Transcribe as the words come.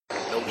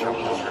No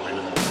challenges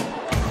remaining.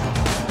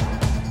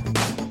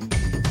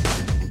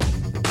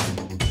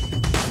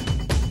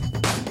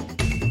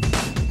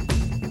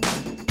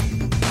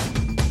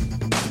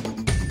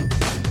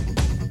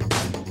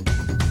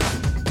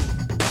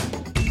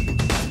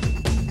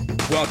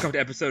 Welcome to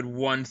episode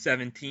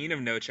 117 of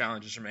No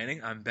Challenges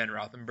Remaining. I'm Ben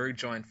Rothenberg,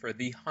 joined for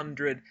the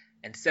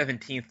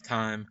 117th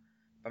time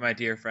by my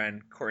dear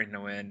friend Courtney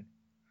Nguyen.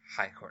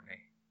 Hi, Courtney.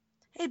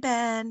 Hey,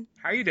 Ben.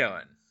 How are you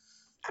doing?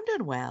 I'm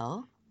doing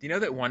well. Do you know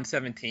that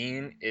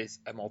 117 is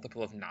a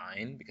multiple of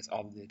 9 because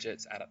all the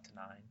digits add up to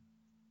 9?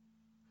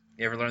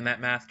 You ever learn that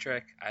math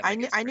trick? I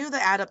knew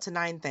the add up to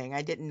 9 thing.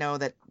 I didn't know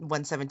that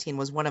 117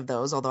 was one of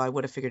those, although I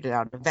would have figured it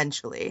out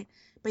eventually.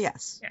 But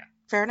yes, Yeah.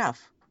 Fair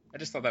enough. I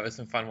just thought that was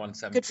some fun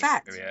 117. Good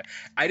fact. Trivia.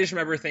 I just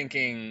remember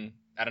thinking,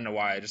 I don't know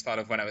why, I just thought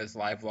of when I was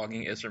live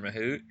vlogging Isra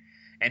Mahout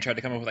and tried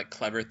to come up with like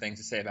clever things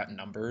to say about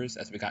numbers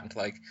as we got into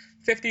like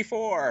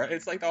 54.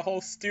 It's like the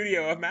whole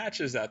studio of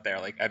matches out there.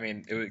 Like, I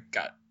mean, it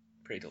got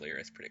pretty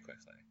delirious pretty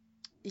quickly.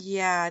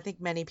 Yeah, I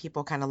think many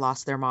people kind of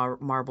lost their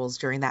marbles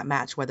during that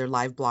match, whether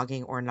live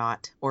blogging or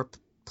not, or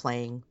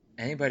playing.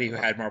 Anybody who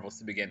had marbles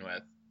to begin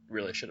with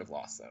really should have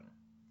lost them.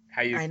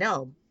 I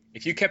know.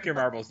 If you kept your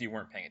marbles, you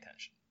weren't paying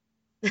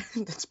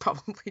attention. That's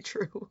probably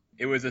true.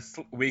 It was a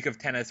week of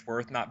tennis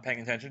worth not paying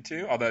attention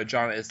to, although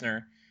John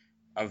Isner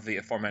of the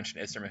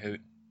aforementioned Isra Mahout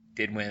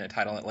did win a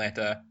title in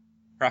Atlanta.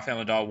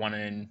 Rafael Nadal won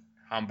in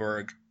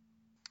Hamburg.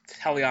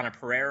 Teliana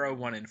Pereira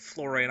won in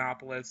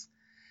Florianopolis.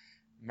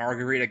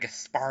 Margarita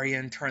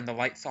Gasparian turned the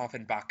lights off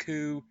in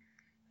Baku.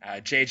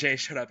 JJ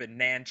showed up in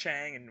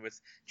Nanchang and was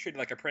treated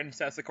like a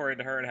princess, according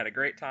to her, and had a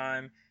great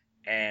time.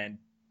 And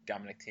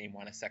Dominic Thiem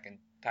won a second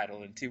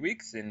title in 2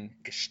 weeks in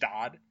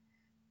Gstaad.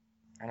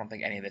 I don't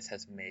think any of this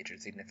has major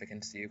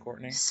significance to you,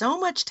 Courtney. So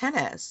much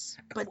tennis,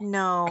 but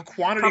no. A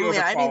quantity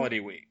over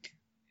quality week.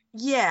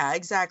 Yeah,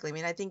 exactly. I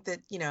mean, I think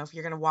that, if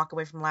you're going to walk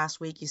away from last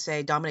week, you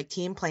say Dominic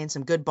Thiem playing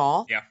some good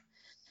ball. Yeah.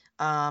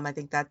 I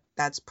think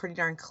that's pretty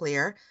darn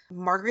clear.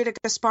 Margarita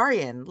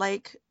Gasparian,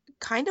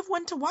 kind of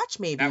one to watch,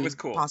 maybe. That was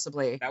cool.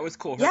 Possibly. That was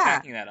cool. Her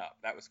backing that up.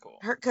 That was cool.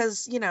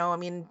 Because,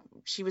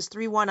 she was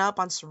 3-1 up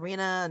on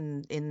Serena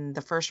and in the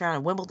first round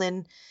of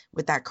Wimbledon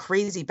with that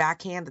crazy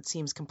backhand that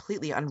seems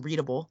completely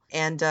unreadable.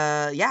 And,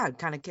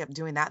 kind of kept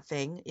doing that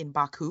thing in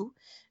Baku,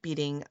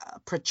 beating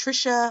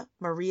Patricia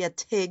Maria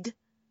Tig,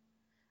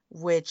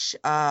 which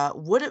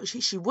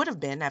she would have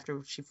been,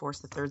 after she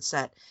forced the third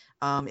set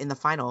in the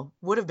final,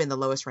 would have been the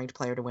lowest ranked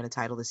player to win a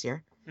title this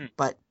year.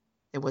 But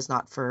it was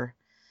not to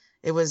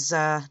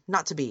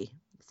be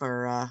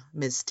for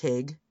Ms.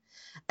 Tig.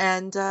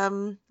 And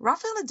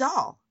Rafael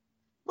Nadal.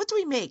 What do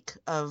we make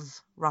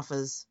of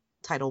Rafa's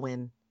title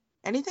win?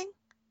 Anything?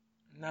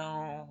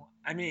 No.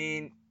 I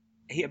mean,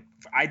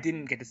 I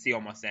didn't get to see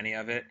almost any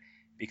of it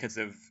because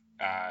of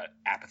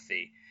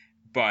apathy.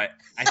 But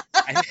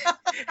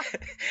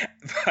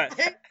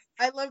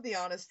I love the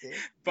honesty.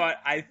 But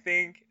I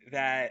think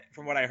that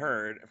from what I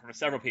heard from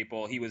several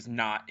people, he was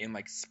not in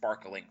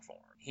sparkling form.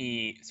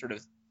 He sort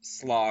of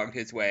slogged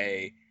his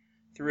way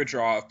through a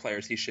draw of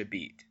players he should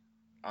beat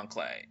on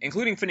clay,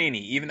 including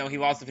Fognini. Even though he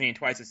lost to Fognini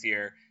twice this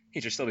year,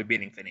 he should still be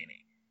beating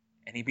Fognini.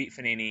 And he beat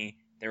Fognini.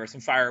 There were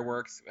some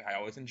fireworks. I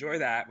always enjoy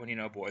that when,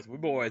 boys will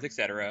be boys,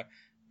 etc.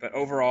 But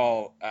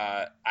overall,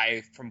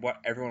 from what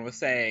everyone was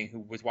saying who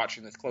was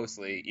watching this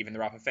closely, even the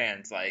Rafa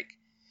fans,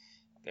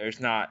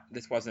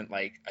 this wasn't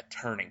a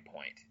turning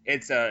point.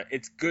 It's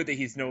good that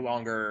he's no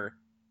longer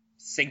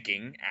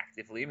sinking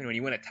actively. I mean, when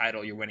you win a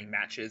title, you're winning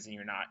matches and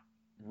you're not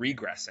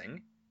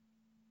regressing.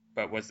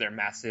 But was there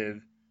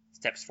massive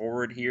steps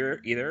forward here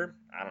either?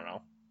 I don't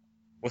know.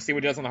 We'll see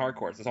what he does on the hard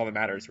courts. That's all that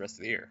matters the rest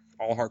of the year.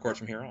 All hard courts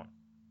from here on.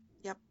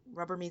 Yep.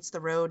 Rubber meets the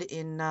road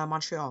in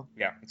Montreal.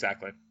 Yeah,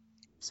 exactly.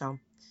 So,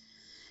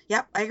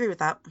 yep, I agree with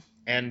that.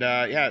 And,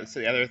 so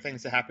the other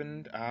things that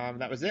happened,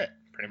 that was it,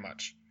 pretty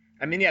much.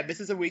 I mean, yeah, this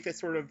is a week that's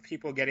sort of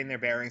people getting their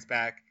bearings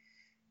back.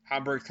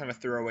 Hamburg's kind of a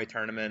throwaway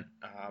tournament.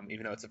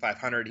 Even though it's a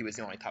 500, he was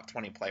the only top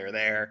 20 player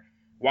there.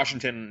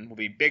 Washington will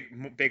be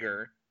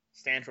bigger.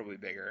 Stanford will be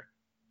bigger.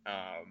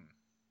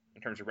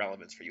 In terms of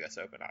relevance for U.S.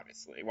 Open,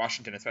 obviously.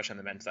 Washington, especially on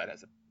the men's side,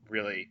 has a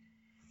really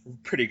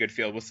pretty good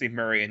field. We'll see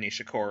Murray and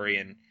Nishikori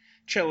and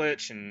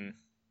Cilic and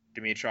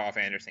Dimitrov,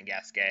 Anderson,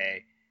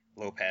 Gasquet,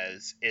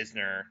 Lopez,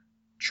 Isner,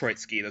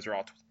 Troitsky. Those are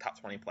all top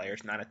 20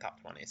 players, not a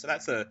top 20. So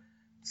that's a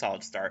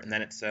solid start. And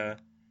then it's a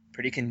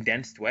pretty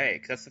condensed way.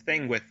 Because that's the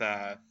thing with,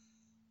 I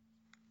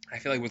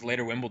feel like with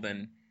later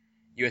Wimbledon,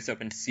 U.S.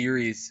 Open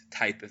Series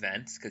type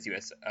events, because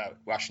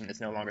Washington is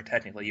no longer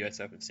technically U.S.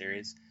 Open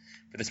Series,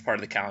 but this part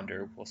of the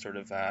calendar will sort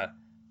of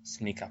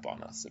sneak up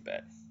on us a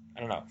bit. I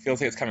don't know. It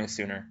feels like it's coming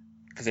sooner,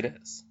 because it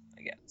is,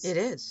 I guess. It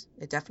is.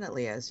 It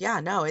definitely is.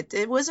 Yeah, no,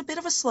 it was a bit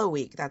of a slow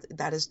week.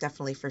 That is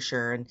definitely for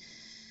sure. And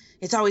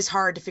it's always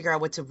hard to figure out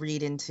what to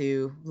read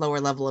into lower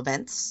level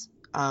events.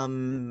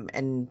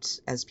 And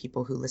as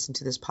people who listen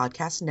to this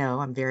podcast know,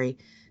 I'm very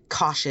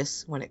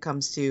cautious when it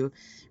comes to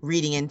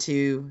reading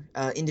into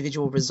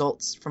individual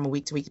results from a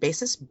week-to-week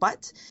basis.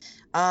 But,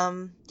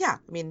 I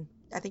mean,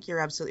 I think you're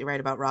absolutely right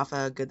about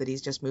Rafa. Good that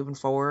he's just moving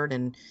forward.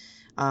 And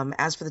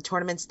As for the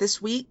tournaments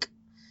this week,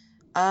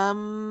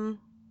 um,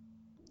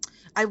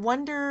 I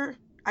wonder.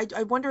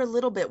 I wonder a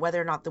little bit whether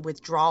or not the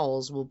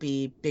withdrawals will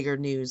be bigger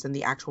news than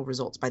the actual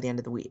results by the end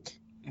of the week.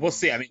 We'll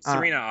see. I mean, Uh,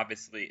 Serena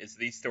obviously is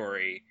the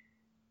story.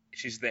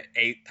 She's the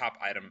top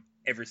item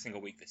every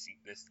single week this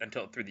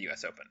until through the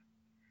U.S. Open.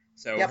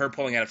 So yep. her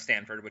pulling out of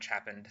Stanford, which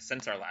happened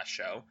since our last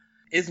show,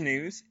 is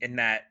news in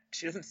that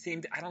she doesn't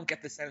seem to, I don't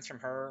get the sense from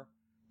her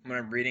when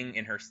I'm reading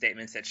in her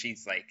statements that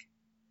she's like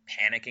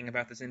panicking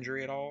about this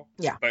injury at all.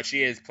 Yeah. But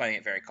she is playing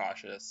it very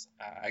cautious.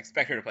 I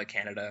expect her to play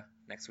Canada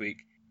next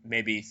week.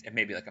 Maybe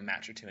like a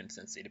match or two in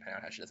Cincy, depending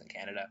on how she does in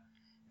Canada.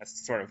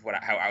 That's sort of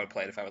how I would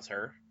play it if I was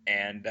her.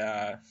 And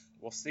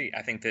we'll see.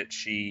 I think that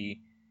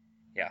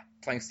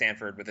playing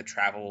Stanford with the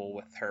travel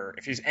with her,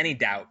 if there's any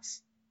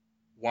doubts,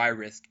 why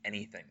risk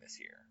anything this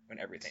year when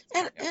everything's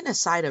and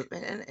aside of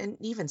and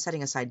even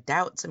setting aside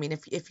doubts, I mean,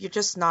 if you're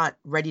just not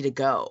ready to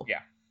go,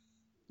 yeah,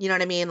 you know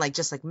what I mean, like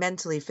just like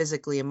mentally,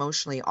 physically,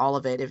 emotionally, all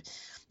of it, if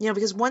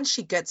because once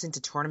she gets into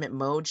tournament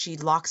mode, she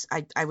locks.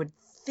 I would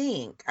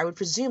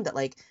presume that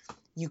like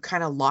you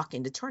kind of lock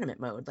into tournament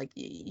mode, like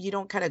you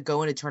don't kind of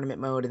go into tournament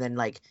mode and then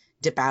like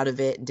dip out of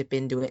it and dip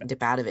into it and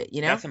dip out of it,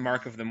 That's a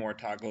mark of the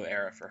Mortoglu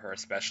era for her,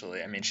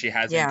 especially. I mean, she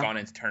hasn't Yeah. gone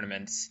into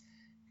tournaments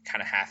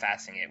kind of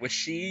half-assing it, which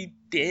she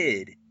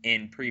did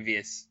in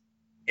previous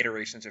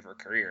iterations of her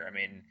career. I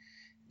mean,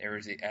 there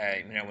was,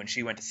 when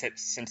she went to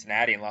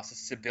Cincinnati and lost to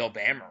Sibylle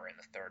Bammer in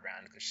the third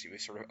round because she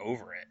was sort of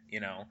over it,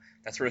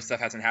 that sort of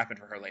stuff hasn't happened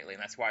for her lately,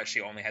 and that's why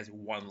she only has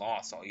one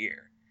loss all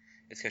year.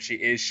 It's because she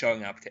is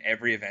showing up to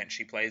every event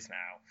she plays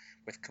now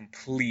with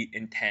complete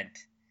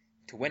intent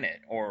to win it,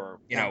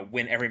 or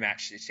win every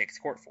match she takes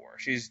court for.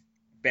 She's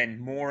been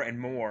more and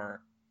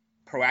more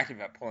proactive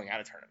about pulling out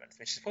of tournaments.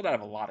 I mean, she's pulled out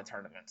of a lot of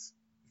tournaments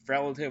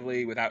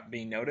relatively without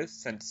being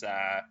noticed since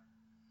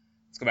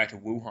let's go back to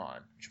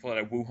Wuhan. She pulled out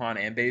of Wuhan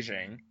and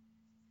Beijing.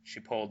 She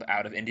pulled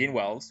out of Indian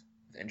Wells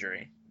with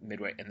injury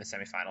midway in the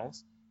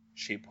semifinals.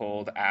 She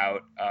pulled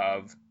out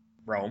of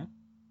Rome.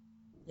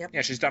 Yep.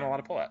 Yeah, she's done a lot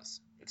of pullouts.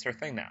 It's her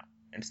thing now.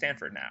 And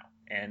Stanford now.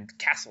 And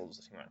Castles,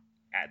 if you want to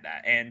add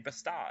that. And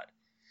Bastad.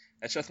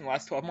 That's just in the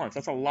last 12 months.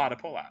 That's a lot of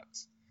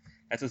pullouts.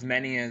 That's as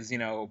many as,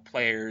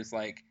 players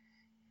like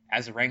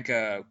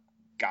Azarenka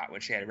got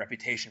when she had a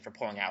reputation for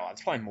pulling out a lot.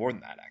 It's probably more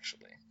than that,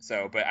 actually.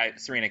 So, but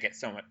Serena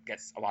gets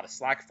a lot of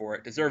slack for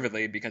it,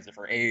 deservedly, because of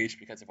her age,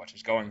 because of what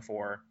she's going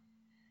for.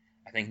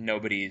 I think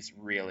nobody's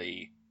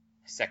really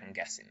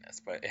second-guessing this,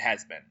 but it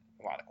has been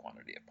a lot of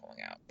quantity of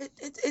pulling out.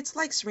 It's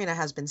like Serena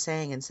has been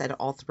saying and said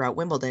all throughout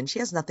Wimbledon, she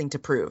has nothing to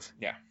prove.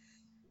 Yeah.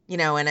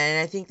 And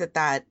I think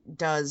that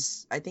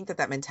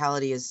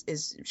mentality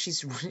is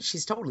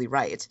she's totally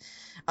right.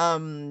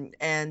 But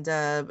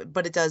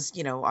it does,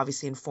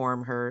 obviously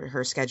inform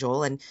her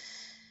schedule, and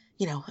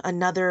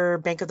another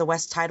Bank of the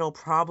West title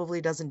probably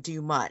doesn't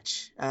do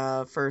much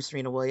for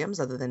Serena Williams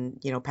other than,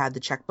 pad the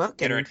checkbook.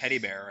 Get her a teddy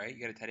bear, right? You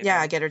get a teddy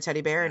bear? Yeah, get her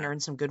teddy bear and earn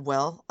some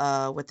goodwill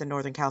with the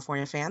Northern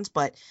California fans.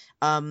 But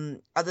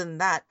other than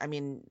that, I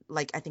mean,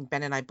 like I think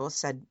Ben and I both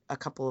said a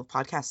couple of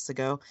podcasts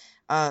ago,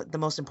 the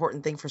most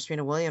important thing for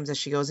Serena Williams as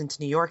she goes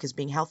into New York is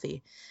being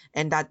healthy.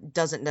 And that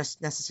doesn't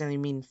necessarily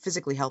mean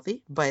physically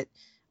healthy, but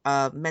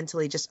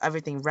mentally just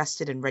everything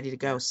rested and ready to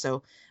go.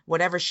 So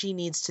whatever she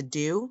needs to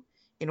do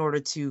in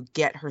order to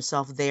get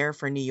herself there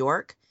for New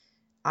York,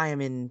 I am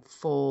in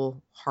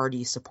full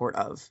hearty support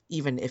of,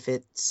 even if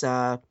it's,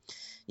 it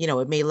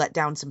may let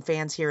down some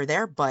fans here or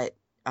there, but,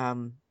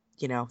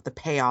 the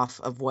payoff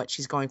of what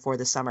she's going for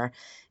this summer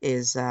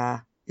is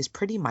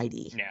pretty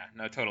mighty. Yeah,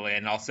 no, totally.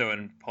 And also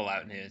in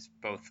pullout news,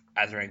 both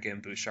Azarenka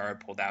and Bouchard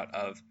pulled out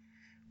of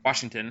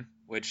Washington,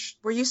 which...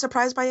 Were you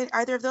surprised by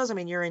either of those? I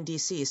mean, you're in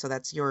D.C., so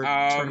that's your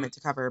tournament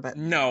to cover, but...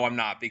 No, I'm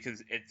not,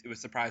 because it was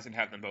surprising to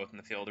have them both in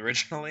the field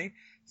originally,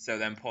 so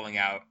them pulling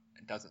out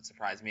doesn't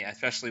surprise me,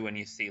 especially when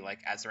you see,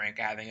 like, Azarenka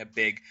having a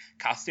big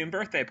costume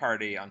birthday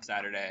party on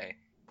Saturday,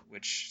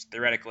 which,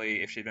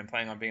 theoretically, if she'd been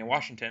planning on being in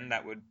Washington,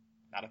 that would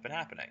not have been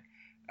happening.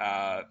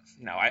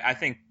 No, I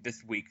think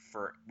this week,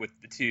 with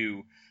the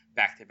two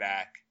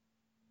back-to-back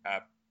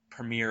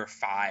Premier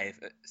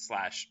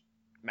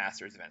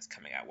 5/Masters events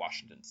coming out,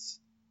 Washington's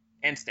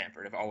and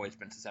Stanford have always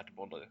been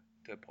susceptible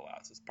to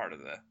pullouts. It's part of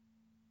the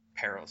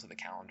perils of the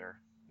calendar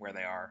where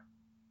they are.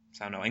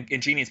 So no,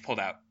 and Jeannie's pulled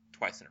out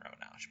twice in a row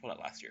now. She pulled out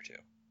last year too.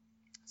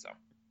 So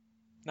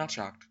not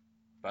shocked,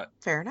 but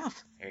fair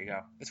enough. There you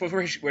go. This was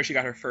where she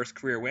got her first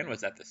career win,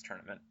 was at this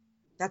tournament.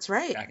 That's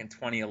right. Back in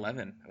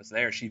 2011, I was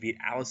there. She beat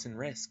Alison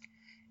Risk,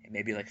 and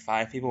maybe like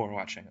 5 people were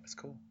watching. It was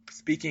cool.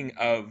 Speaking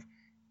of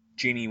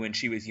Jeannie when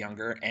she was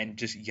younger, and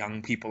just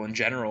young people in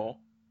general,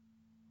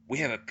 we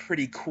have a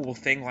pretty cool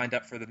thing lined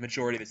up for the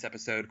majority of this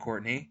episode,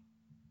 Courtney.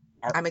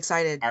 I'm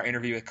excited. Our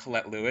interview with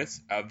Colette Lewis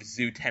of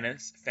Zoo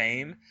Tennis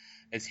fame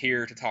is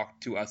here to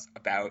talk to us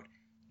about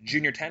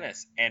junior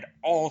tennis and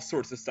all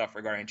sorts of stuff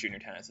regarding junior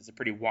tennis. It's a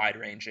pretty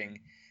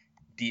wide-ranging,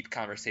 deep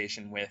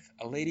conversation with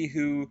a lady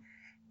who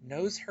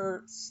knows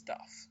her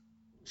stuff.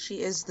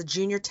 She is the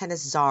junior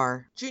tennis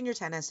czar. Junior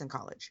tennis in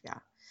college, yeah.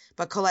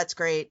 But Colette's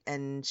great,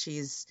 and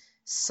she's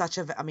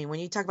I mean, when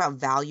you talk about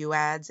value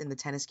adds in the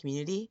tennis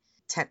community,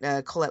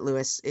 Colette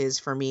Lewis is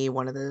for me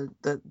one of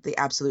the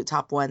absolute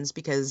top ones,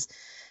 because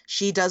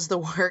she does the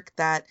work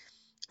that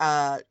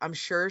I'm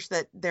sure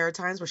that there are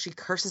times where she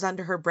curses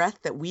under her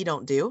breath that we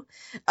don't do.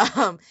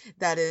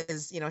 That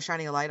is,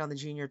 shining a light on the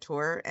junior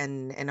tour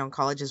and on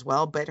college as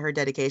well. But her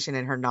dedication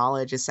and her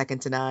knowledge is second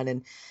to none.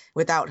 And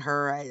without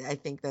her, I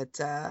think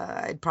that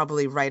I'd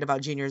probably write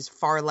about juniors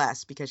far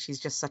less, because she's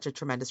just such a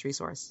tremendous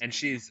resource. And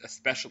she's a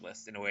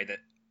specialist in a way that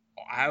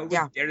I would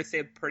Yeah. dare to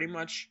say pretty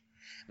much,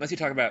 unless you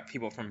talk about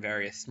people from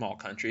various small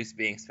countries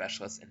being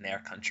specialists in their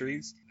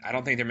countries, I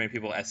don't think there are many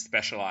people as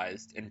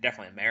specialized in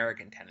definitely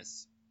American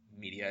tennis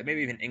media,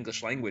 maybe even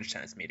English language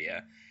tennis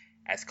media,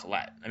 as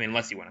Colette. I mean,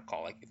 unless you want to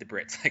call like the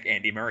Brits like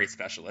Andy Murray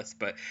specialist,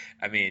 but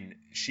I mean,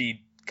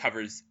 she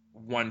covers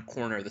one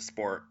corner of the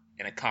sport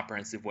in a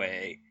comprehensive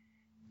way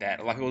that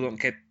a lot of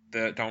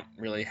people don't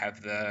really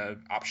have the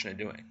option of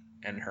doing.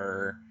 And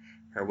her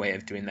way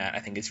of doing that, I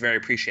think, is very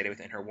appreciated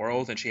within her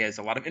world, and she has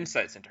a lot of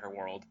insights into her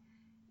world.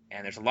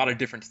 And there's a lot of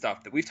different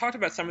stuff that we've talked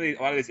about a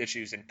lot of these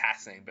issues in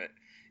passing, but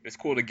it was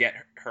cool to get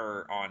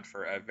her on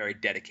for a very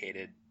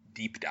dedicated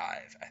deep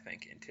dive, I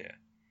think, into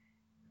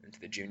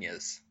the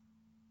juniors.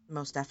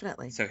 Most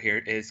definitely. So here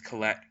is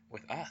Colette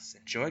with us.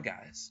 Enjoy,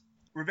 guys.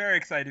 We're very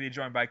excited to be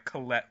joined by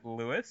Colette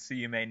Lewis, who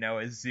you may know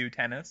as Zoo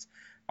Tennis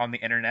on the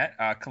internet.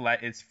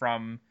 Colette is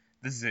from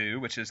the Zoo,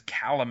 which is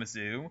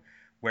Kalamazoo,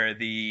 where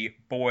the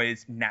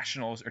boys'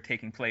 nationals are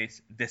taking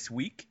place this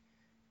week.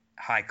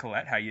 Hi,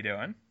 Colette. How you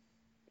doing?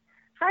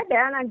 Hi,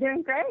 Ben. I'm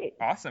doing great.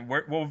 Awesome.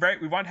 We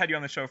wanted to have you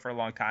on the show for a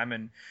long time,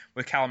 and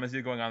with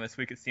Kalamazoo going on this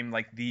week, it seemed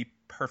like the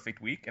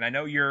perfect week. And I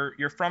know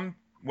you're from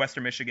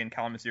Western Michigan,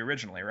 Kalamazoo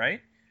originally,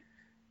 right?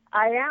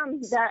 I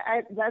am.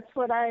 That's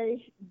what I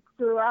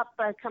grew up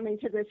coming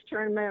to this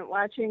tournament,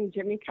 watching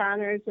Jimmy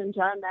Connors and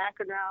John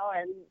McEnroe,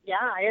 and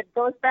it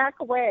goes back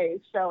a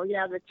ways. So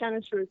the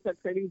tennis roots are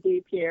pretty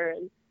deep here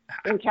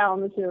in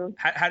Kalamazoo.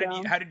 How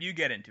did you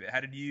get into it? How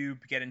did you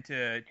get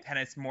into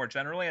tennis more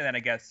generally, and then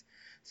I guess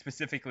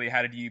specifically,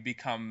 how did you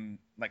become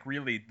like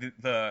really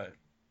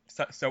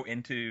so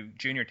into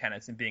junior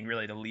tennis and being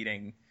really the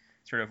leading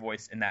sort of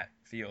voice in that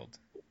field?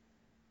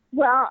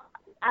 Well,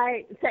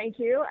 I thank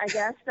you. I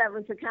guess that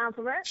was a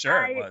compliment.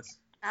 Sure, it was.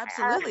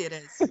 Absolutely, it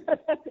is.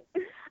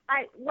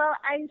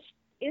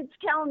 It's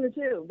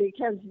Kalamazoo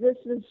because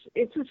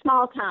it's a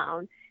small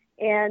town,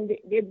 and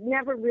it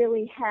never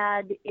really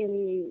had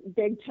any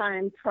big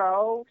time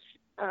pros.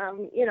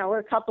 We're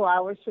a couple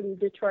hours from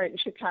Detroit and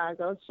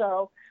Chicago,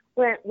 so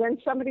when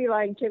somebody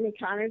like Jimmy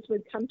Connors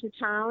would come to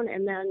town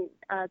and then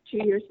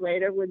 2 years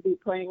later would be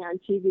playing on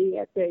TV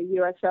at the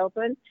U.S.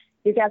 Open,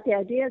 you got the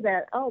idea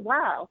that, oh,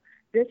 wow,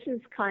 this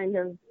is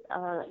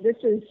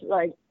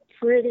like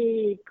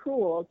pretty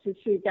cool to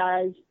see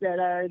guys that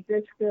are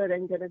this good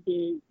and going to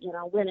be,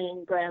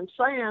 winning Grand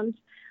Slams.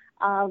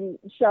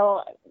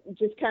 So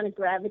just kind of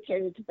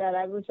gravitated to that.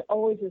 I was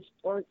always a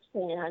sports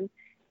fan,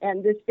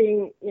 and this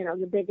being,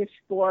 the biggest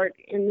sport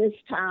in this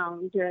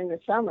town during the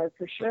summer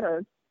for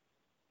sure,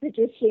 it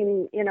just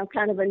seemed,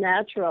 kind of a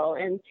natural.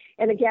 And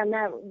again,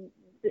 that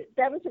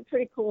was a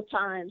pretty cool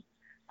time.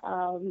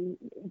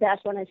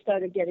 That's when I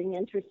started getting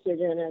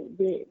interested in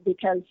it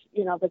because,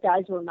 the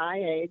guys were my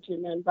age.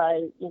 And then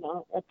by,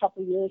 a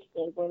couple of years,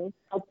 they were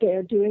out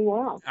there doing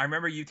well. I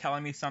remember you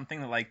telling me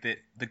something like that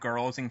the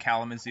girls in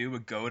Kalamazoo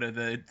would go to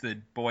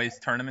the boys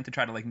tournament to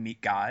try to like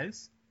meet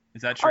guys.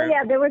 Is that true? Oh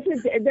yeah, there was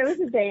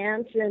a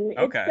dance, and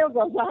it still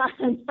goes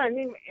on. I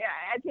mean,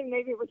 I think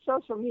maybe it was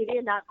social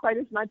media, not quite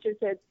as much as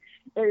it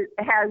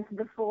has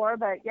before,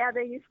 but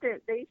they used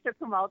to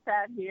promote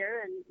that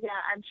here, and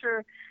I'm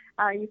sure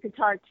you could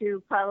talk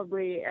to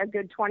probably a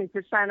good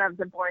 20% of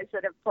the boys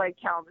that have played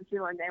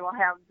Kalamazoo, and they will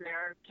have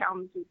their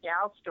Kalamazoo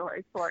gal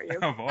story for you.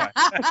 Oh boy,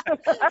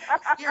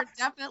 You're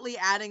definitely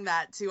adding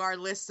that to our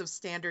list of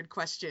standard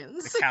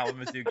questions. The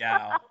Kalamazoo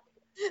gal.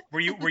 Were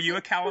you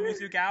a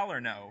Kalamazoo gal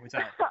or no? Was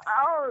that...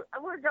 Oh,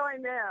 we're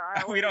going there.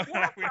 We don't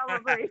have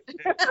probably.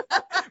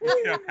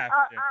 We don't have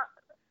to.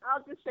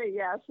 I'll just say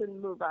yes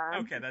and move on.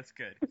 Okay, that's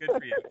good. Good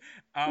for you.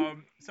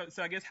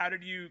 So I guess how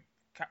did you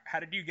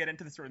get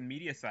into the sort of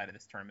media side of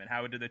this tournament?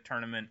 How did the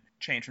tournament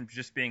change from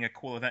just being a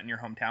cool event in your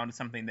hometown to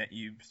something that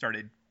you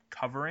started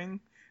covering?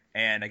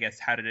 And I guess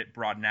how did it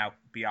broaden out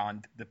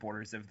beyond the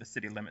borders of the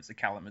city limits of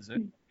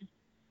Kalamazoo?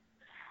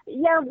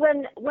 Yeah,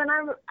 when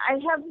I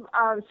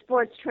have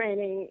sports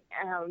training,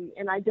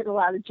 and I did a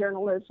lot of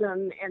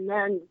journalism, and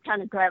then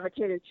kind of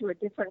gravitated to a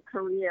different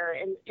career.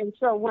 And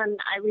so when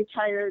I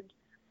retired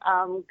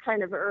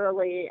kind of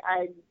early,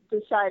 I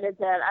decided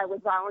that I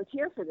would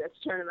volunteer for this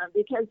tournament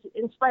because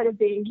in spite of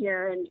being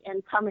here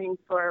and coming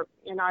for,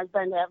 I've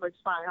been to Everest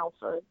Final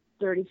for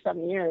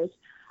 37 years,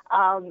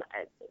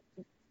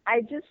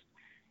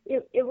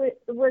 it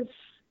was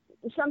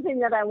something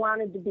that I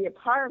wanted to be a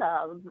part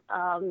of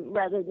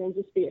rather than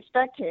just be a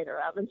spectator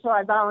of. And so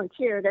I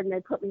volunteered, and they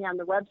put me on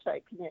the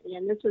website committee.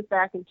 And this was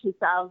back in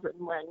 2000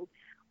 when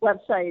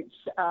websites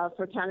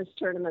for tennis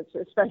tournaments,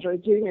 especially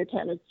junior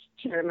tennis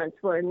tournaments,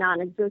 were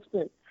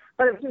non-existent.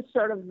 But it was just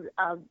sort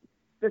of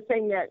the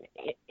thing that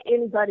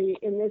anybody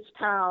in this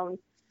town,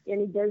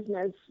 any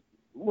business,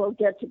 will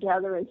get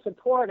together and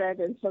support it.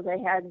 And so they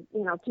had,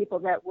 people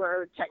that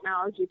were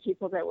technology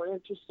people that were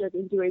interested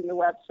in doing the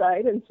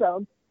website. And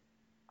so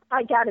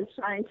I got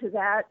assigned to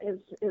that as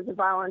a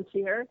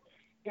volunteer,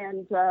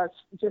 and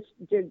just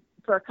did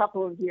for a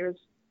couple of years,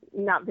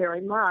 not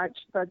very much.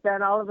 But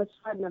then all of a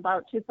sudden,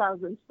 about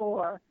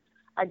 2004,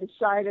 I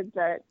decided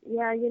that,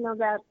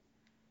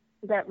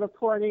 that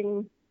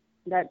reporting,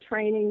 that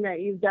training that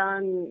you've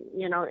done,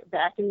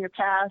 back in your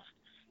past,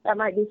 that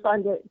might be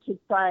fun to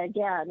try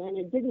again. And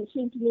it didn't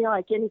seem to me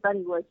like anybody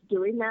was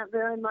doing that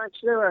very much.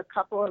 There were a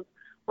couple of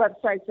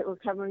websites that were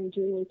covering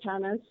junior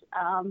tennis.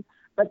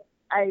 But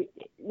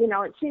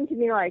it seemed to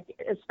me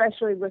like,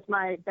 especially with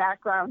my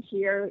background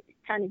here, it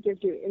kind of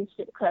gives you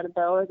instant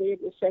credibility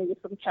to say you're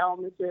from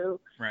Kalamazoo,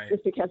 right?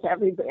 Just because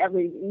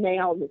every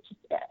male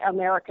that's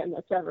American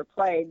that's ever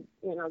played,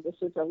 this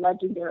is a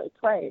legendary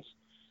place.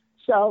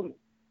 So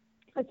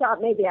I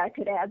thought maybe I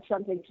could add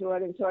something to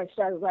it, and so I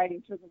started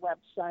writing for the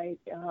website.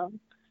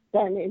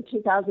 Then in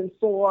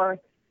 2004,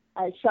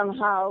 I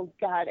somehow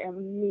got a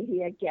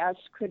media guest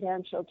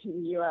credential to the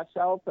U.S.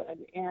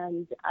 Open,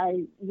 and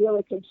I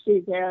really could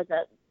see there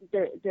that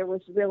there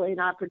was really an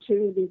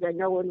opportunity that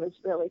no one was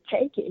really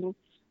taking,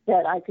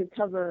 that I could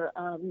cover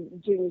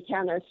junior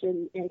tennis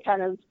and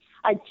kind of,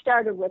 I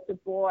started with the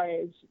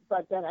boys,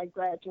 but then I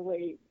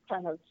gradually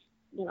kind of,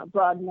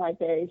 broadened my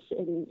base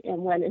and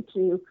went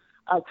into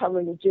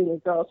covering the junior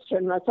girls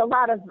tournaments. A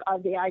lot of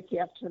the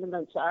ITF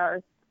tournaments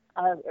are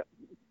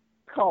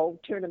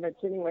co-tournaments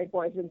anyway,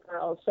 boys and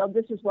girls. So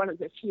this is one of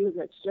the few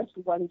that's just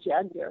one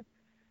gender.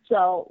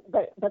 So,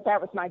 but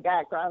that was my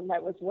background.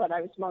 That was what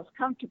I was most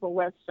comfortable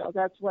with. So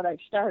that's what I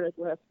started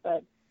with.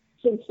 But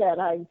since then,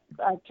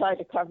 I've tried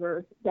to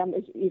cover them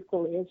as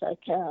equally as I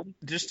can.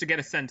 Just to get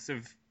a sense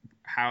of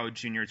how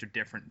juniors are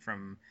different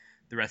from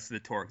the rest of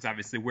the tour, because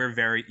obviously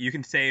you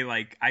can say,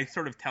 like, I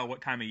sort of tell what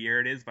time of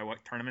year it is by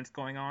what tournament's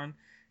going on.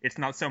 It's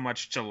not so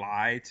much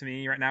July to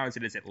me right now as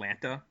it is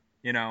Atlanta,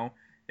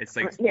 It's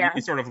like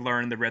you sort of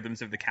learn the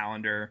rhythms of the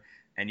calendar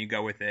and you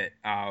go with it.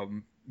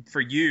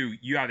 For you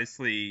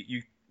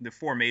obviously, the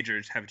four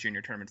majors have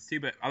junior tournaments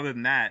too, but other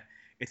than that,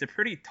 it's a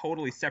pretty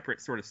totally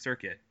separate sort of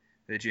circuit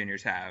the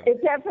juniors have.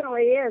 It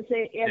definitely is.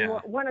 And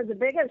one of the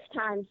biggest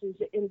times is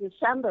in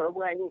December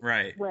when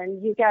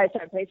you guys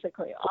are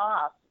basically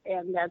off,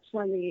 and that's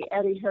when the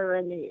Eddie Herr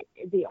and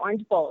the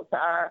Orange Bowls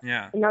are.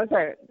 Yeah. And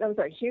those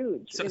are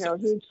huge.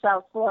 Huge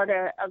South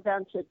Florida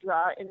events that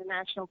draw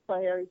international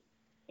players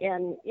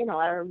and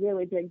are a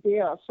really big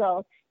deal.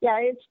 So yeah,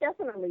 it's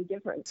definitely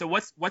different. So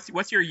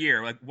what's your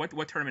year? Like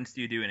what tournaments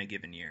do you do in a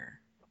given year?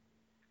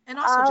 And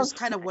also just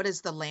kind of what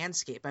is the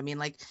landscape? I mean,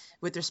 like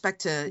with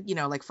respect to,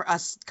 like for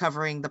us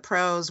covering the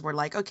pros, we're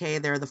like, okay,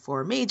 there are the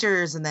four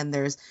majors, and then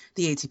there's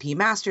the ATP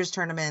Masters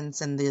tournaments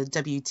and the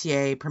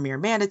WTA Premier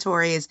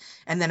Mandatories,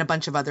 and then a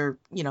bunch of other,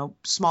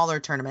 smaller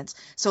tournaments.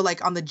 So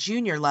like on the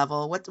junior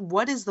level,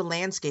 what is the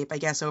landscape, I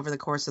guess, over the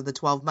course of the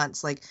 12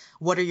 months? Like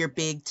what are your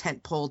big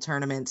tentpole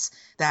tournaments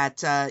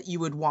that you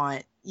would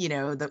want,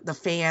 the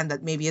fan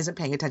that maybe isn't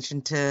paying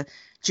attention to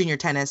junior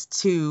tennis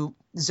to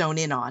zone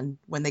in on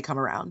when they come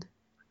around?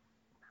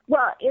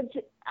 Well,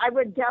 I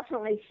would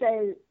definitely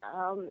say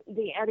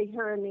the Eddie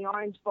Herr and the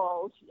Orange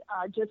Bowls,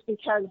 just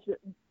because,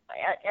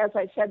 as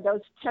I said,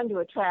 those tend to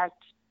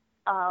attract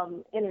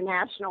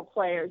international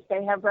players.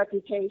 They have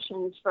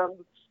reputations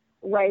from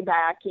way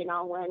back,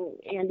 when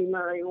Andy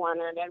Murray won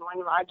it and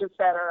when Roger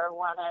Federer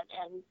won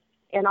it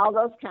and all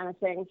those kind of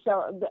things.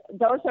 So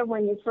those are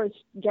when you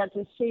first get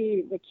to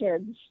see the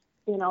kids,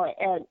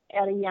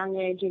 at a young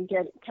age and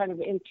get kind of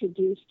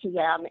introduced to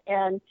them.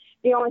 And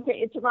the only thing,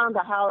 it's around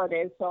the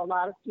holidays, so a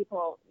lot of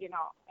people,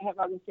 have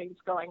other things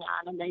going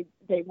on and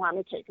they want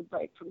to take a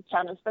break from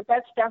tennis. But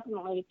it's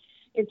definitely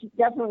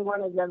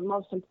one of the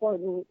most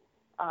important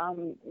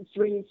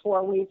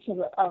 3-4 weeks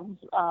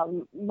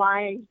of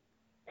my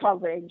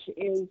coverage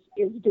is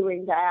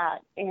doing that.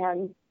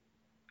 And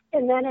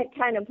then it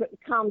kind of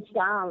calms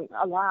down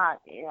a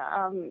lot.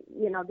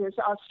 There's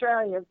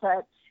Australia,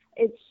 but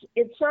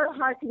it sort of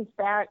harkens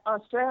back.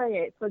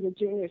 Australia for the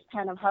juniors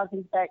kind of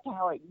harkens back to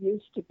how it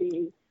used to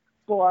be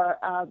for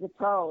the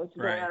pros,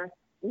 where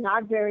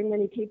not very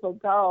many people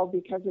go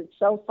because it's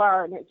so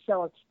far and it's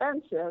so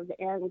expensive.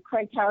 And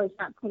Craig Kelly's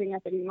not putting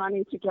up any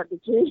money to get the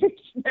juniors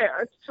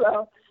there,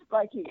 so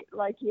like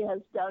he has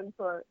done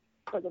for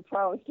the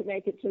pros to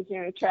make it such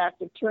an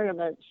attractive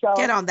tournament. So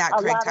get on that,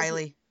 Craig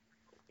Tiley.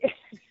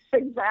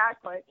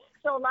 Exactly.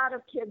 So a lot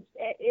of kids,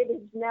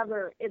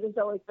 it has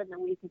always been the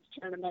weakest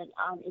tournament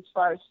as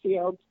far as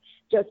fields,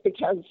 just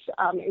because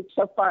it's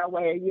so far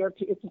away.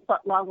 It's a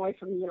long way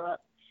from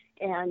Europe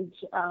and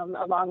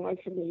a long way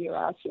from the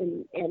U.S.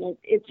 and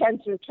it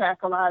tends to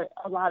attract a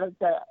lot of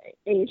the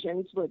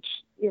Asians, which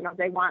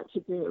they want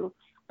to do,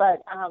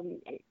 but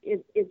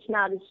it's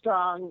not as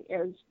strong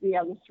as the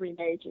other three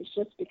majors,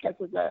 just because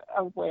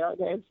of where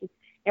it is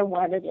and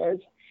when it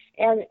is.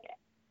 And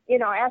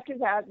after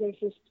that, there's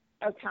just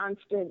a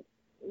constant.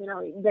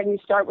 Then you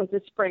start with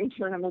the spring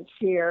tournaments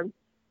here,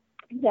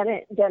 then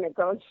it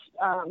goes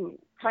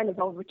kind of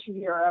over to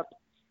Europe,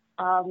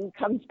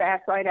 comes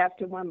back right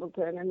after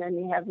Wimbledon, and then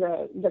you have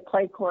the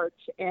clay courts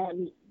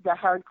and the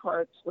hard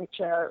courts, which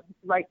are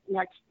right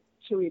next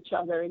to each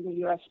other in the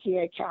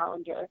USTA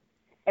calendar,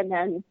 and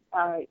then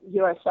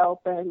U.S.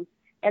 Open,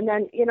 and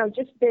then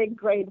just big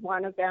Grade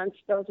 1 events.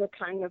 Those are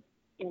kind of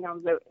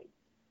the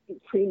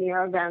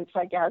premier events,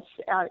 I guess,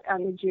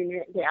 on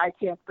the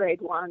ITF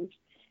Grade 1s.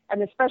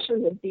 And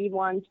especially the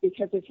B1s,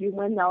 because if you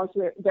win those,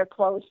 they're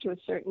close to a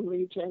certain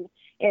region,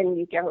 and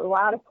you get a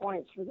lot of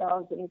points for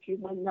those. And if you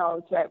win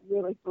those, that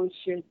really boosts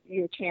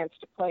your chance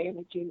to play in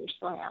a junior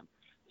slam.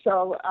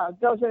 So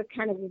those are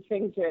kind of the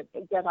things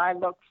that I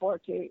look for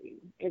to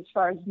as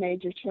far as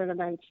major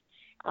tournaments.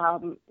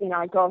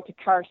 I go to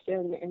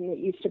Carson in the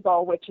Easter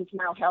Bowl, which is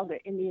now held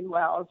at Indian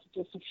Wells,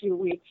 just a few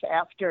weeks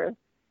after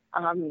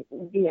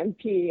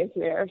VMP is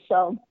there.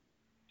 So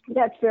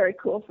that's very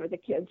cool for the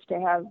kids to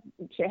have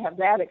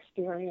that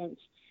experience.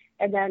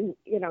 And then,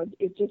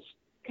 it just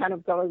kind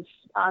of goes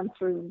on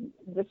through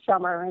the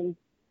summer and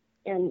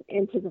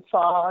into the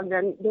fall. And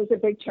then there's a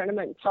big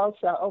tournament in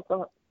Tulsa,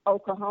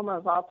 Oklahoma,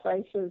 of all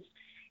places.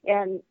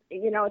 And,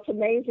 it's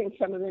amazing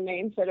some of the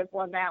names that have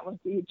won that, with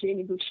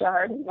Eugenie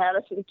Bouchard and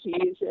Madison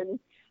Keys and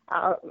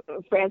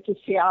Francis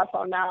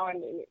Tiafoe now.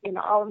 And,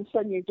 all of a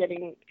sudden you're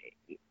getting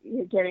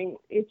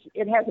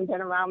it hasn't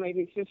been around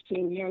maybe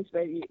 15 years,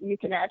 but you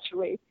can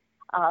actually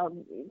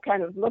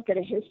kind of look at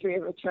a history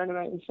of a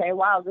tournament and say,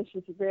 wow, this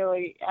is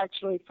really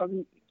actually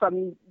from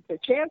the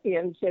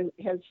champions, it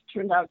has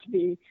turned out to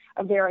be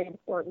a very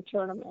important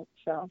tournament.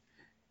 So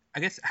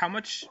I guess how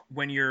much,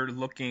 when you're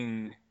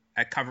looking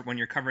at when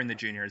you're covering the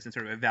juniors and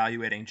sort of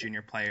evaluating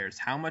junior players,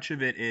 how much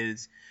of it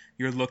is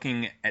you're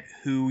looking at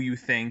who you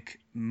think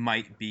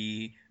might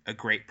be a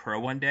great pro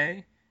one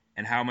day,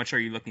 and how much are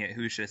you looking at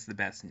who's just the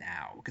best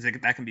now? Because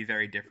that can be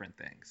very different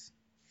things.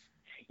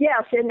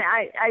 Yes, and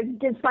I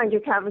did find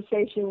your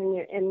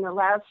conversation in the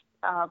last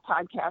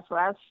podcast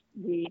last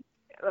week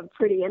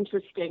pretty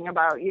interesting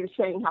about you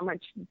saying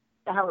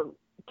how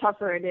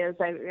tougher it is.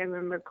 I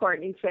remember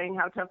Courtney saying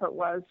how tough it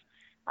was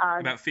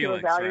about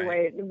Felix, to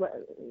evaluate,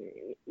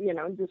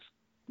 right? Just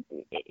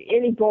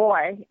any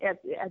boy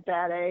at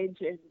that age.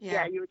 And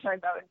yeah, you were talking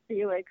about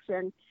Felix,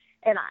 and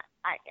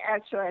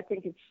I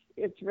think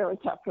it's really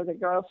tough for the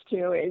girls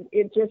too.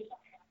 It's just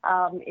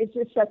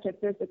such a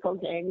physical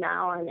game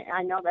now, and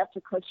I know that's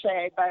a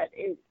cliche, but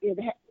it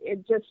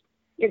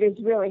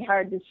is really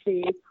hard to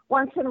see.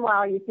 Once in a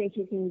while, you think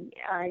you can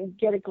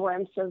get a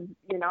glimpse of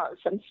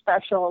some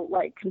special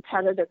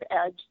competitive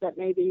edge that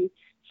maybe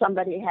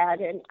somebody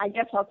had. And I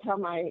guess I'll tell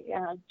my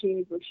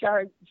Jeannie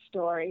Bouchard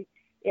story.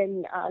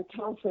 In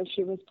Tulsa,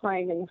 she was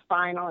playing in the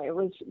final. It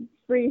was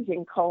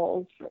freezing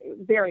cold,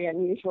 very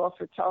unusual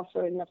for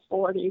Tulsa in the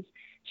 40s.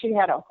 She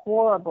had a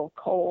horrible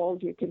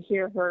cold. You could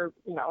hear her,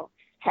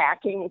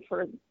 hacking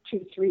for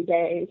 2-3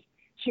 days.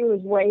 She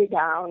was way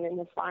down in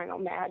the final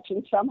match,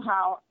 and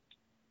somehow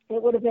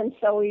it would have been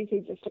so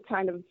easy just to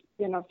kind of,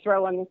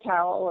 throw in the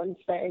towel and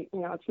say,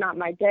 it's not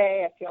my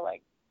day.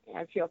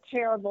 I feel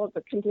terrible.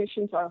 The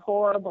conditions are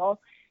horrible,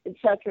 et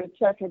cetera, et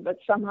cetera. But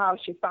somehow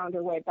she found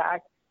her way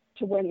back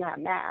to win that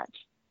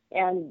match.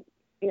 And,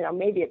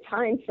 maybe it's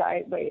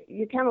hindsight, but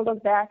you kind of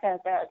look back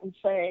at that and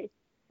say,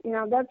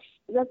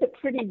 that's a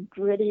pretty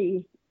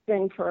gritty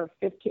thing for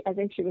 15. I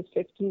think she was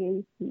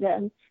 15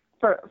 then.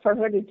 For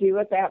her to do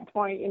at that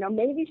point,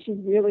 maybe she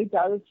really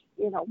does,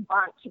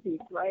 want to be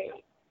great.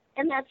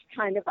 And that's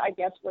kind of, I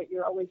guess, what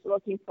you're always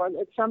looking for.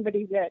 That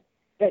somebody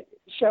that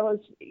shows,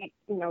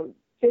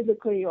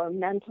 physically or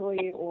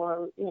mentally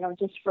or,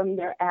 just from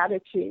their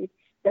attitude,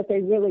 that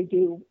they really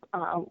do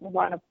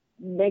want to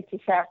make the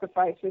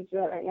sacrifices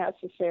that are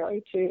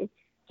necessary to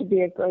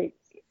be a great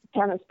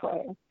tennis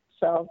player.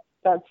 So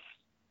that's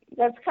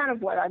kind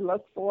of what I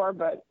look for,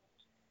 but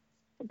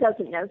it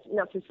doesn't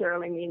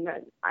necessarily mean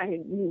that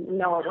I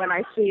know it when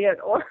I see it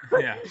or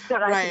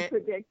that I can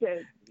predict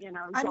it,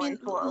 going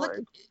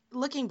forward.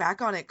 Looking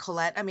back on it,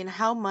 Colette,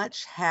 how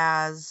much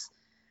has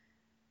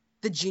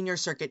the junior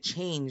circuit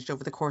changed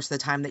over the course of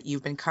the time that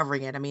you've been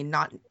covering it?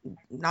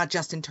 Not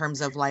just in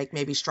terms of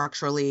maybe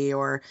structurally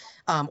or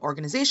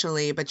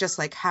organizationally, but just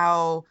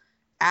how,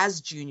 as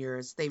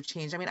juniors, they've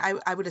changed.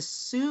 I would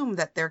assume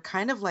that they're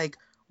kind of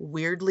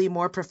weirdly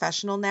more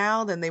professional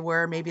now than they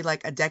were maybe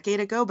a decade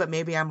ago, but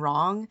maybe I'm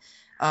wrong.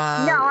 No,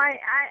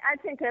 I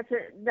think that's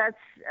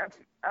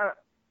a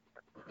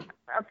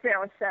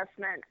fair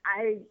assessment.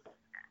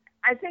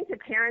 I think the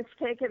parents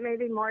take it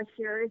maybe more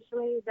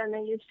seriously than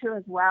they used to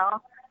as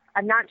well.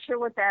 I'm not sure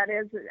what that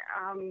is.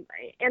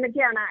 And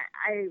again,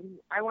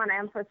 I want to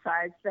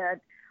emphasize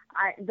that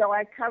though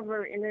I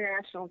cover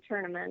international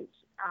tournaments,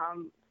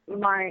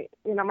 my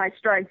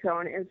strike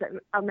zone is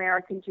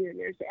American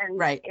juniors, and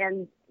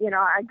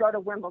I go to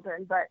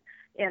Wimbledon,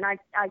 and I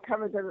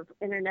cover the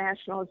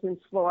internationals in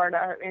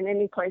Florida and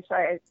any place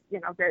that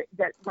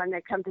when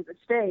they come to the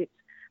States,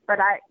 but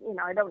I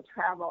don't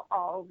travel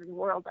all over the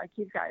world like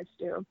you guys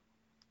do.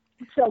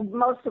 So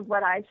most of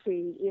what I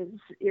see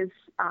is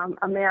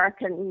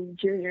American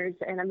juniors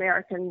and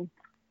American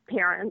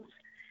parents,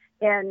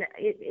 And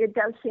it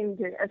does seem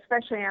to,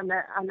 especially on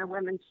the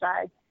women's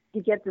side,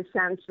 you get the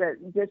sense that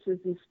this is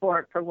the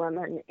sport for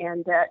women,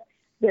 and that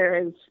there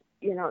is,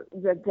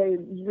 that they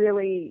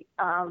really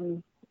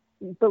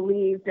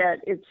believe that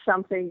it's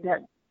something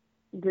that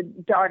the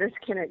daughters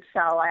can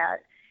excel at,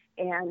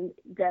 and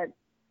that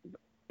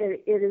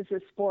it is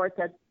a sport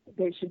that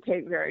they should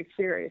take very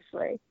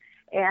seriously.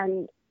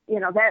 And,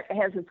 that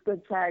has its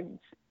good sides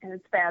and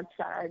its bad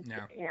sides.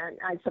 Yeah. And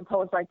I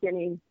suppose like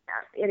any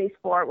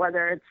sport,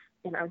 whether it's,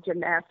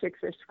 gymnastics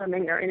or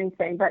swimming or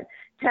anything, but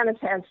tennis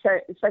has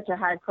such a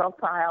high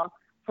profile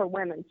for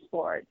women's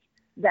sports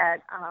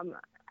that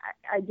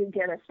I do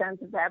get a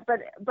sense of that.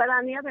 But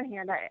on the other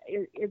hand,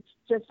 it's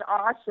just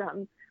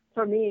awesome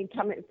for me,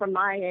 coming from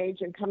my age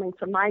and coming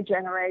from my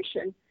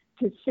generation,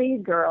 to see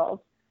girls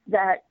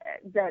that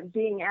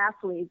being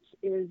athletes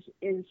is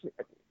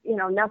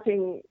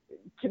nothing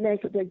to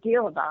make a big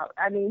deal about.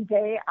 I mean,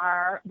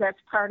 that's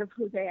part of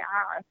who they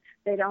are.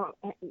 They don't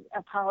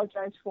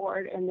apologize for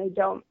it, and they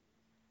don't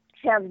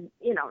have,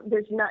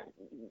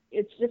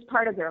 it's just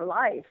part of their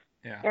life.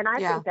 Yeah. And I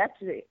think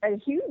that's a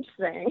huge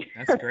thing.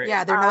 That's great.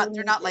 Yeah,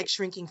 they're not like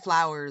shrinking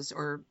flowers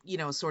or,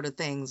 sort of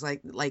things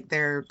like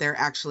they're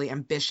actually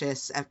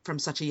ambitious from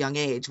such a young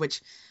age,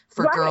 which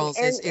for girls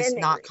is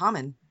not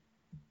common.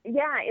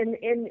 Yeah,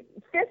 and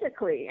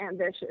physically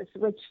ambitious,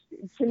 which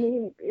to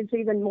me is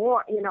even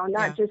more,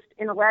 not just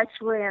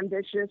intellectually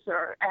ambitious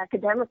or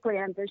academically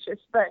ambitious,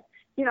 but,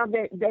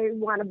 they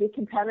want to be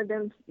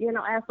competitive,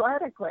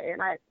 athletically.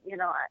 And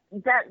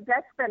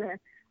that's been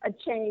a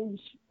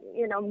change,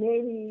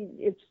 maybe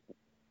it's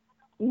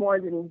more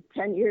than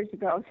 10 years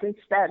ago since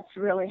that's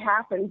really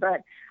happened.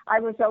 But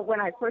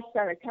when I first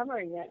started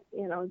covering it,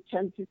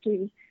 10,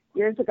 15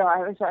 years ago,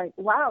 I was like,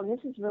 wow, this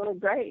is really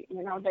great.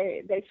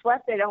 They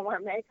sweat, they don't wear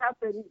makeup,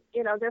 and,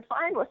 they're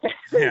fine with it.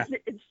 Yeah.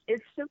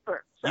 It's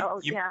super.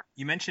 So,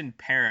 You mentioned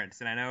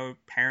parents, and I know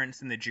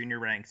parents in the junior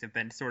ranks have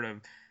been sort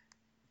of,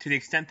 to the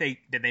extent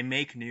that they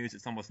make news,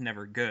 it's almost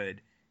never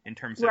good in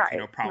terms of,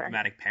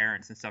 problematic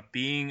parents and stuff.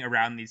 Being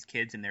around these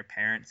kids and their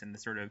parents and the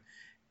sort of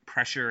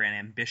pressure and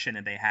ambition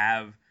that they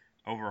have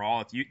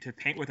overall, to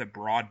paint with a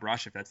broad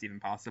brush, if that's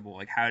even possible,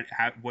 like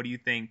what do you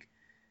think?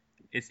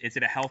 Is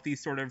it a healthy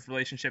sort of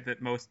relationship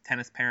that most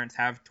tennis parents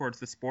have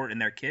towards the sport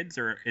and their kids,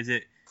 or is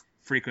it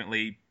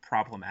frequently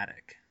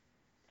problematic?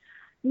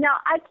 No,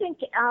 I think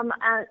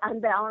on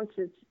balance,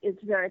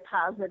 it's very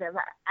positive.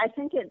 I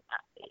think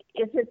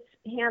if it's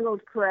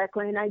handled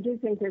correctly, and I do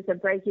think there's a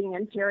breaking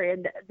in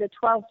period. The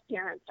 12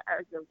 parents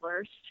are the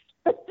worst.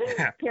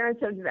 Yeah.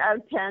 Parents of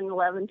 10,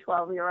 11,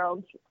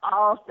 12-year-olds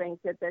all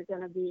think that they're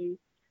going to be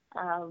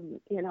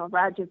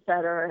Roger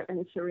Federer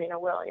and Serena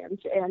Williams.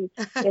 And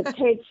it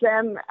takes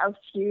them a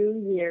few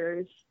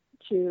years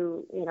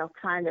to,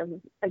 kind of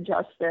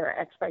adjust their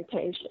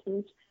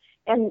expectations.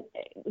 And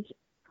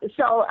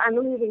so I'm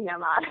leaving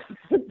them out of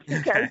it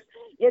because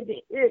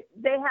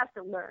they have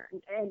to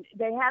learn, and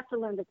they have to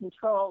learn to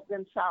control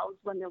themselves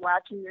when they're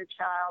watching their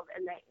child,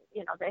 and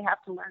they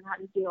have to learn how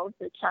to deal with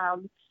their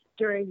child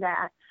during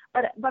that.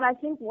 But I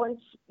think once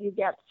you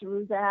get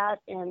through that,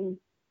 and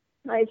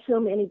I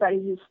assume anybody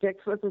who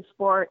sticks with the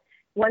sport,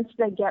 once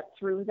they get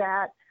through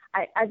that,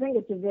 I think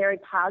it's a very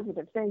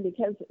positive thing,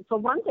 because for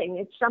one thing,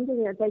 it's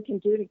something that they can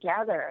do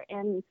together.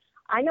 And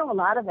I know a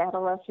lot of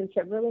adolescents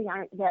that really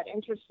aren't that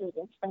interested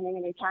in spending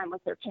any time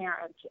with their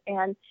parents.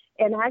 And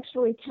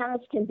actually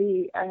tennis can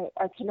be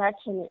a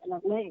connection and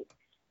a link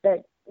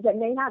that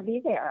may not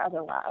be there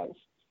otherwise.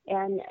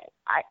 And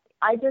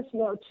I just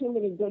know too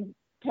many good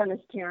tennis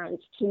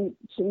parents to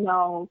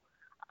know,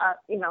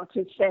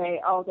 to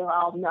say, oh, they're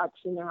all nuts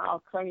and they're all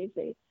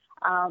crazy.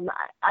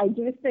 I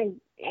do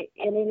think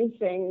in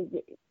anything,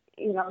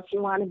 if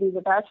you want to be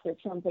the best at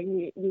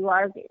something, you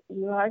are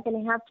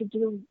going to have to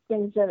do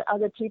things that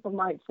other people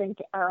might think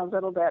are a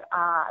little bit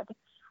odd.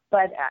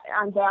 But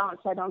on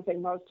balance, I don't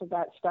think most of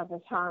that stuff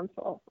is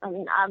harmful. I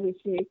mean,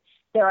 obviously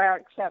there are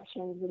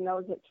exceptions, and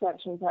those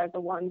exceptions are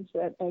the ones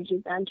that, as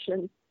you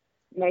mentioned,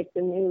 make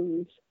the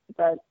news.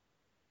 But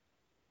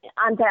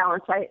on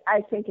balance,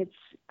 I think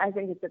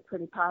it's a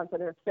pretty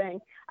positive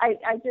thing.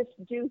 I just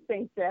do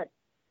think that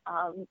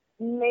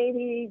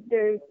maybe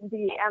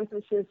the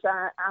emphasis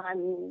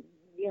on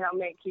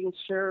making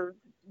sure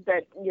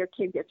that your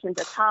kid gets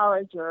into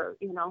college, or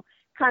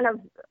kind of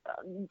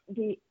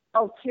the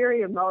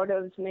ulterior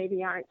motives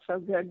maybe aren't so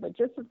good, but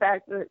just the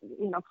fact that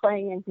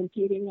playing and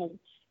competing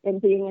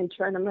and being in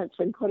tournaments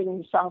and putting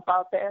yourself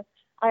out there.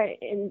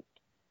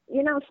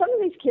 Some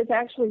of these kids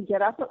actually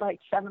get up at like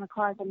 7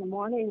 o'clock in the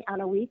morning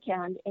on a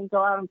weekend and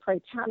go out and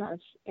play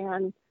tennis.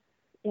 And,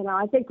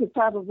 I think we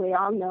probably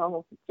all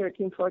know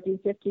 13, 14,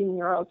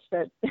 15-year-olds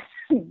that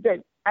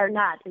are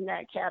not in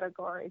that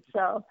category.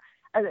 So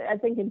I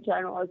think in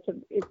general,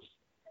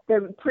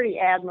 they're pretty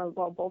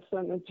admirable, both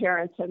from the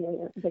parents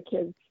and the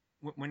kids.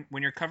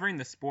 When you're covering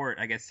the sport,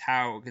 I guess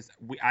because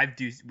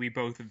we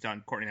both have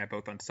done, Courtney and I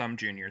both on some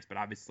juniors, but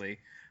obviously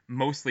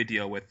mostly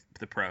deal with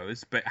the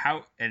pros. But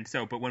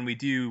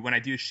when I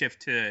do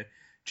shift to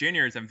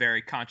juniors, I'm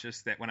very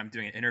conscious that when I'm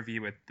doing an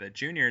interview with the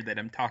junior, that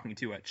I'm talking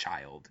to a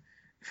child,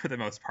 for the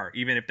most part,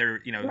 even if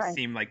they're, Right.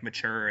 seem like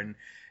mature and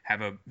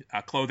have a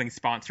clothing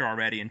sponsor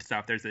already and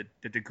stuff. There's a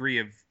degree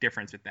of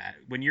difference with that.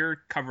 When you're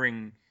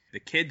covering the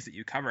kids that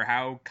you cover,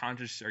 how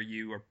conscious are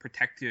you or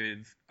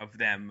protective of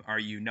them are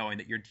you, knowing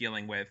that you're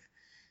dealing with,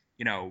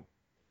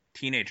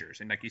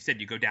 teenagers? And like you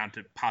said, you go down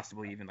to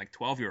possibly even like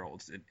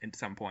 12-year-olds at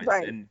some points.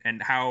 Right.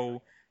 And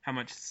how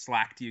much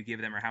slack do you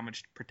give them, or how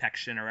much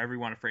protection, or however you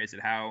want to phrase it,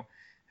 how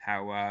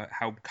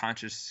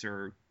conscious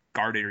or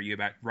guarded are you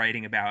about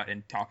writing about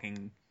and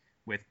talking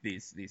with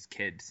these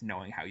kids,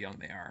 knowing how young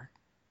they are?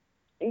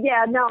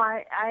 Yeah, no,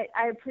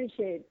 I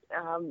appreciate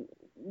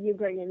you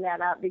bringing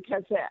that up,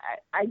 because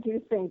I do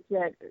think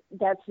that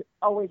that's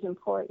always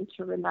important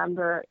to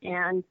remember.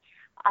 And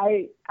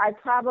I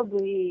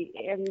probably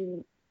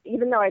am,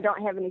 even though I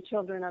don't have any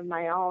children of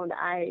my own,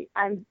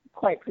 I'm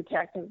quite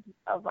protective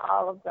of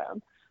all of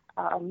them.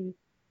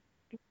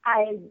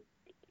 I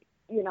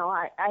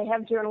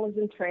have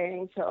journalism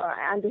training, so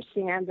I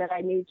understand that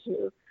I need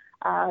to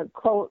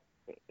quote,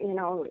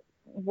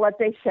 what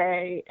they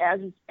say as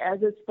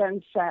it's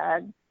been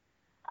said.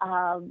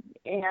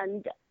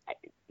 And,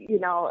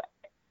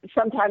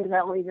 sometimes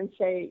I'll even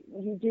say,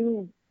 you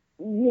do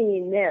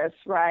mean this,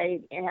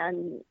 right?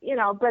 And,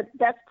 but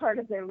that's part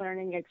of their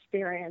learning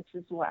experience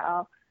as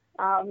well.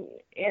 And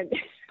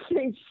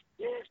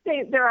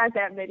there aren't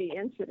that many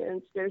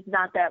incidents. There's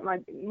not that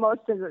much.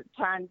 Most of the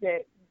time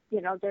that,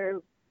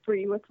 they're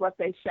free with what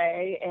they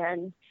say,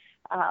 and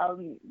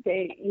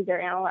they either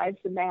analyze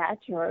the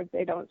match or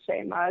they don't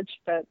say much.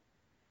 But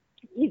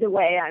either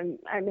way,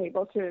 I'm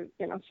able to,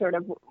 sort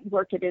of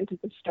work it into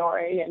the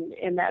story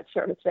and that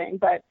sort of thing.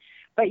 But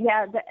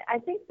yeah, I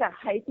think the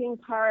hyping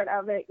part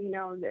of it,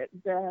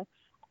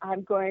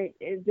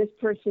 this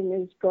person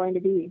is going to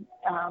be,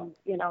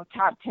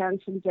 top 10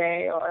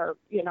 someday, or,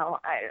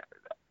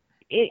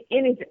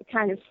 any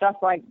kind of stuff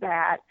like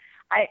that.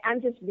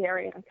 I'm just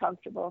very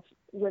uncomfortable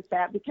with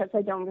that, because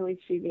I don't really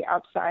see the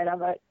upside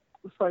of it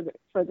for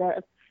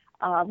the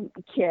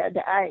kid.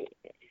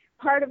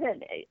 Part of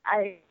it,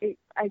 I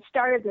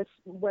started this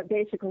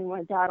basically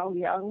when Donald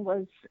Young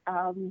was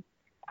a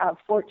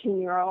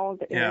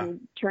 14-year-old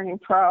and turning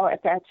pro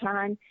at that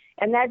time,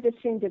 and that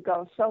just seemed to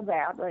go so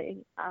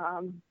badly.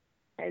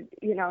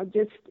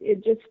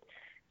 It just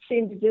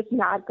seemed to just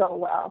not go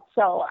well.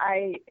 So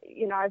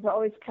I've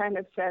always kind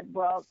of said,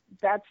 well,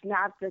 that's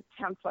not the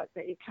template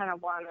that you kind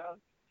of want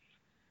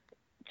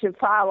to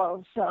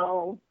follow.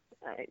 So,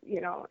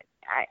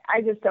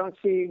 I just don't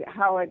see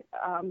how it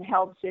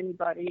helps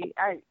anybody.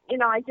 I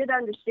did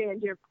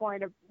understand your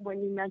point of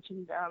when you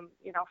mentioned,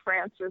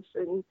 Francis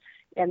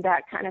and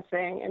that kind of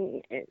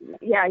thing. And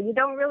you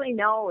don't really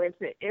know if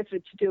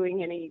it's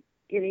doing any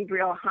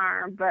real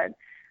harm, but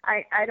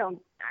I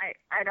don't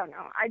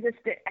know. I just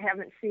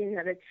haven't seen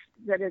that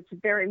it's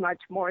very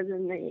much more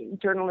than the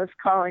journalists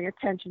calling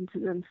attention to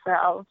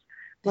themselves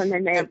when they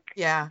make,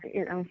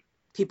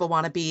 people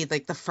want to be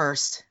like the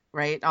first,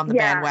 right, on the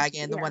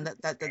bandwagon, the one that's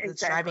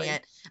exactly. driving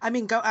it.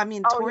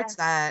 Towards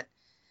that,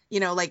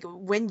 like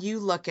when you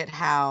look at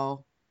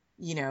how,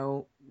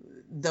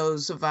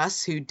 those of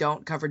us who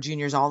don't cover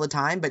juniors all the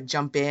time, but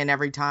jump in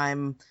every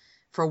time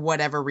for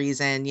whatever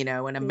reason,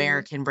 an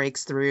American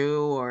breaks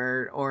through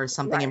or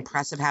something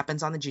impressive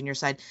happens on the junior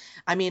side.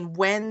 I mean,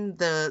 when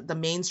the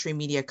mainstream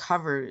media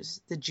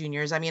covers the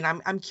juniors,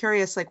 I'm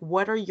curious, like,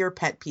 what are your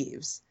pet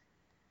peeves?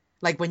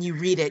 Like when you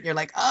read it, you're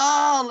like,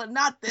 oh,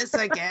 not this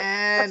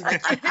again.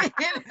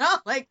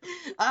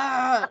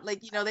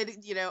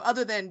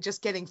 Other than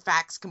just getting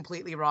facts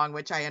completely wrong,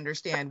 which I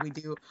understand we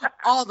do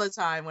all the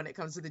time when it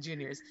comes to the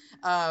juniors.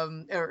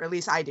 Or at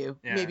least I do.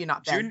 Yeah. Maybe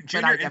not Ben.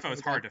 Junior info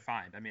is hard to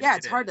find.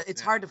 It's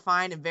hard to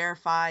find and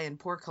verify. And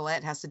poor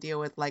Colette has to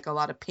deal with like a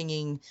lot of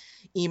pinging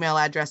email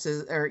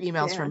addresses or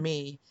emails from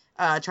me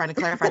trying to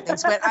clarify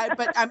things. But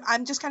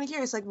I'm just kind of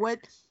curious, like what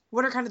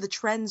are kind of the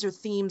trends or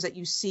themes that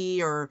you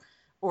see or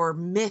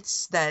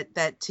myths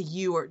that to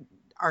you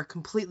are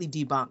completely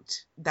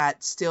debunked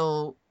that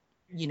still,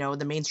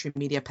 the mainstream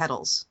media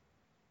peddles?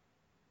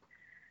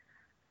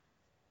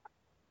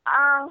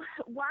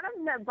 One of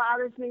them that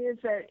bothers me is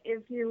that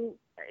if you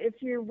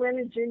win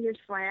a junior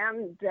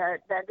slam,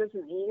 that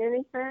doesn't mean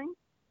anything.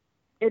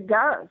 It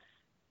does.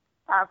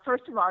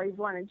 First of all, you've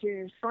won a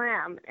junior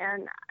slam,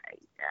 and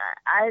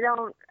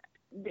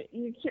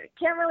you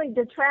can't really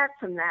detract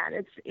from that.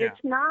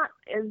 It's not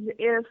as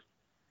if,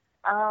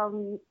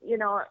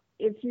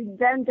 if you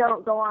then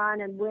don't go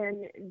on and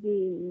win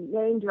the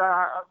main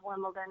draw of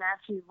Wimbledon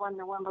after you've won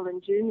the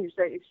Wimbledon juniors,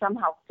 that you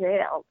somehow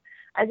failed.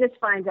 I just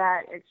find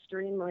that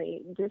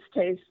extremely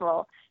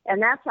distasteful.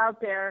 And that's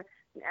out there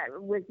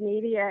with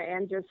media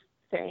and just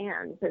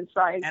fans. It's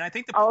like, and I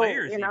think the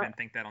players even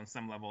think that on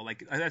some level.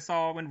 Like I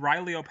saw when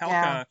Riley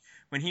Opelka,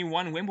 when he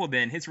won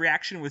Wimbledon, his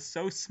reaction was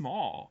so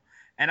small.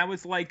 And I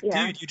was like,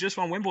 dude, you just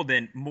won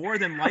Wimbledon. More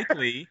than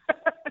likely,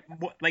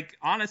 like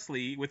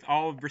honestly, with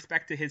all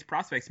respect to his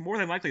prospects, more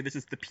than likely this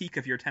is the peak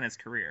of your tennis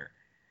career.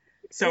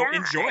 So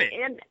enjoy it.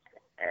 And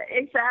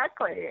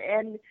exactly.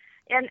 And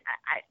and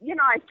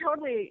I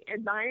totally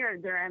admire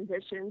their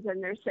ambitions,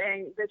 and they're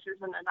saying this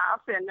isn't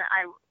enough, and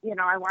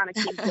I want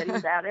to keep getting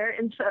better,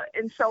 and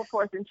so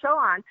forth and so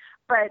on.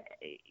 But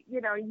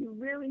you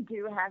really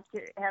do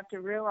have to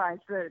realize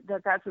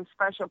that that's a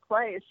special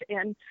place,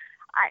 and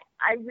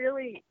I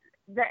really.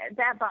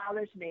 That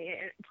bothers me.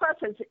 Plus,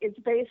 it's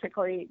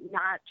basically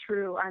not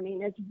true. I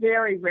mean, it's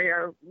very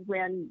rare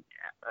when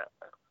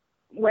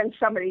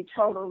somebody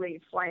totally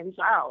flames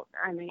out.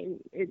 I mean,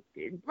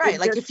 right.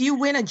 Like if you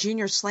win a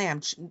junior slam,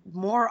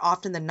 more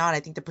often than not, I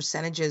think the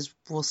percentages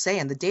will say,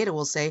 and the data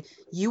will say,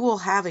 you will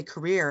have a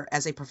career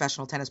as a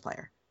professional tennis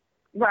player.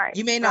 Right.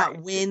 You may not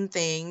win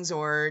things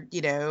or,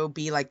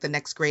 be like the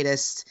next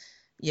greatest,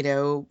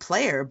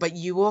 player, but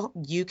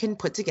you can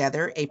put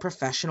together a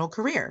professional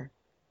career.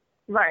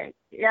 Right.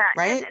 Yeah.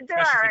 Right. And there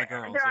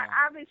are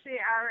obviously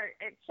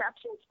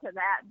exceptions to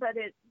that, but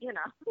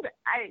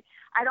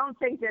I don't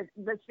think that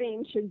the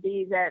theme should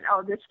be that,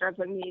 oh, this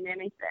doesn't mean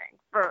anything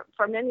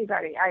from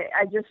anybody.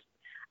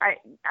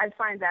 I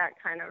find that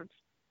kind of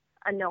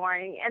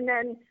annoying. And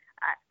then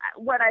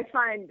what I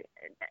find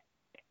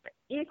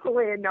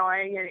equally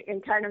annoying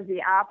and kind of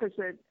the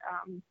opposite,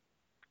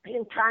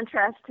 in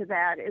contrast to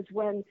that, is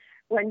when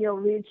you'll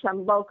read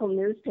some local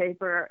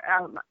newspaper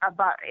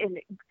about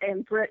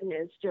in Britain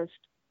is just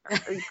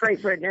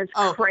Great Britain is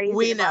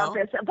crazy about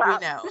this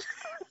about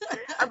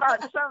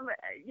some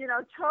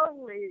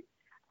totally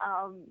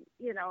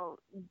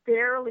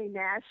barely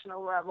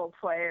national level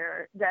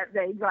player that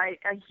they write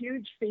a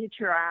huge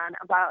feature on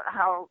about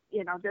how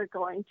they're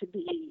going to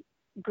be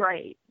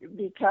great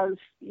because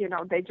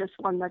they just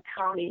won the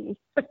county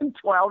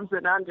 12s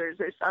and unders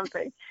or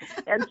something.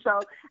 And so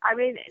I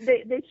mean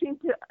they seem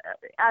to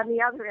on the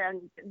other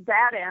end,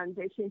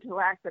 they seem to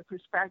lack the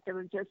perspective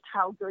of just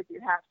how good you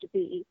have to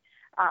be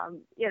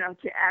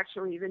to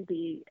actually even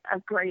be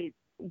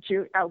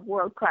a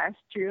world-class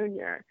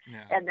junior,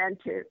 and then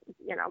to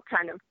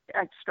kind of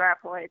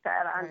extrapolate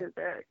that onto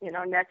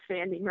the next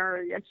Andy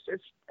Murray. It's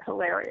just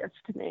hilarious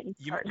to me.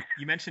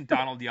 You mentioned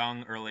Donald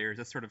Young earlier as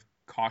a sort of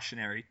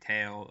cautionary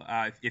tale.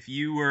 If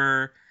you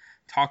were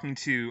talking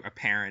to a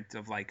parent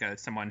of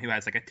someone who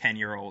has a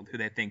 10-year-old who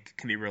they think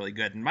can be really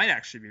good and might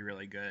actually be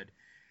really good,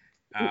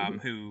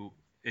 who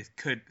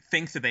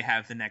thinks that they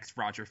have the next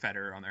Roger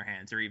Federer on their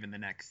hands, or even the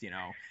next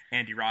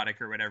Andy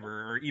Roddick or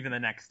whatever, or even the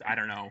next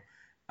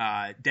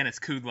Dennis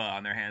Kudla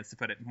on their hands, to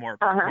put it more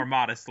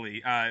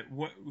modestly.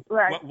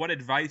 What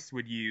advice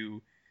would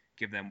you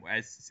give them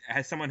as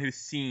someone who's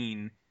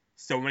seen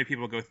so many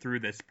people go through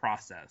this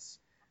process?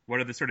 What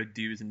are the sort of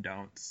do's and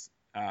don'ts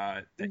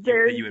that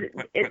you would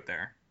put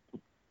there?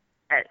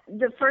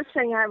 The first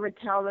thing I would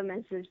tell them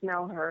is there's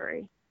no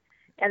hurry.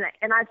 And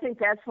I think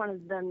that's one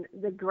of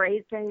the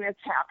great thing that's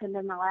happened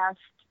in the last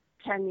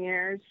 10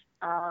 years,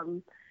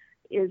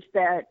 is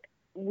that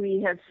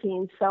we have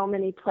seen so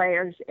many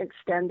players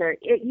extend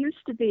it used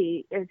to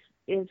be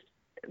if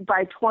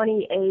by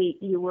 28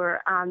 you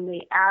were on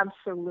the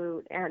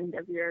absolute end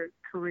of your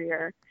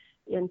career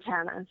in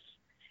tennis.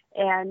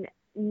 And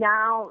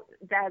now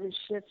that has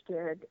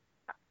shifted,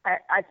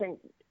 I think,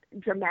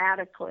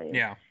 dramatically.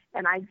 Yeah.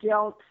 And I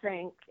don't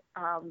think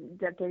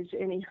that there's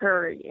any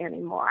hurry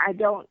anymore. I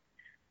don't,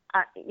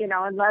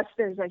 unless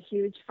there's a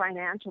huge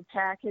financial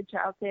package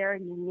out there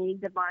and you need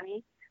the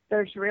money,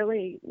 there's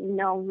really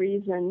no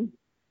reason,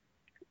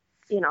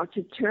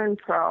 to turn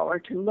pro or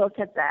to look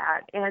at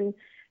that. And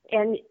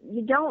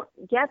you don't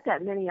get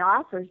that many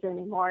offers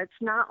anymore. It's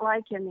not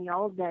like in the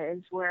old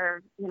days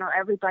where,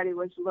 everybody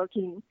was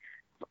looking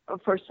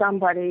for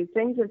somebody.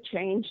 Things have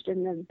changed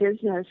in the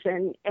business,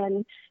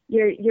 and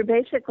you're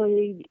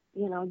basically,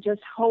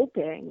 just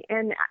hoping.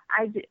 And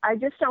I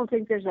just don't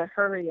think there's a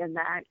hurry in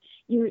that.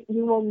 You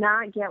will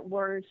not get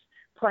worse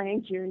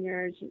playing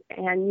juniors,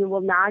 and you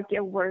will not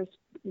get worse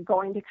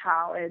going to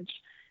college,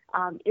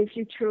 if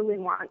you truly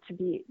want to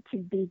be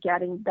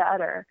getting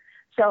better.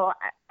 So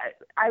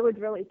I would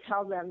really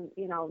tell them,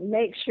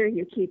 make sure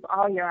you keep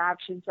all your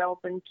options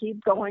open,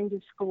 keep going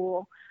to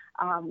school,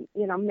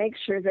 make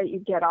sure that you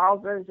get all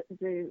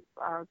the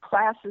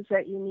classes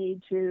that you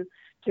need to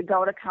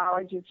go to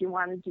college if you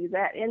want to do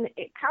that. And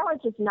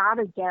college is not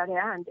a dead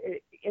end.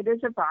 It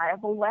is a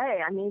viable way.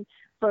 I mean,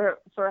 for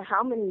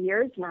how many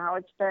years now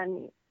it's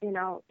been,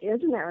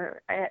 isn't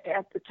there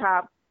at the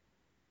top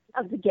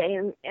of the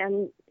game?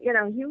 And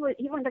he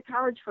went to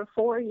college for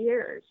 4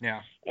 years.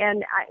 Yeah.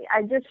 And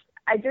I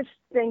just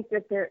think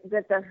that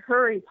the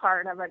hurry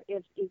part of it,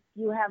 if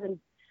you haven't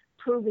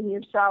proven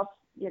yourself,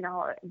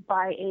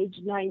 by age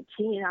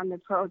 19 on the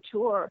pro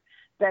tour,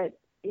 that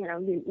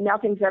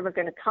nothing's ever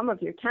going to come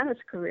of your tennis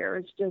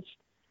career.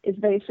 It's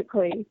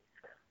basically,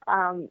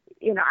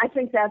 I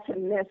think that's a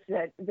myth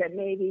that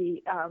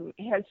maybe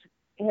has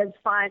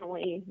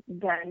finally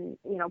been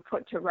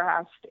put to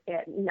rest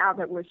now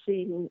that we're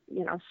seeing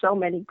so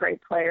many great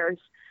players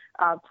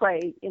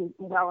play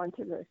well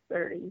into their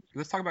 30s.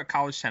 Let's talk about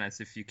college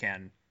tennis if you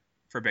can,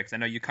 for a bit, 'cause I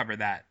know you cover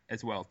that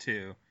as well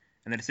too,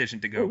 and the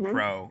decision to go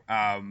pro.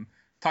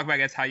 Talk about, I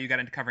guess, how you got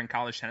into covering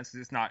college tennis,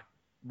 because it's not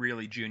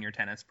really junior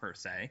tennis per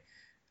se,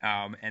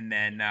 and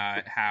then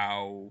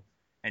how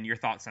and your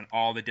thoughts on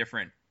all the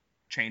different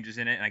changes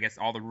in it, and I guess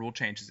all the rule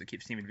changes that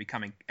keep seeming to be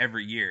coming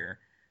every year.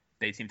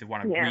 They seem to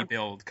want to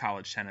rebuild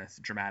college tennis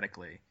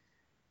dramatically.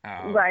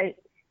 Right.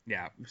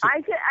 Yeah. So,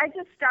 I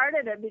just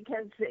started it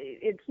because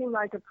it seemed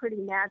like a pretty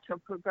natural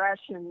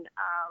progression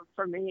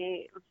for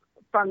me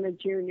from the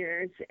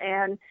juniors,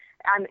 and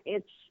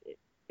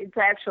it's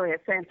actually a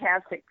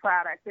fantastic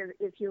product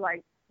if you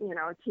like,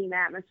 team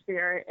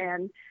atmosphere,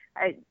 and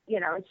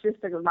it's just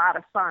a lot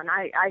of fun.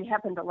 I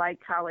happen to like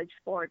college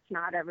sports.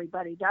 Not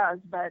everybody does,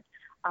 but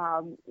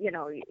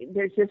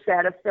there's just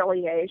that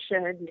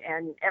affiliation,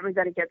 and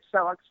everybody gets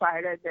so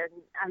excited. And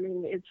I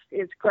mean,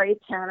 it's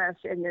great tennis,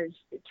 and there's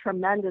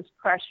tremendous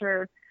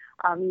pressure.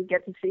 You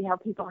get to see how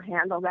people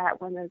handle that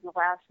when there's the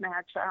last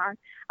match on.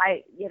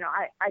 I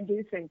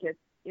do think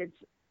it's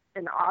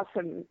an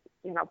awesome,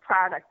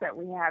 product that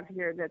we have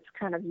here that's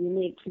kind of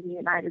unique to the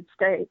United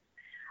States.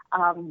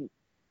 All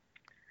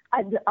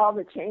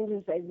the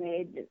changes they've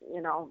made,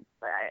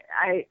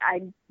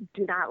 I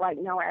do not like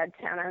no-ad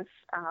tennis.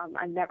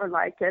 I never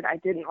liked it. I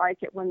didn't like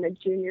it when the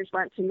juniors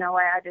went to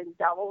no-ad in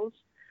doubles.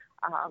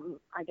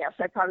 I guess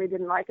I probably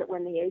didn't like it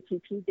when the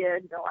ATP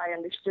did, though I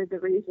understood the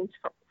reasons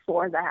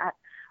for that.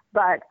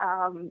 But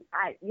I'm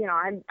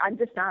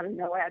just not a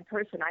no-ad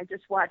person. I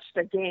just watched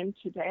a game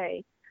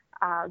today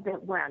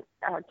that went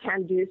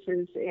 10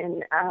 deuces,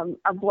 and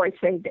a boy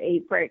saved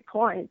 8 break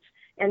points.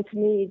 And to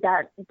me,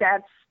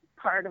 that's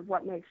part of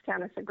what makes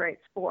tennis a great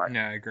sport.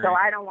 Yeah, I agree. So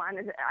I don't want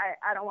to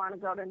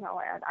go to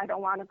no-ad. I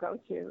don't want to go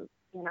to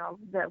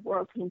the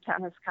World Team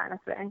Tennis kind of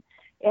thing.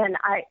 And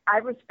I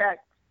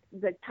respect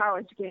the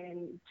college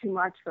game too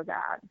much for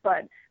that.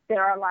 But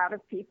there are a lot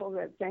of people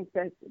that think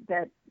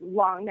that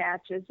long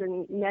matches,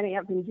 and many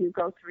of them do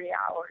go 3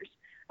 hours,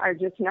 are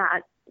just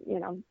not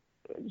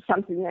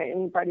something that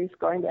anybody's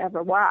going to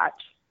ever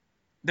watch.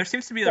 There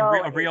seems to be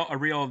a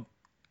real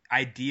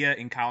idea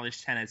in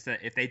college tennis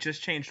that if they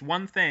just changed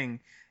one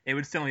thing, it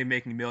would still be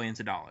making millions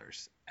of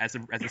dollars as a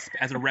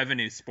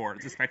revenue sport,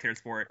 as a spectator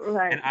sport.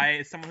 Right. And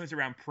as someone who's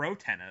around pro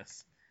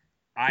tennis,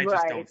 I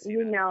just don't see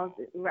that.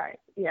 Right.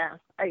 Yeah.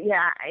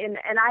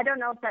 And I don't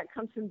know if that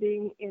comes from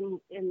being in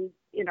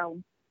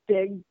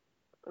big,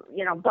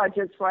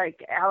 budgets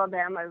like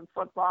Alabama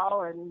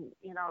football and,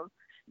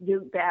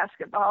 Duke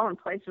basketball and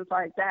places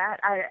like that.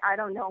 I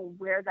don't know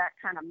where that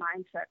kind of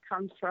mindset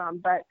comes from,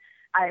 but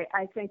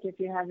I think if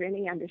you have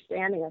any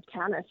understanding of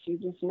tennis, you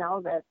just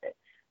know that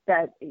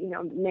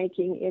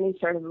making any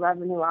sort of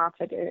revenue off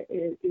it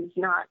is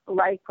not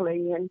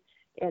likely,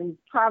 and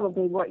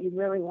probably what you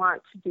really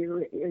want to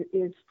do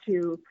is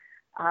to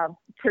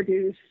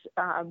produce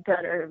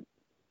better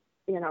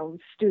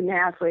student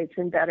athletes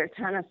and better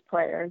tennis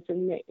players,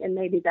 and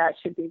maybe that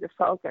should be the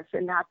focus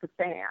and not the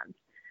fans.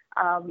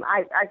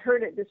 I've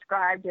heard it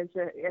described as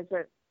a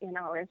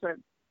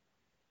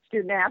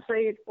student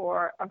athlete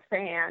or a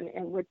fan,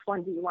 and which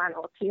one do you want to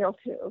appeal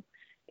to?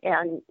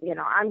 And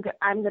I'm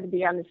going to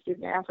be on the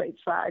student athlete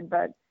side,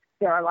 but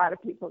there are a lot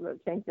of people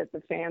that think that the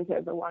fans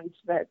are the ones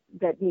that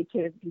need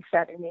to be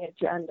setting the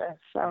agenda.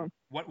 So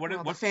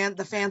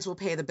the fans will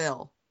pay the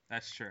bill.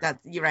 That's true.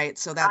 You're right.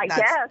 So I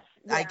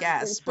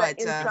guess, but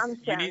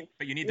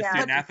you need the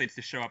student athletes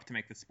to show up to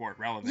make the sport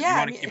relevant. Yeah, you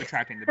want to keep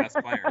attracting the best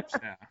players.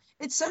 Yeah.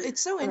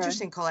 It's so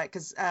interesting, Colette,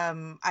 because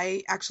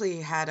I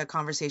actually had a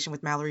conversation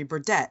with Mallory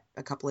Burdett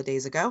a couple of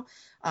days ago.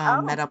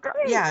 Met up,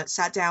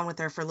 sat down with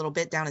her for a little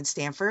bit down in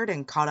Stanford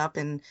and caught up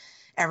and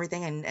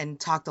everything, and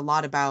talked a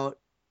lot about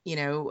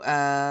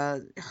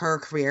her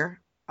career.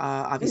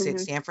 Obviously at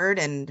Stanford,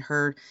 and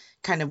her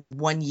kind of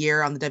 1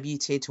 year on the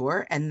WTA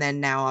tour, and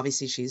then now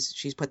obviously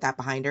she's put that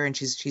behind her, and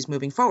she's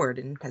moving forward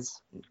and has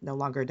no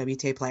longer a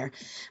WTA player.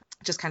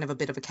 Just kind of a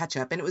bit of a catch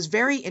up, and it was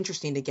very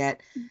interesting to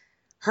get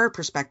her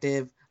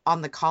perspective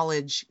on the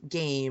college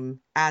game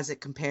as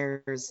it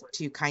compares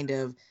to kind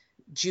of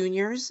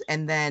juniors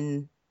and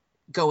then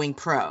going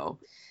pro,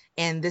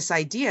 and this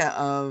idea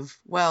of,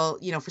 well,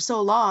 for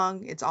so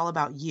long it's all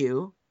about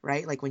you,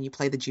 right? Like when you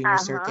play the junior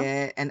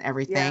circuit and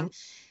everything. Yeah.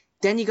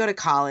 Then you go to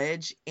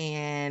college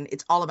and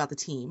it's all about the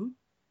team.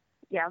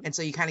 Yeah. And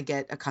so you kind of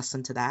get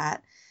accustomed to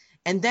that.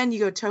 And then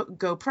you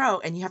go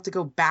pro, and you have to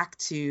go back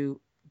to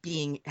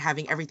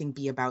having everything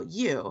be about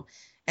you.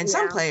 And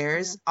some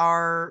players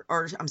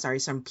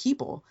some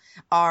people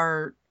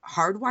are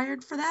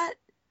hardwired for that.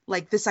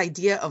 Like this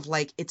idea of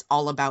like, it's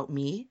all about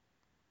me.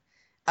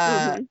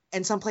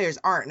 And some players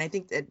aren't. And I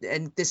think that,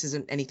 and this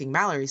isn't anything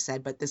Mallory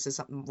said, but this is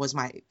was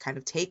my kind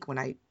of take when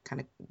I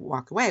kind of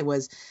walked away,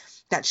 was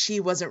that she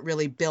wasn't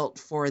really built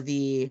for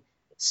the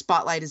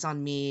spotlight is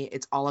on me.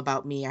 It's all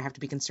about me. I have to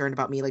be concerned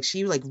about me. Like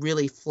she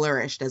really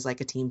flourished as like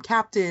a team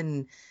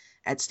captain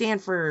at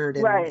Stanford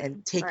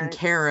and taking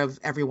care of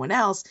everyone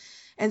else.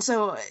 And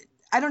so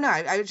I don't know.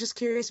 I was just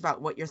curious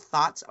about what your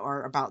thoughts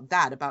are about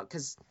that,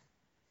 because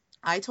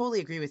I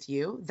totally agree with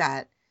you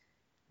that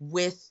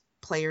with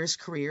players'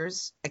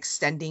 careers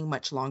extending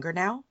much longer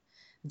now,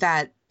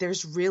 that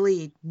there's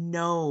really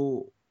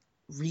no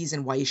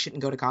reason why you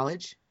shouldn't go to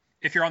college.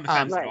 If you're on the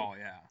fence Right. at all,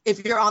 yeah.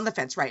 If you're on the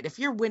fence, right? If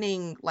you're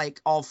winning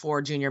like all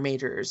 4 junior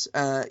majors,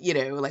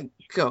 like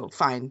go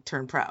fine,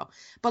 turn pro.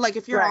 But like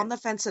if you're Right. on the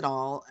fence at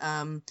all,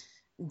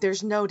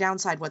 there's no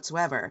downside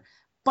whatsoever.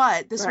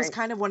 But this was Right.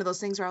 kind of one of those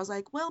things where I was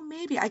like, well,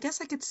 maybe I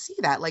guess I could see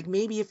that. Like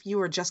maybe if you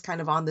were just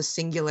kind of on the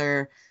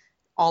singular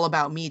all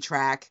about me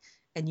track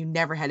and you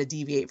never had to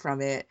deviate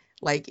from it,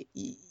 like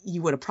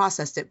you would have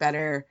processed it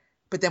better.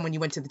 But then when you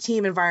went to the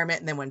team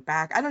environment and then went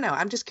back, I don't know.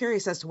 I'm just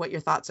curious as to what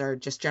your thoughts are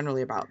just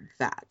generally about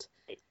that.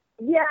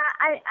 Yeah,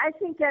 I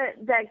think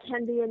that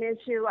can be an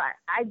issue.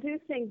 I do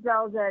think,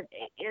 though, that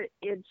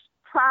it's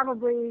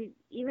probably,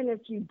 even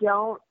if you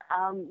don't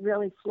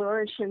really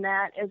flourish in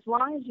that, as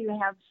long as you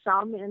have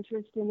some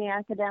interest in the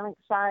academic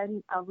side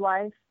of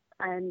life,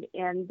 and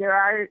there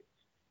are,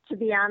 to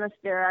be honest,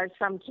 there are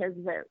some kids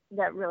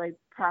that really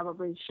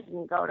probably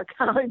shouldn't go to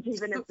college,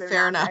 even if they're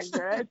Fair not enough.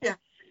 that good, Yeah.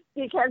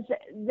 because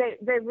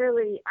they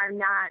really are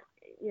not,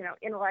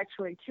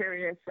 intellectually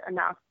curious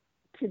enough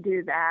to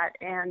do that,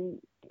 and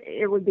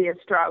it would be a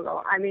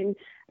struggle. I mean,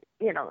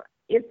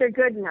 if they're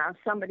good enough,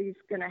 somebody's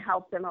going to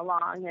help them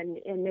along,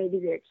 and maybe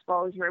the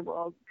exposure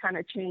will kind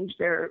of change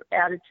their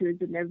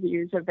attitudes and their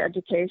views of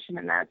education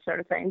and that sort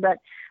of thing. But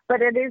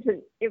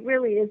it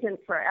really isn't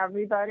for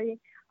everybody.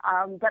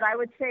 But I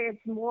would say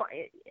it's more,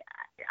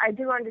 I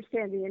do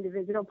understand the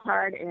individual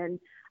part,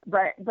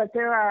 but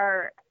there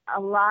are a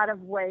lot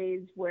of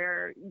ways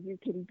where you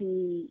can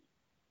be,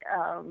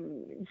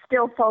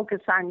 still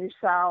focus on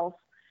yourself,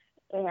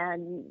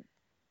 and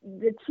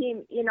the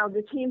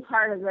team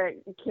part of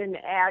it can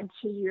add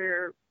to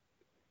your,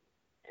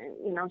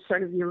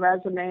 sort of your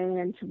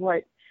resume and to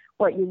what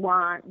you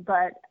want,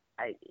 but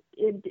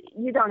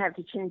you don't have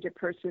to change your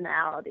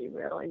personality,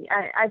 really.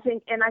 I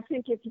think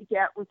if you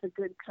get with a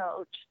good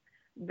coach,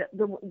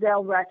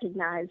 they'll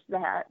recognize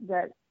that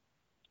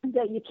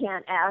you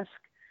can't ask,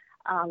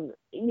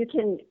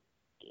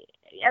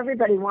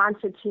 everybody wants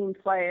a team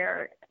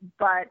player,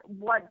 but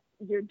what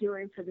you're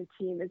doing for the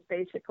team is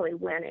basically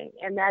winning,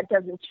 and that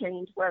doesn't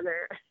change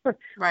whether,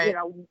 Right.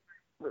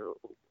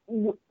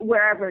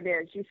 wherever it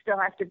is, you still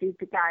have to beat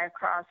the guy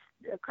across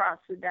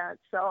the net.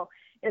 So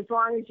as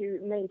long as you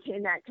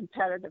maintain that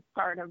competitive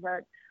part of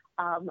it,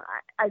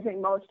 I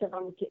think most of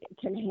them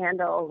can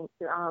handle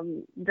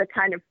the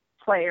kind of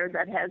player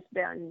that has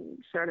been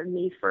sort of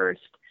me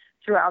first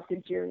throughout the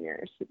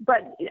juniors.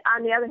 But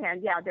on the other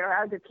hand, yeah, there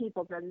are other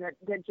people then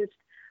that just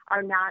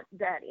are not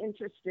that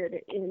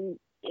interested in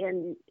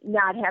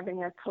not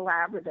having a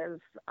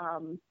collaborative,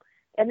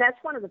 and that's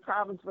one of the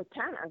problems with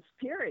tennis,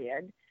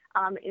 period,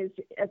 is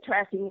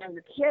attracting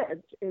younger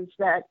kids, is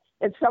that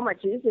it's so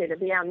much easier to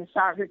be on the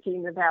soccer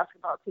team, the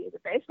basketball team, the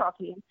baseball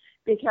team,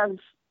 because,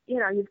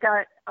 you've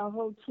got a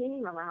whole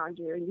team around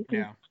you, and you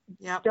can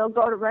still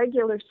go to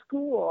regular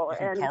school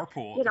and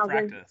carpool to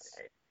practice.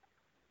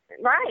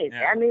 Right.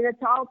 Yeah. I mean,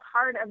 it's all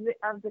part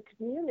of the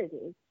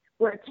community,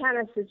 where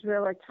tennis is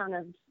really kind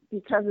of,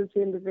 because it's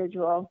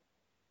individual,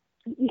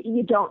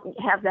 you don't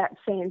have that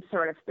same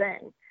sort of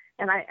thing.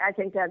 And I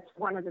think that's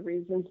one of the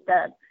reasons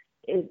that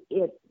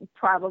it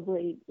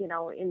probably,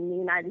 in the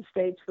United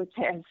States, which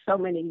has so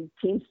many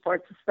team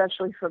sports,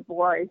 especially for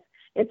boys,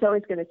 it's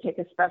always going to take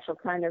a special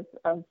kind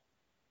of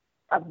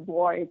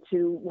boy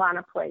to want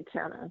to play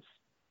tennis.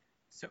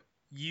 So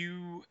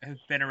you have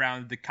been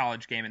around the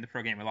college game and the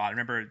pro game a lot. I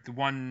remember the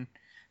one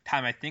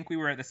time I think we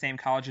were at the same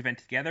college event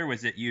together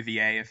was at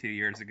UVA a few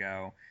years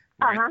ago.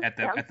 At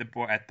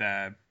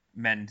the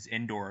men's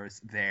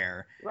indoors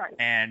there. Right.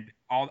 And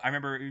I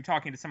remember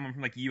talking to someone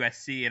from like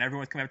USC, and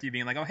everyone was coming up to you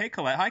being like, "Oh, hey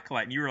Colette, hi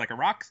Colette," and you were like a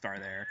rock star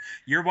there.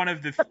 You're one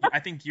of the, I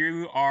think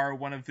you are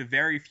one of the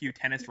very few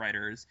tennis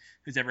writers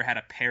who's ever had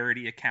a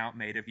parody account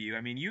made of you.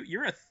 I mean,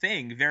 you're a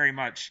thing very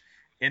much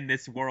in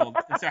this world.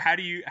 And so how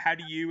do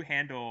you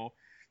handle,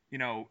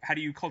 how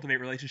do you cultivate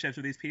relationships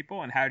with these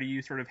people, and how do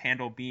you sort of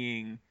handle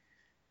being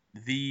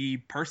the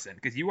person?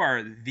 Because you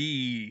are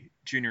the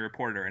junior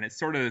reporter, and it's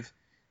sort of,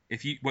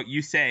 what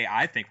you say,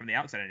 I think from the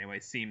outside anyway,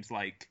 seems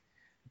like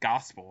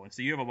gospel. And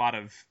so you have a lot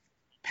of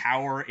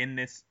power in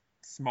this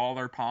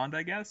smaller pond,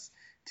 I guess,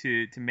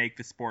 to make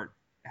the sport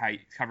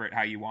cover it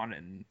how you want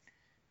it,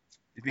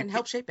 and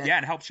help shape it. Yeah,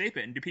 and help shape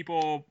it. And do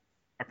people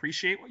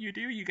appreciate what you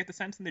do? You get the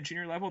sense in the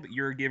junior level that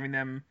you're giving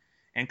them,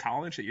 in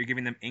college, that you're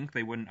giving them ink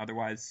they wouldn't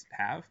otherwise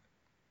have?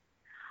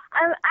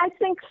 I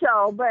think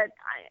so, but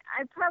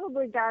I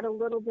probably got a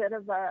little bit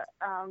of a,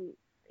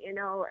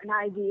 an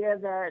idea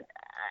that,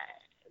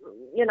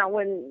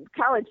 when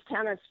college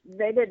tennis,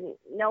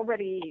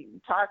 nobody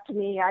talked to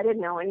me. I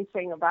didn't know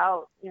anything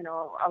about,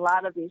 a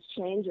lot of these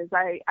changes.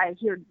 I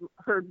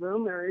heard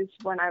rumors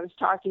when I was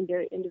talking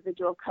to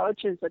individual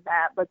coaches of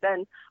that, but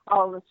then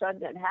all of a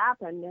sudden it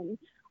happened, and,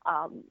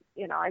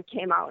 I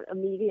came out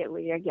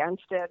immediately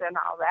against it and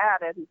all that.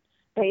 And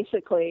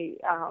basically,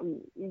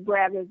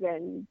 rather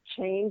than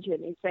change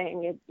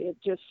anything, it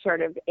just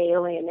sort of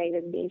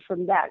alienated me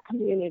from that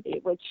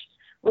community, which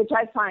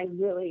I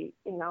find really,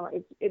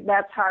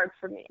 that's hard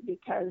for me,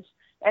 because,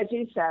 as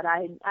you said,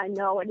 I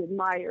know and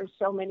admire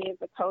so many of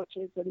the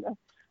coaches and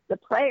the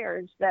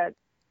players that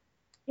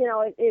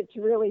it's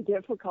really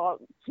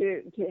difficult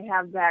to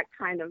have that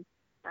kind of,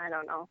 I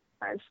don't know,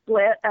 a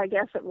split, I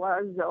guess it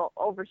was,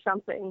 over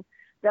something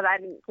that I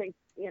didn't think,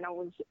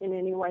 was in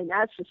any way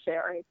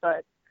necessary.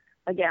 But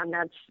again,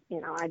 that's,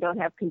 I don't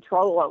have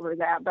control over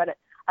that. But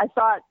I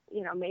thought,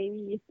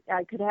 maybe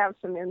I could have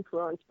some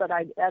influence, but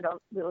I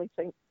don't really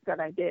think that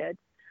I did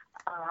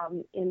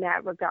in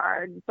that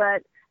regard.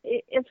 But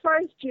as far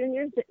as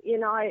juniors,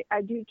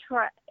 I do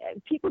try.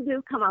 People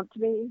do come up to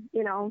me,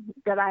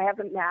 that I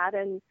haven't met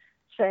and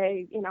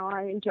say,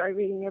 I enjoy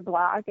reading your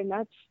blog, and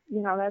that's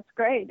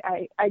great.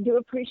 I do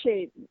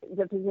appreciate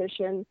the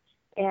position,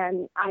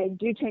 and I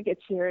do take it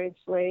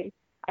seriously.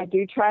 I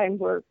do try and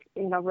work,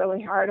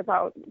 really hard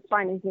about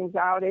finding things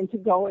out and to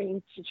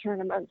going to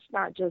tournaments,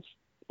 not just,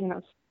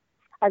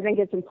 I think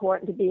it's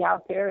important to be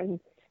out there and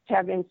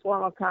have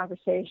informal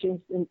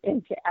conversations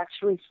and to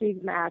actually see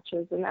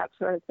matches and that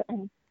sort of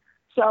thing.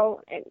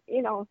 So,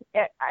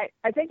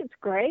 I think it's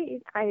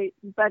great.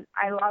 But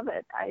I love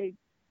it.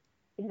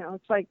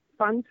 It's like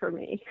fun for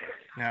me.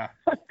 Yeah.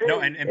 No,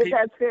 and if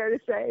that's fair to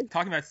say.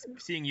 Talking about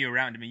seeing you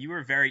around, you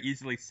were very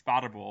easily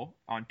spottable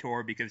on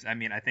tour because, I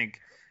think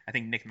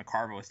Nick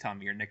McCarville was telling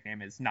me your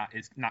nickname is not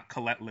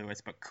Colette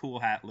Lewis, but Cool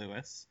Hat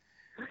Lewis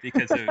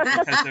because of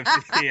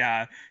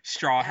the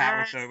straw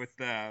hat with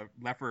the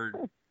leopard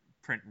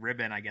print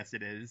ribbon, I guess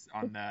it is,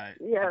 on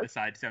the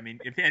side. So,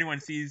 if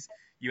anyone sees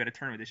you at a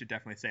tournament, they should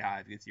definitely say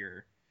hi because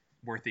you're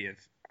worthy of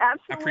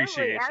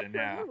appreciation.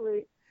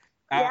 Absolutely.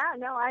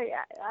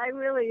 I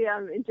really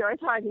enjoy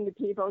talking to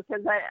people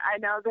because I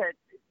know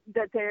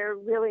that they're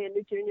really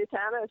into junior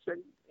tennis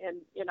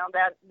and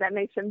that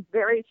makes them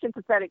very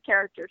sympathetic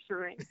characters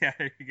for me. Yeah,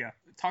 there you go.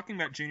 Talking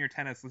about junior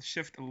tennis, let's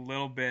shift a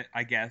little bit,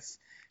 I guess,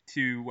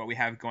 to what we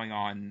have going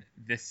on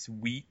this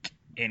week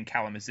in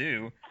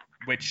Kalamazoo,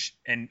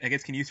 and I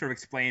guess can you sort of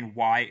explain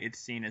why it's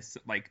seen as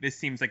this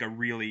seems like a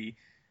really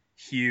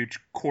huge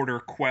quarter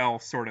quell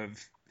sort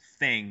of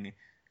thing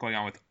going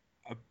on with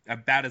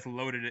about as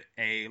loaded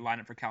a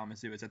lineup for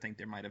Kalamazoo as I think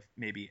there might have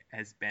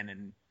has been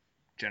in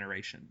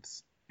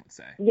generations, let's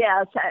say.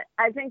 Yes,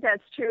 I think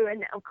that's true.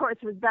 And of course,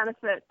 with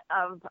benefit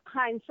of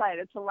hindsight,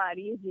 it's a lot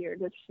easier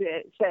to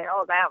say,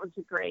 oh, that was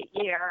a great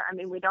year.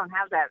 We don't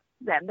have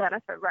that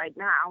benefit right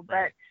now,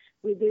 but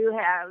we do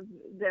have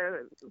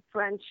the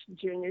French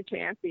junior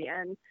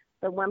champion,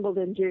 the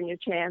Wimbledon junior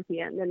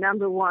champion, the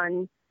number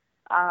one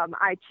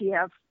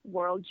ITF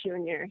World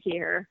Junior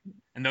here.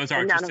 And those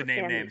aren't just to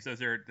name names.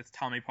 That's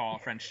Tommy Paul,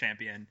 French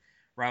champion,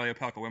 Riley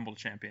Opelka, Wimbledon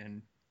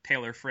champion,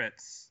 Taylor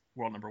Fritz,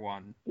 world number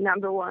one.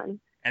 Number one.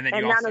 And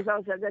then none of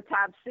those are the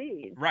top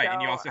seeds. Right, so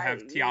and you also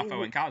have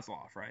Tiafoe and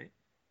Kozlov, right?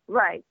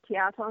 Right,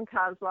 Tiafoe and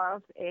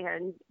Kozlov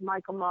and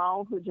Michael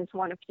Moe, who just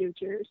won a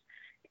Futures.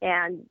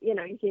 And,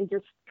 you can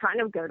just kind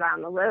of go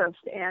down the list.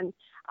 And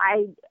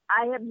I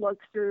have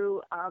looked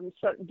through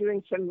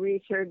doing some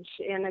research.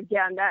 And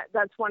again,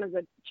 that's one of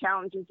the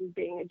challenges of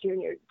being a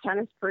junior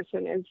tennis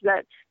person is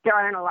that there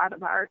aren't a lot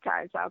of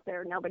archives out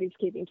there. Nobody's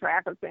keeping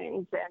track of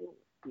things. And,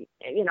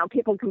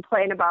 people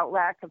complain about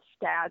lack of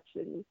stats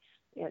and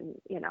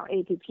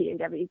ATP and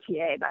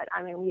WTA, but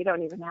we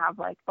don't even have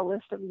a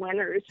list of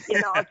winners,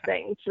 of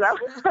things. So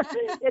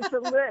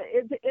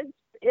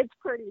it's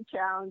pretty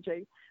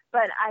challenging.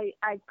 But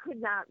I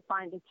could not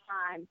find a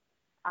time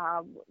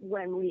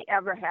when we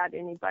ever had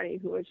anybody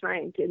who was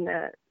ranked in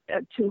the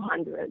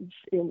 200s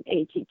in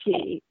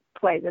ATP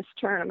play this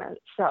tournament.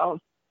 So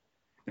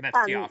and that's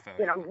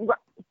Tiafoe.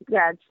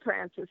 That's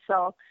Francis.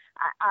 So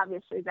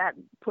obviously that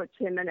puts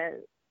him in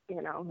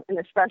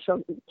a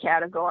special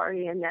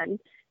category. And then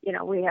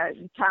we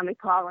had Tommy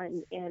Paul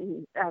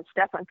and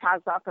Stefan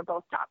Kozlov are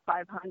both top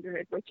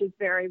 500, which is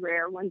very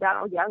rare. When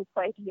Donald Young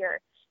played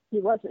here, he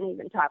wasn't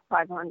even top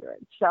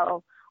 500.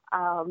 So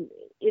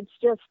it's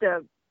just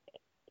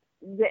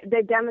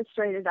they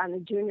demonstrated on the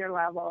junior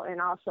level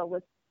and also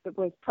with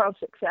pro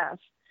success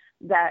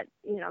that,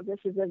 this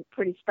is a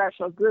pretty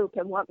special group.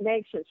 And what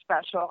makes it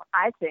special,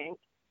 I think,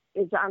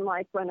 is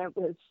unlike when it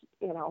was,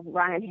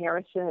 Ryan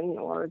Harrison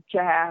or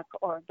Jack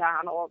or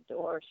Donald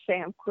or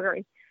Sam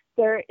Querrey,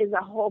 there is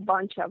a whole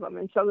bunch of them.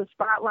 And so the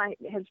spotlight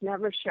has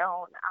never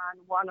shone on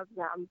one of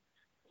them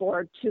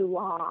for too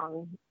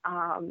long.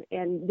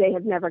 And they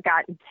have never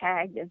gotten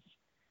tagged as,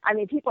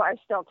 people are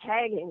still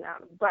tagging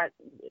them, but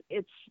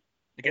it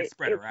gets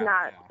spread around.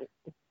 Not,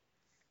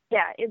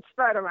 it's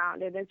spread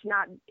around, and it's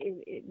not.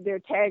 They're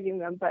tagging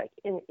them, but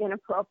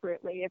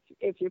inappropriately.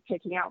 If you're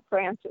picking out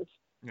Francis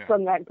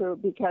from that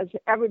group, because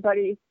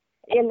everybody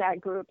in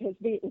that group has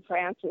beaten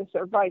Francis,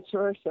 or vice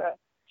versa.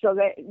 So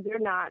they're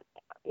not.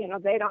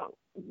 They don't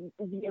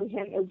view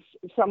him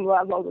as some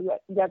level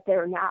that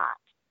they're not.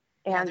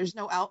 And there's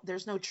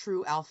no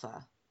true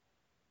alpha.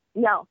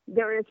 No,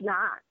 there is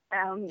not.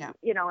 And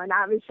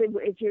obviously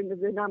if you're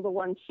the number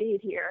one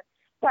seed here,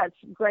 that's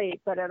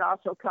great, but it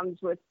also comes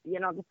with,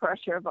 the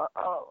pressure of,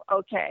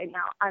 okay,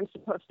 now I'm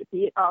supposed to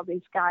beat all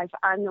these guys.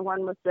 I'm the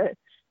one with the,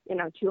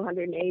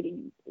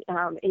 280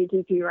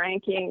 ATP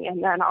ranking,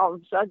 and then all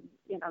of a sudden,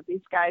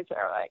 these guys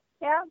are like,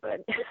 yeah,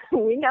 but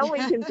we know we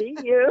can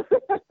beat you.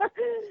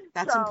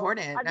 That's So,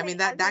 important. I mean, I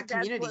that think that's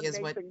community is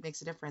makes what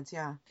makes a difference.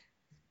 Yeah.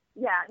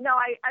 Yeah, no,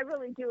 I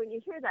really do, and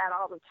you hear that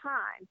all the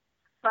time,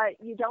 but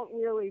you don't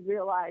really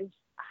realize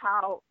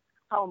how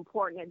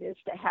important it is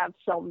to have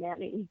so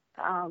many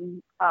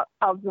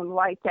of them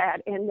like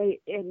that, and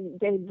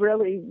they've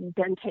really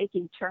been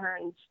taking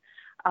turns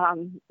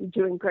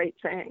doing great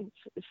things.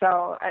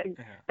 So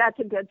that's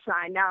a good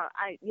sign. Now,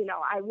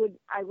 I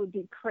would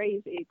be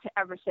crazy to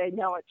ever say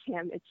no, it's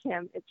him.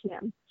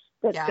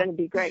 That's going to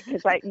be great,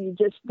 because you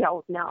just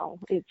don't know.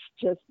 It's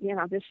just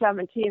they're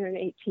 17 and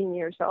 18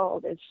 years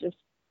old. It's just,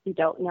 you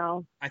don't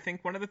know. I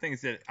think one of the things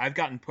that I've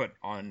gotten put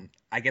on,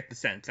 I get the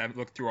sense, I've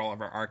looked through all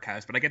of our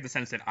archives, but I get the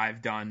sense that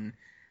I've done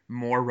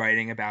more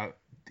writing about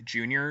the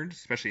juniors,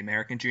 especially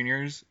American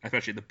juniors,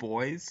 especially the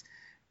boys,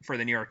 for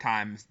the New York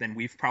Times than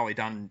we've probably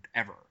done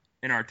ever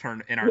in our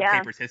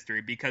paper's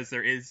history, because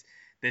there is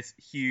this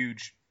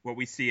huge, what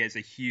we see as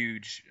a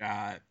huge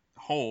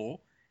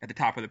hole at the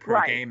top of the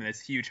pro game, and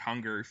this huge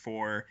hunger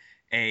for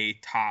a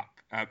top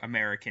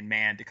American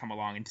man to come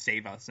along and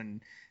save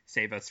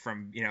us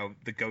from,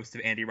 the ghost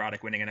of Andy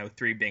Roddick winning in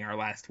 2003 being our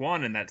last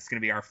one, and that's going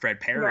to be our Fred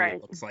Perry,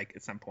 it looks like,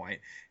 at some point.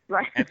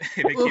 Right.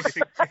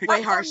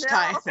 Way harsh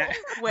time.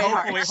 Way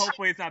harsh.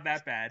 Hopefully it's not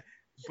that bad.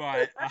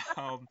 But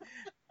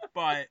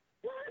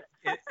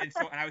and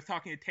I was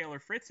talking to Taylor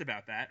Fritz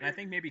about that, and I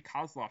think maybe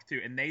Kozlov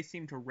too, and they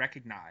seem to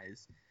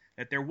recognize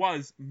that there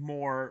was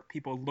more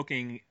people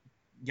looking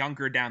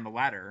younger down the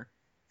ladder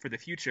for the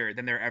future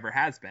than there ever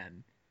has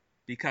been.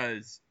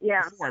 Because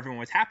before everyone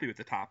was happy with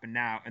the top, and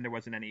there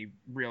wasn't any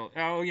real,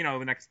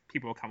 the next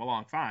people will come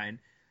along fine.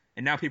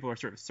 And now people are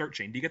sort of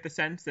searching. Do you get the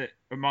sense that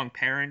among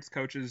parents,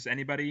 coaches,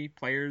 anybody,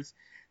 players,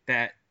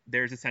 that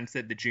there's a sense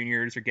that the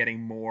juniors are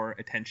getting more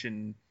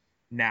attention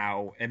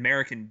now,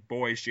 American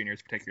boys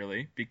juniors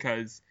particularly,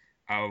 because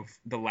of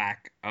the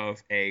lack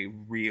of a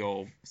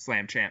real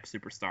slam champ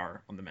superstar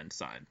on the men's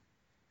side?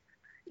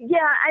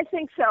 Yeah, I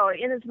think so.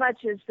 In as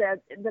much as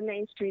that the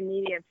mainstream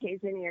media pays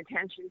any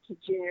attention to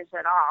juniors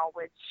at all,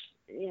 which,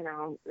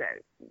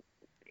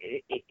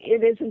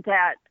 it isn't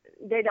that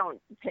they don't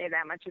pay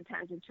that much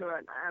attention to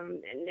it.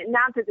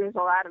 Not that there's a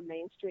lot of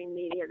mainstream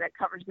media that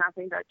covers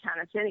nothing but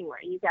tennis anyway.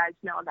 You guys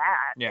know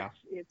that. Yeah.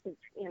 It's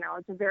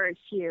a very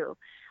few.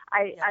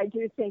 I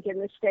do think in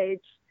the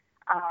States,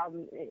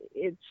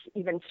 it's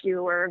even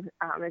fewer.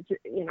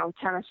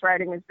 Tennis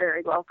writing is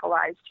very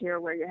localized here,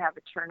 where you have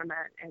a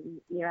tournament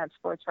and you have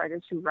sports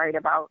writers who write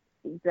about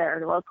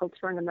their local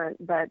tournament,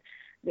 but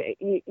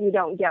you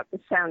don't get the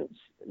sense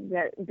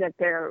that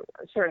they're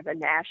sort of a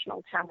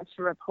national tennis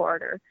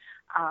reporter.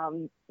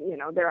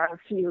 There are a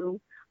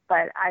few,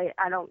 but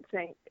I don't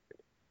think,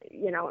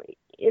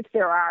 if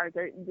there are,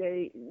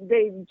 they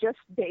just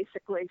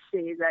basically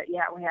see that,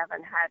 we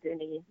haven't had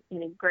any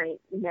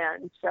great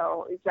men,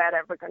 so is that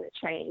ever going to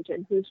change,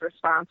 and who's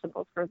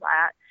responsible for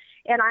that?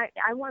 And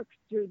I went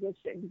through this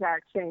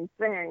exact same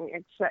thing,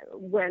 except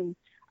when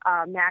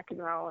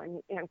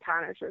McEnroe and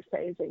Connors were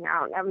phasing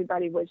out,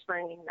 everybody was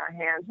wringing their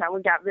hands. Now,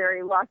 we got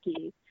very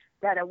lucky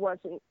that there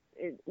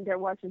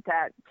wasn't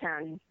that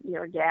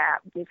 10-year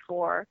gap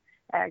before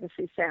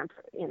Agassi,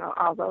 Sampras,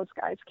 all those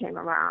guys came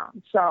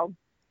around. So,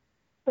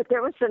 but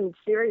there was some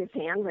serious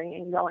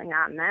hand-wringing going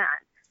on that.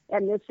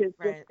 And this is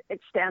just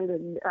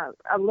extended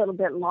a little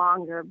bit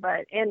longer.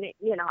 But,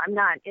 I'm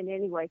not in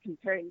any way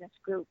comparing this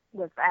group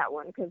with that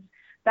one, because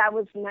that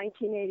was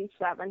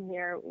 1987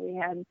 here. We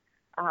had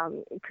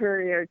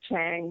Courier,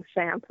 Chang,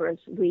 Sampras,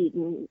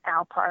 Wheaton,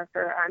 Al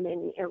Parker. I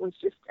mean, it was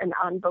just an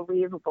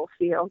unbelievable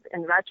field.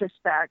 In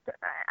retrospect,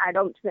 I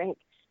don't think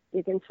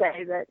you can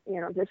say that,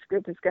 this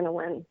group is going to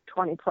win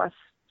 20-plus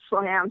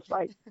slams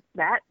like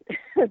that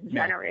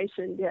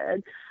generation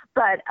did.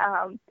 But,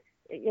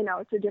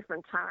 it's a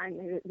different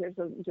time. There's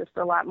just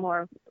a lot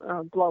more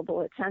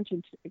global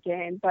attention to the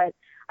game. But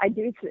I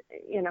do,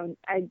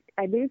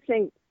 I do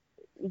think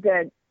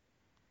that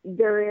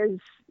there is,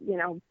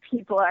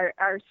 people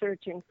are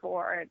searching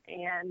for it,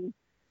 and,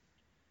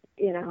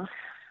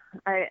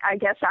 I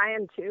guess I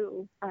am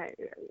too.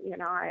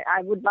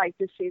 I would like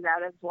to see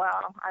that as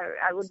well.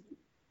 I would,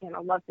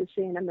 love to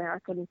see an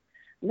American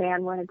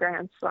man win a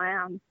Grand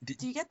Slam.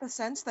 Do you get the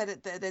sense that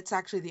it's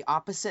actually the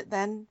opposite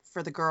then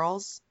for the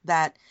girls?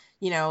 That,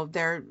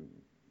 they're,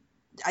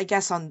 I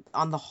guess on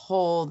the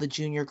whole, the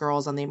junior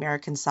girls on the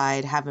American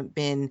side haven't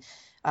been,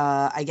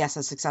 I guess,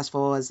 as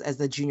successful as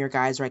the junior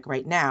guys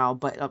right now,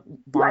 but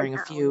barring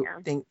a few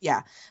things.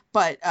 Yeah.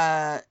 But,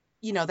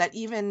 that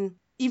even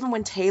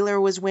when Taylor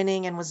was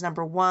winning and was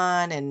number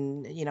one,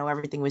 and,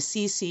 everything was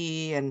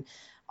Cece and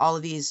all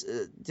of these,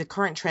 the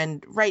current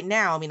trend right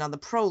now, I mean, on the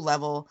pro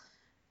level,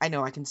 I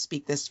know I can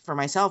speak this for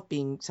myself,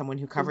 being someone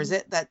who covers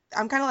it, that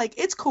I'm kind of like,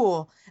 it's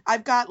cool.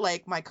 I've got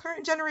like my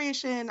current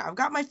generation, I've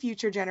got my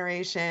future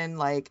generation,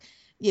 like,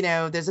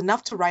 there's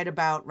enough to write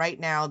about right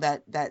now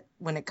that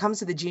when it comes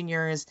to the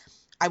juniors,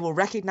 I will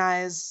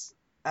recognize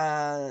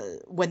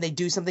when they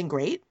do something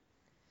great.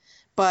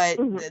 But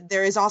Mhm.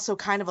 there is also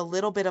kind of a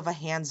little bit of a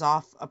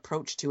hands-off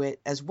approach to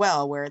it as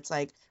well, where it's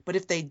like, but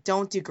if they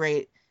don't do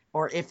great,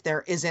 or if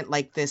there isn't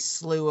like this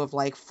slew of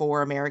like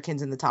 4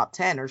 Americans in the top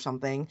 10 or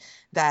something,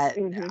 that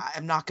Mhm.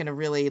 I'm not going to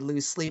really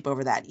lose sleep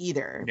over that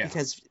either, Yeah.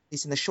 because at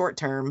least in the short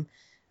term,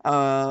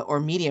 or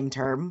medium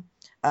term,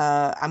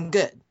 I'm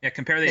good. Yeah, Like,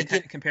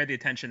 compare the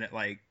attention that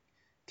like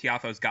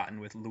Tiafoe's gotten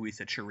with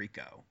Luisa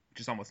Chirico, which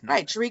is almost right,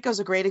 nothing. Chirico's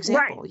a great Right.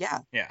 example, yeah.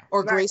 Yeah.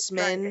 Or Right. Grace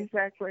Right. Min.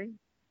 Exactly.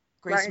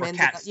 Grace Right. Or Min's,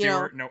 Kat you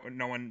know, Stewart.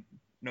 No one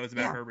knows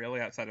about Yeah. her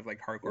really outside of like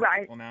hardcore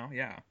Right. people now.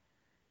 Yeah.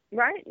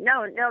 Right.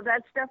 No,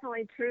 that's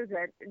definitely true.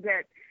 That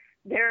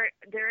there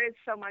is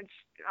so much,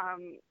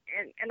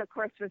 and of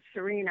course with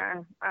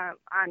Serena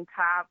on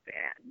top,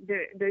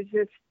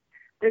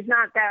 there's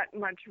not that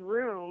much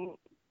room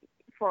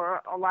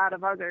for a lot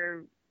of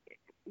other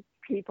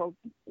people,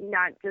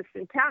 not just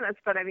in tennis,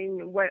 but I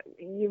mean, what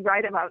you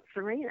write about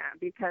Serena,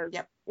 because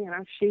Yep.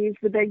 she's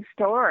the big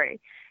story,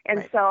 and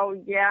Right. so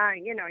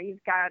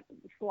you've got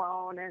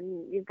Sloane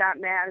and you've got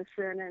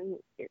Madison and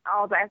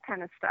all that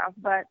kind of stuff,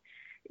 but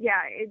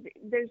yeah,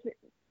 there's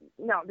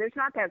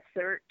not that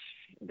search,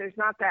 there's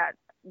not that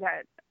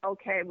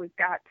okay, we've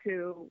got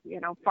to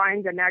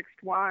find the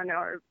next one,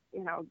 or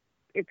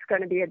it's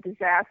going to be a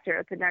disaster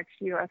at the next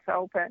U.S.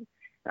 Open.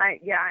 I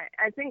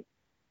think.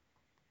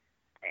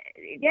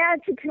 Yeah,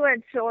 it's a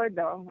two-edged sword,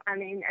 though. I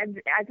mean,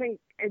 I think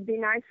it'd be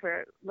nice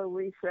for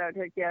Louisa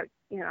to get,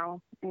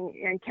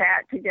 and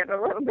Kat to get a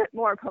little bit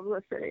more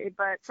publicity.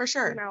 But For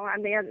sure. I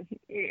mean,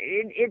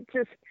 it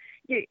just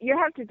you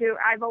have to do.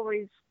 I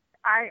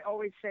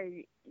always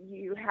say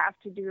you have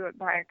to do it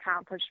by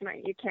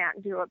accomplishment. You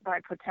can't do it by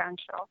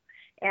potential,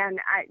 and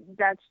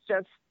that's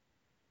just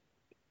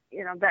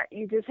that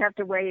you just have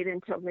to wait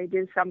until they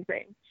do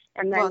something,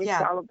 and then Well, you yeah.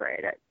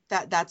 celebrate it.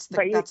 That's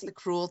But the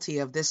cruelty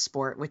of this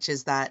sport, which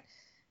is that,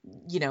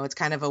 it's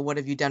kind of a what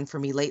have you done for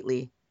me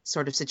lately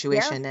sort of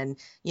situation. And,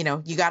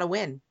 you got to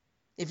win.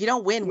 If you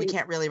don't win, we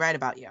can't really write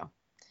about you.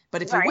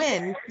 But if you Right.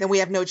 win, then we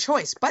have no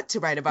choice but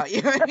to write about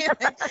you. I mean,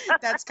 like,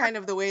 that's kind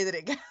of the way that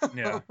it goes.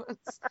 Yeah.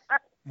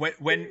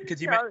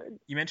 Because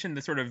you mentioned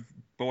the sort of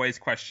boys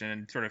question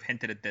and sort of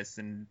hinted at this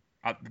and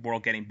the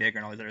world getting bigger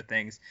and all these other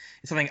things.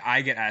 It's something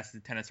I get asked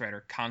as a tennis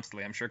writer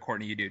constantly. I'm sure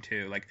Courtney, you do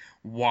too. Like,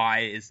 why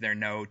is there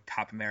no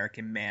top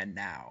American man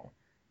now?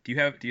 Do you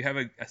have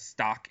a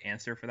stock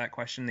answer for that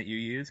question that you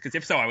use? Because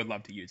if so, I would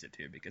love to use it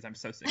too, because I'm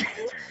so sick of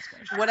answering this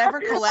question.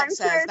 Whatever Colette I'm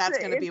says, sure that's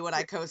going to be what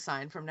I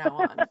co-sign from now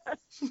on.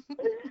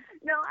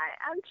 No,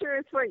 I'm sure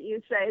it's what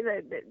you say,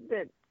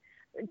 that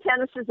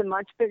tennis is a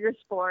much bigger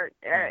sport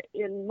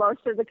in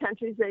most of the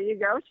countries that you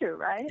go to,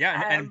 right?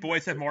 Yeah, and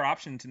boys have more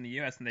options in the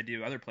U.S. than they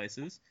do other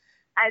places.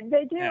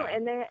 They do, Yeah.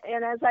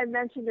 and as I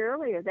mentioned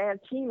earlier, they have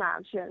team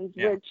options,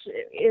 Yeah. which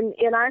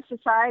in our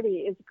society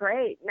is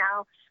great.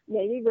 Now,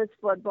 maybe with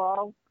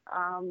football,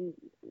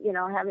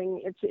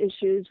 having its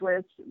issues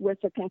with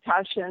the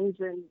concussions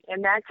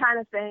and that kind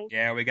of thing.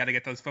 Yeah, we got to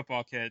get those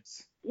football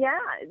kids. Yeah,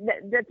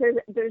 that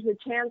there's a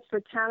chance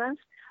for tennis,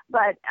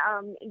 but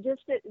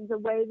just the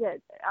way that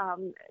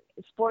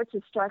sports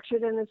is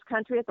structured in this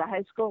country at the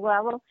high school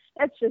level,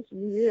 it's just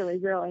really,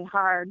 really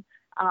hard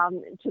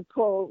to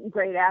pull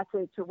great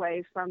athletes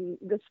away from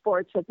the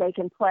sports that they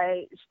can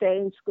play, stay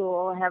in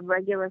school, have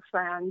regular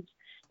friends,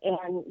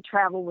 and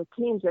travel with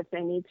teams if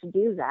they need to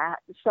do that.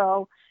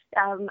 So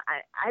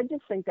I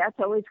just think that's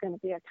always going to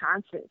be a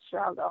constant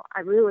struggle.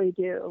 I really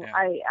do.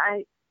 Yeah.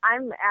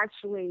 I'm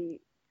actually,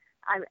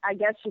 I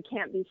guess you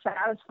can't be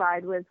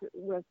satisfied with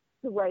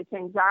the way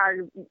things are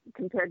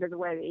compared to the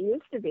way they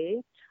used to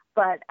be.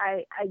 But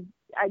I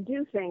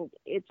do think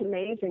it's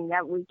amazing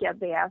that we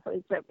get the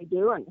athletes that we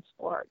do in the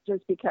sport,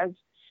 just because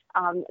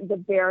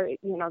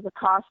the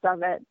cost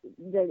of it,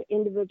 the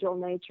individual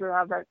nature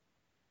of it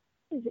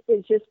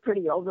is just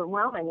pretty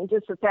overwhelming. And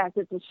just the fact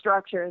that the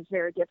structure is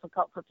very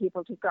difficult for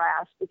people to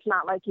grasp. It's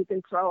not like you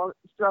can throw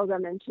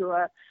them into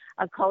a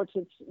coach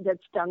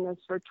that's done this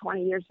for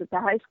 20 years at the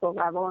high school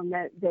level, and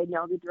that they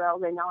know the drill,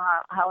 they know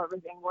how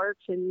everything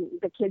works, and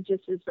the kid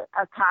just is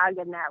a cog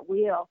in that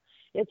wheel.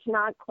 It's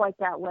not quite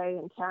that way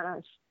in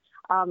tennis,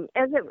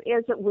 as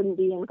it wouldn't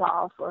be in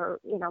golf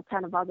or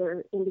kind of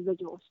other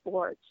individual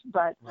sports.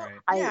 But Right.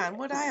 And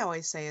what I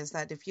always say is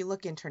that if you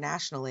look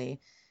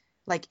internationally,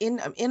 like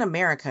in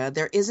America,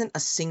 there isn't a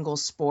single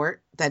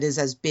sport that is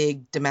as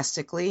big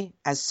domestically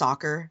as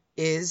soccer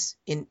is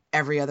in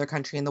every other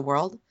country in the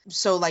world.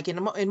 So like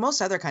in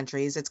most other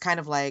countries, it's kind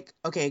of like,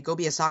 okay, go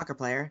be a soccer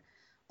player,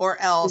 or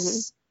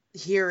else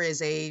here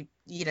is a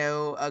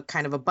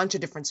kind of a bunch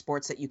of different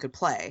sports that you could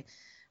play.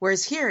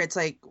 Whereas here, it's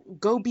like,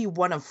 go be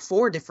one of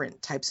 4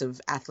 different types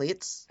of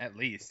athletes. At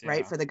least,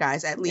 right? For the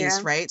guys, at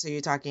least, right? So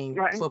you're talking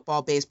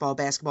football, baseball,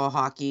 basketball,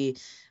 hockey.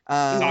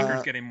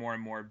 Soccer's getting more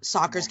and more.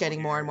 Soccer's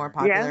getting more and more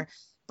popular. Yeah.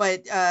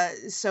 But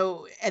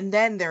and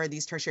then there are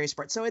these tertiary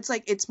sports. So it's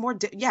like, it's more,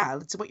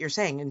 it's what you're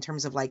saying in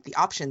terms of like the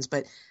options.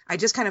 But I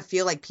just kind of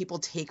feel like people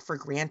take for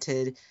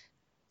granted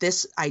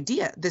this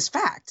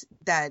fact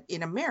that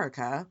in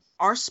America,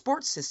 our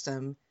sports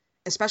system,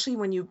 especially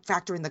when you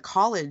factor in the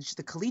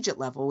collegiate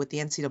level with the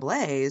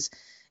NCAAs,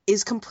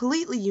 is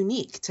completely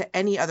unique to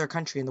any other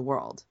country in the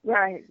world.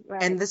 Right.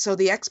 And so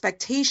the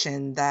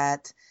expectation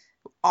that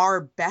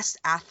our best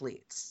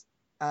athletes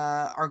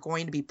are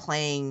going to be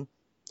playing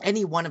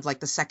any one of like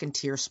the second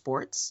tier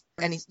sports,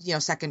 any,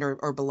 second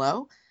or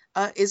below,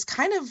 is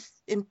kind of,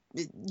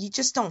 you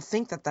just don't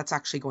think that that's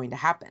actually going to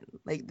happen.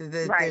 Like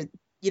Right.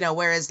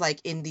 Whereas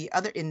like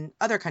in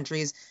other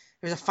countries,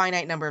 there's a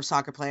finite number of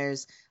soccer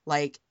players.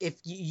 Like if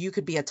you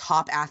could be a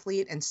top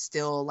athlete and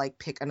still like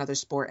pick another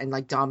sport and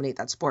like dominate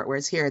that sport.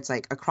 Whereas here it's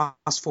like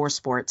across 4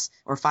 sports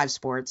or 5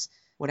 sports,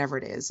 whatever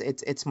it is,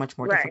 it's much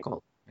more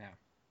difficult.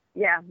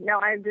 Yeah, no,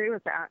 I agree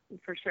with that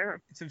for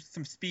sure.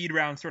 Some speed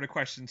round sort of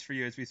questions for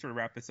you as we sort of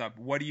wrap this up.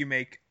 What do you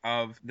make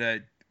of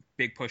the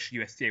big push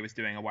USTA was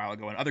doing a while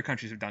ago, and other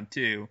countries have done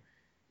too?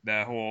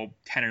 The whole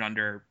 10 and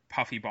under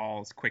puffy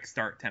balls, quick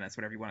start tennis,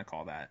 whatever you want to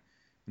call that.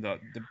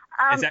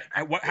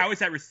 How is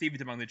that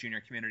received among the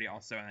junior community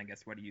also? And I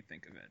guess, what do you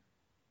think of it?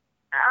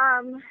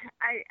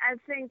 I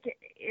think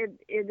it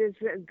is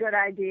a good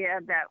idea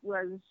that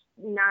was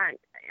not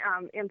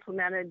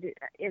implemented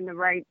in the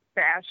right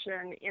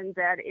fashion, in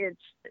that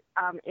it's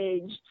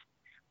aged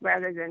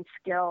rather than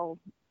skill.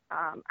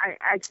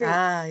 I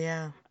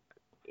think.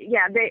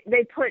 Yeah,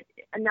 they put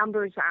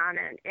numbers on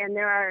it, and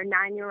there are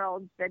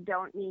 9-year-olds that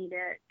don't need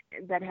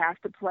it, that have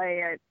to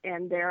play it,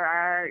 and there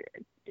are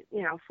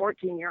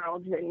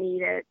 14-year-olds that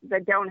need it,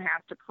 that don't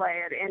have to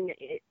play it. And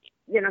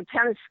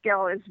tennis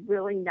skill is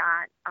really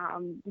not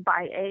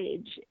by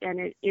age,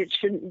 and it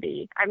shouldn't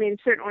be. I mean,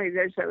 certainly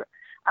there's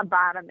a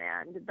bottom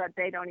end, but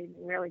they don't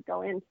even really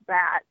go into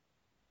that.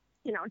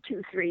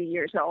 2-3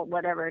 years old,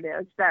 whatever it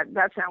is.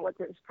 That's not what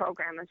this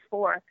program is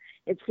for.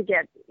 It's to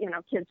get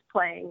kids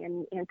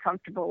playing and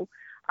comfortable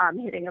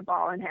hitting a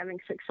ball and having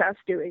success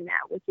doing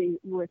that with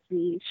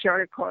the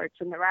shorter courts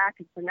and the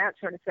rackets and that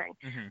sort of thing.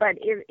 Mm-hmm. But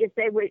if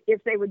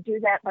they would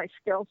do that by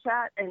skill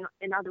set, and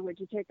in other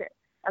words, you take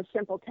a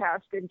simple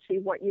test and see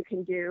what you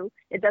can do.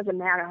 It doesn't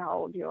matter how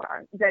old you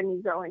are. Then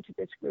you go into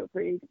this group,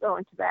 or you go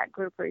into that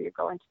group, or you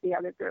go into the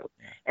other group.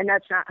 Yeah. And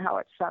that's not how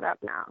it's set up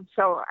now.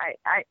 So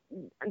I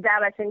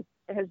think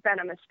has been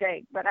a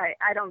mistake, but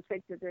I don't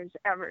think that there's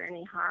ever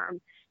any harm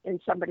in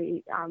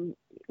somebody,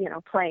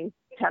 playing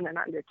 10 and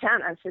under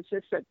tennis. It's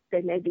just that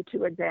they may be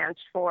too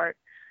advanced for it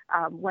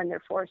when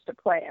they're forced to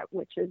play it,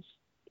 which is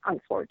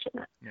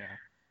unfortunate. Yeah.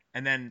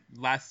 And then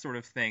last sort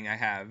of thing I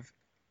have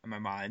in my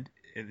mind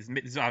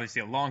is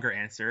obviously a longer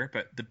answer,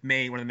 but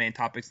one of the main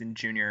topics in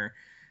junior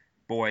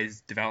boys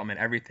development,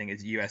 everything,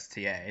 is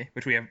USTA,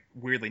 which we have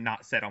weirdly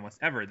not said almost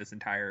ever this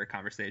entire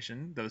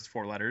conversation. Those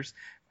 4 letters.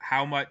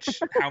 How much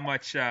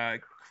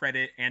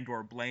credit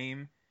and/or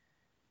blame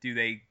do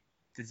they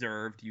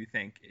deserve, do you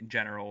think, in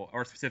general,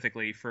 or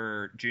specifically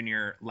for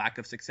junior lack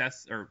of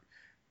success or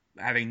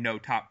having no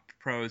top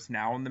pros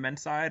now on the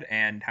men's side?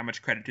 And how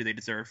much credit do they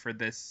deserve for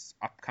this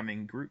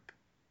upcoming group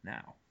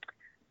now?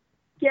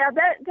 Yeah,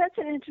 that's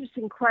an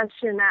interesting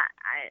question.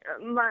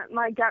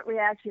 My gut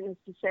reaction is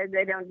to say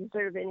they don't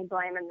deserve any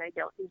blame and they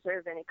don't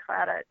deserve any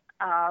credit.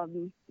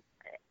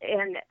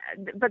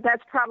 But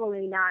that's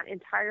probably not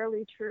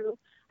entirely true.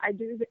 I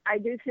do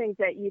think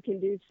that you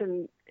can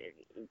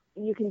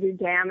do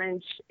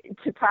damage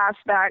to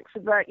prospects,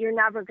 but you're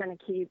never going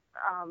to keep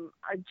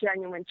a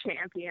genuine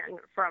champion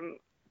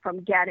from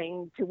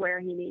getting to where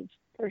he needs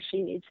or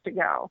she needs to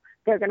go.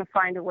 They're going to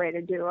find a way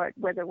to do it,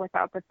 with or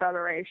without the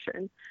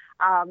federation.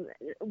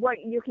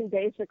 What you can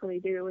basically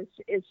do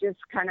is just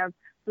kind of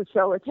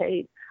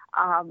facilitate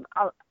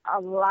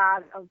a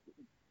lot of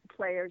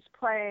players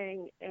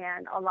playing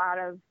and a lot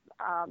of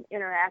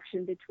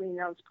interaction between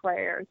those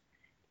players.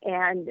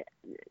 And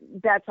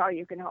that's all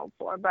you can hope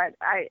for. But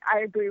I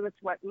agree with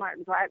what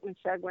Martin Blackman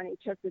said when he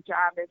took the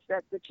job, is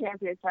that the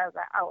champions are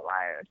the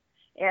outliers.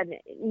 And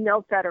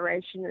no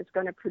federation is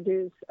going to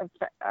produce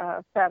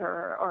a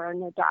Federer or a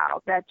Nadal.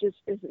 That just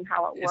isn't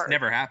how it works. It's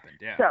never happened,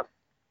 yeah. So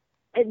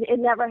it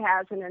never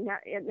has, and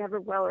it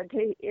never will.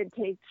 It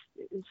takes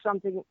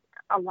something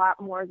a lot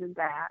more than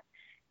that.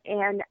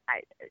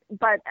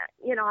 But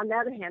on the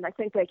other hand, I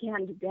think they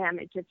can do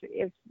damage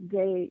if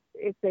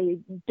they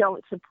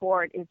don't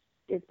support,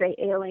 if they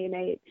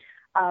alienate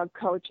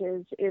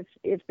coaches,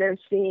 if they're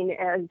seen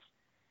as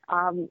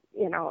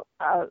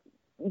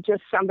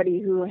just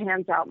somebody who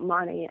hands out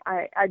money.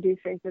 I do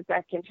think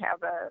that can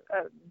have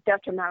a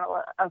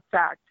detrimental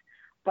effect.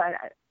 But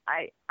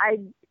I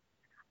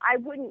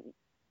wouldn't.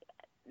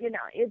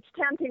 It's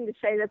tempting to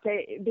say that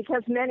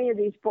because many of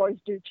these boys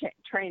do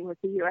train with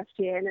the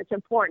USTA, and it's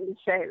important to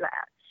say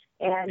that.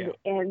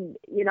 And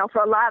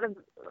for a lot of,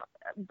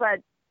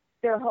 but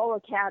their whole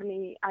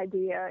academy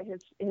idea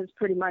has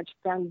pretty much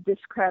been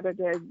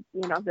discredited.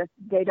 That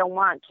they don't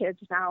want kids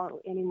now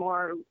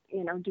anymore.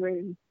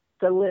 Doing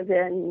the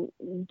live-in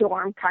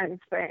dorm kind of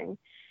thing,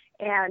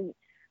 and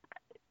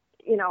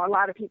a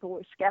lot of people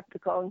were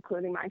skeptical,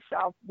 including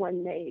myself,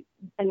 when they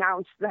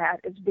announced that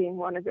as being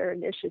one of their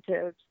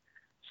initiatives.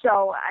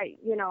 So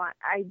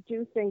I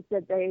do think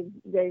that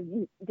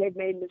they've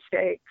made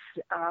mistakes,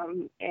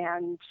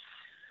 and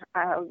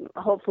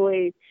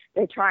hopefully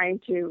they're trying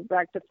to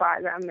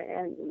rectify them,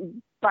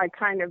 and by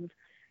kind of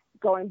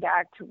going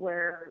back to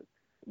where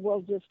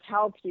we'll just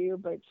help you,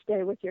 but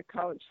stay with your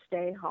coach,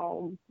 stay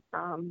home,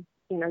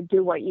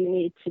 do what you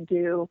need to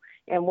do,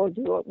 and we'll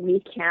do what we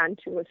can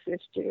to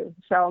assist you.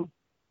 So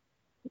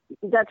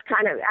that's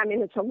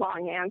it's a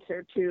long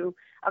answer to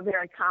a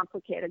very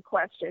complicated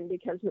question,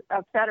 because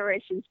a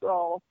federation's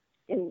role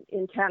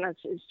in tennis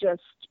is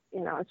just,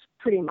 it's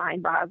pretty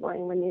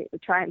mind-boggling when you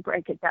try and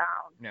break it down.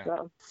 Yeah.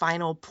 So.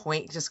 Final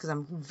point, just because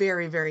I'm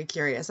very, very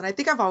curious, and I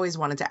think I've always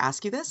wanted to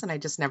ask you this, and I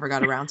just never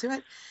got around to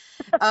it.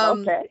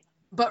 Okay.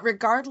 But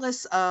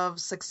regardless of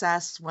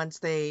success, once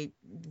they,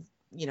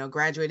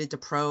 graduated to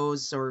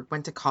pros or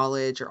went to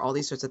college or all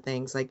these sorts of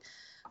things, like,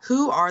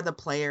 who are the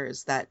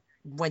players that,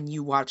 when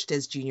you watched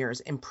as juniors,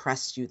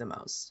 impressed you the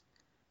most?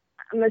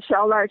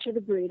 Michelle Larcher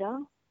de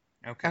Brito.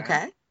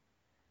 Okay.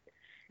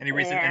 Any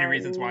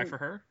reasons why for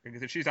her?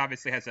 Because she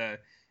obviously has a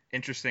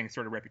interesting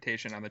sort of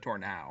reputation on the tour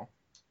now.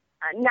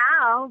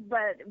 Now,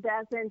 but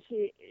back then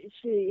she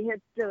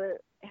hit the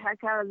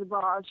heck out of the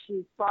ball.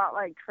 She fought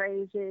like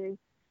crazy,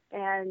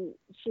 and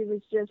she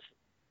was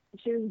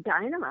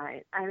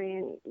dynamite. I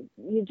mean,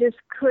 you just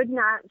could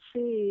not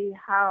see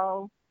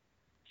how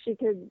she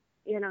could,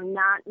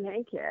 not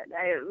make it.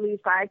 At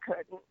least I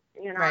couldn't.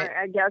 Right.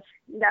 I guess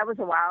that was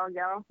a while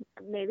ago.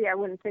 Maybe I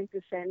wouldn't think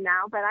the same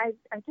now, but I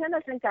tend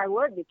to think I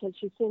would, because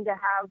she seemed to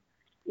have,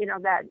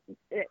 that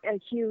a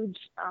huge.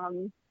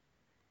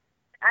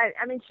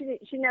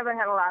 She never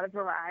had a lot of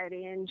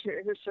variety, and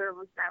her serve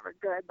was never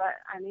good. But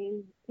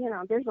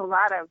there's a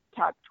lot of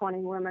top 20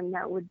 women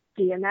that would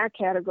be in that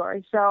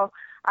category. So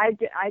I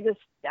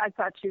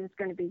thought she was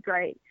going to be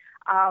great.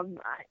 I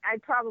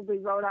probably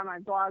wrote on my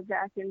blog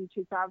back in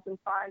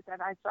 2005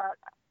 that I thought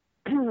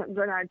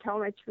Bernard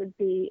Tomic would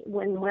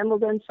win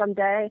Wimbledon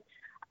someday.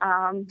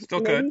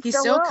 Still could. He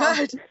still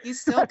could. He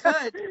still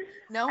could.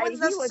 No one's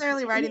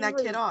necessarily writing that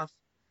kid off.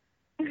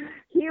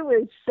 He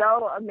was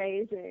so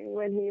amazing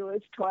when he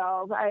was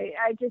 12.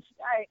 I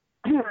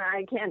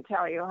can't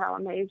tell you how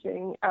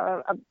amazing.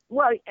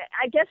 Well,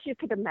 I guess you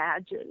could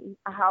imagine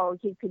how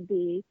he could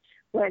be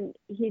when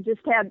he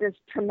just had this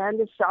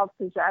tremendous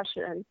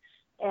self-possession,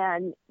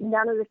 and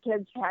none of the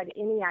kids had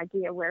any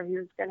idea where he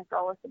was going to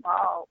go with the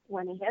ball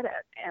when he hit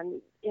it.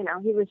 And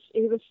he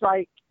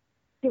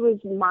was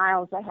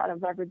miles ahead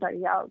of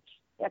everybody else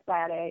at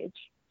that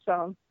age.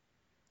 So.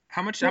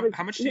 How much was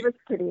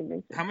pretty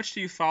amazing. How much do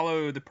you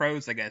follow the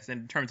pros, I guess,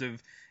 in terms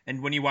of,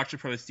 and when you watch the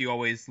pros, do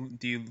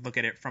you look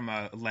at it from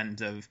a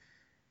lens of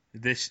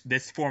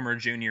this former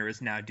junior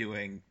is now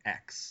doing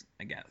X,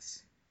 I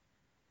guess?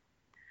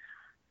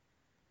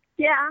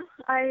 Yeah,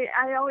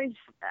 I always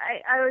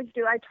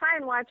do. I try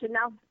and watch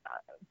enough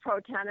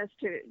pro tennis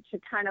to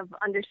kind of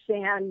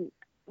understand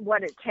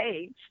what it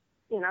takes,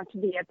 to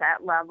be at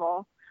that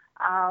level.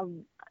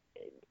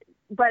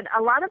 But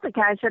a lot of the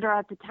guys that are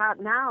at the top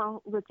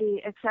now, with the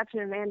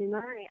exception of Andy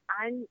Murray,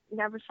 I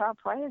never saw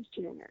play as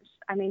juniors.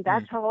 I mean,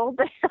 that's how old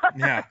they are.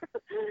 Yeah.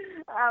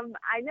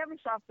 I never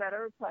saw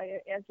Federer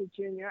play as a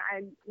junior.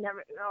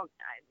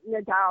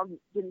 Nadal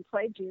didn't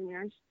play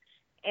juniors.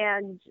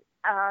 And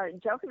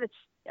Djokovic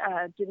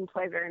didn't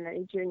play very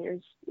many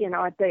juniors,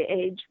 at the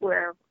age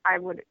where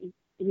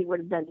he would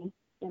have been,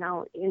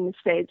 in the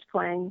States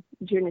playing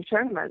junior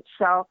tournaments.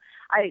 So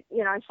I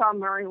saw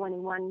Murray when he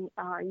won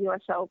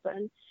U.S.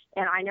 Open,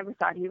 and I never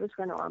thought he was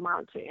going to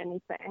amount to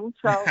anything.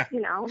 So,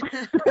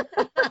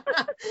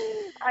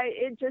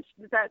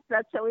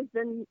 that's always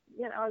been,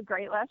 a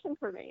great lesson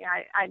for me.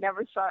 I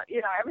never saw,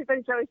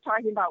 everybody's always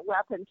talking about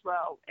weapons.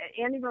 Well,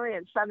 Andy Murray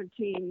at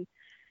 17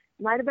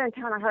 might have been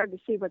kind of hard to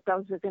see what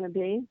those are going to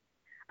be.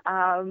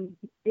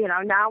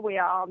 Now we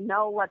all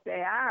know what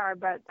they are,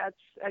 but that's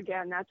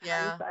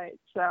hindsight.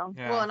 So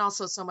well, and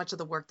also so much of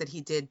the work that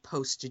he did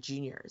post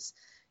juniors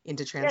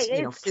into True.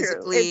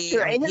 physically.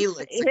 True. I mean, his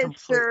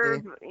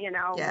serve,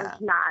 was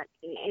not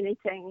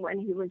anything when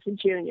he was a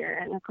junior,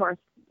 and of course,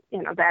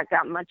 that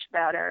got much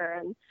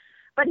better.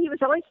 But he was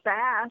always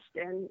fast,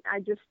 and I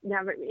just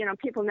never,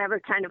 people never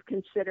kind of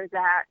consider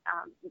that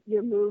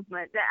your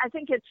movement. I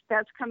think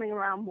that's coming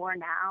around more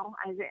now.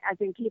 I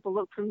think people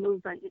look for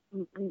movement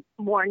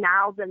more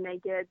now than they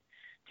did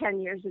 10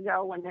 years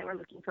ago when they were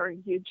looking for a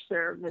huge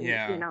serve and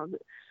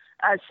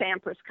a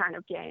Sampras kind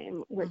of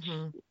game, which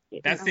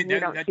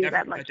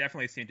that much.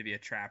 definitely seemed to be a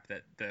trap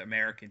that the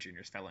American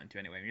juniors fell into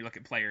anyway. When you look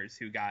at players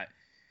who got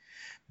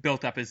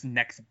built up as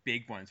next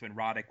big ones when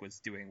Roddick was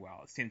doing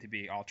well, it seemed to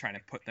be all trying to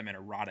put them in a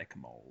Roddick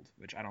mold,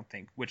 which I don't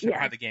think,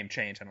 how the game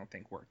changed, I don't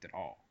think worked at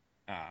all.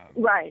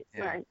 Right.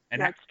 And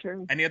that's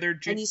true. Any other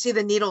and you see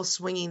the needle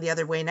swinging the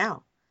other way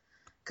now,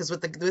 because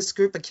with this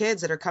group of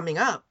kids that are coming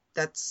up,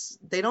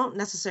 they don't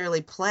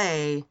necessarily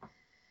play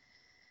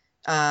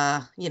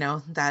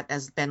that,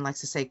 as Ben likes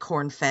to say,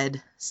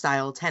 corn-fed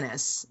style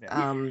tennis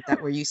that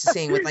we're used to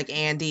seeing with like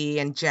Andy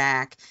and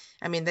Jack.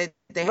 I mean,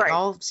 they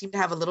all seem to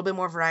have a little bit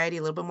more variety,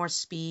 a little bit more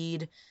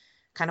speed,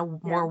 kind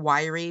of more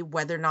wiry.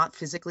 Whether or not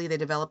physically they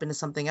develop into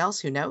something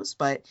else, who knows?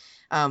 But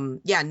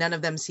none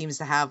of them seems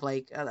to have,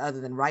 like, other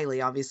than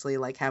Riley, obviously,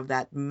 like, have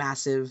that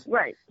massive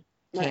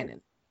cannon.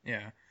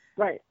 Yeah.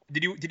 Right.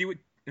 Did you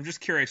I'm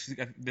just curious.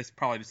 This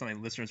probably is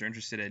something listeners are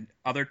interested in.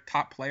 Other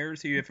top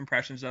players who you have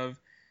impressions of,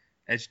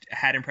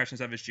 had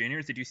impressions of as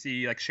juniors. Did you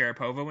see like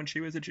Sharapova when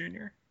she was a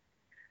junior?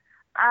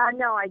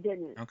 No, I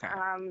didn't. Okay.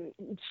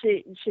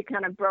 She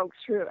kind of broke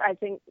through. I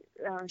think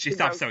she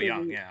stopped so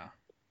young. Yeah.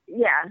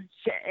 Yeah.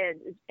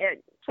 At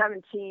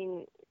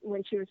 17,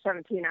 when she was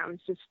 17, I was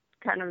just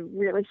kind of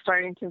really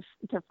starting to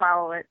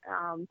follow it.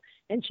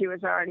 And she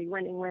was already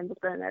winning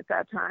Wimbledon at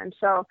that time.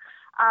 So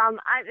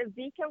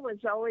Vika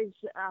was always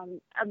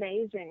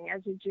amazing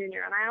as a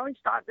junior, and I always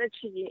thought that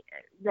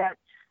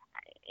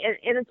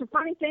and it's a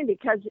funny thing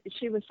because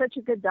she was such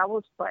a good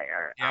doubles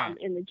player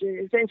in the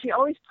juniors, and she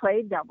always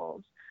played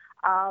doubles.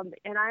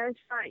 And I always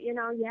thought,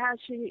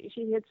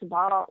 she hits the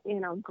ball,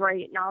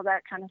 great and all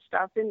that kind of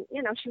stuff. And,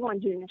 she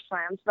won junior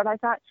slams, but I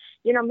thought,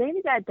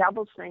 maybe that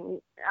doubles thing,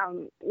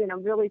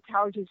 really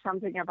tells you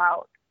something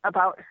about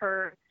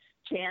her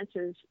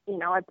chances,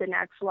 at the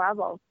next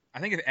level. I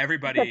think if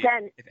everybody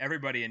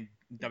in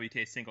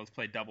WTA singles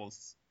played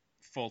doubles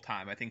full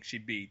time, I think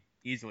she'd be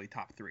easily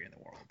top 3 in the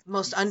world.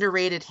 Most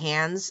underrated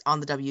hands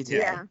on the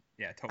WTA.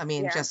 Yeah, totally. I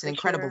mean, just an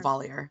incredible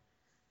volleyer.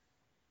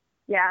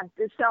 Yeah,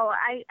 so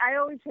I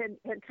always had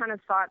kind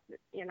of thought,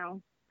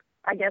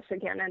 I guess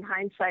again in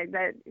hindsight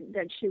that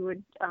she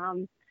would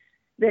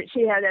that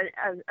she had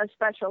a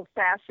special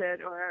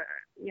facet, or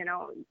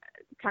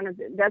kind of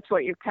that's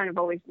what you're kind of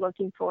always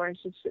looking for, is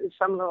just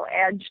some little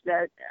edge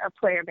that a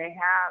player may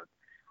have.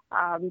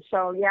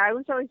 So yeah, I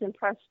was always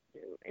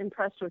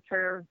impressed with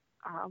her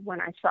when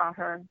I saw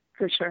her,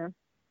 for sure.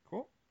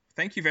 Cool.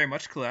 Thank you very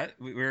much, Colette.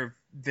 We've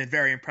been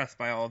very impressed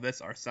by all of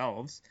this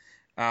ourselves.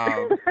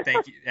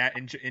 Thank you.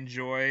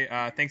 Enjoy.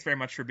 Thanks very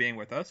much for being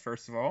with us,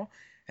 first of all,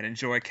 and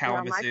enjoy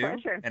Kalamazoo. My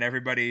pleasure. And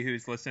everybody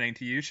who's listening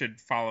to you should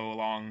follow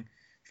along,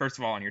 first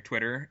of all, on your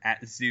Twitter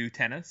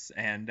 @ZooTennis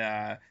and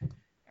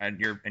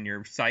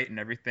your site and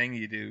everything.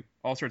 You do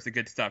all sorts of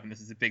good stuff, and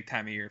this is a big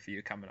time of year for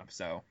you coming up.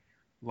 So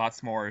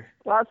lots more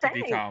to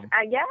become.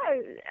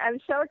 I'm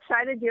so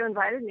excited you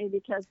invited me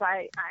because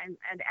I'm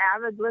an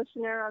avid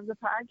listener of the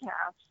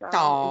podcast.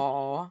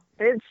 So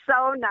it's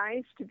so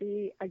nice to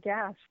be a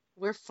guest.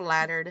 We're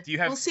flattered.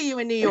 We'll see you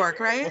in New York,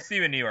 right? We'll see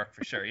you in New York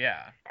for sure.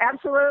 Yeah.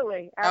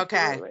 Absolutely.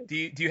 Okay. Do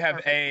you have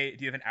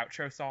an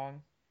outro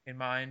song in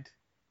mind?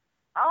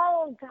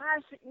 Oh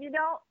gosh,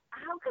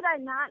 how could I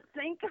not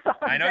think about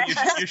that? I know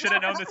you should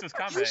have known this was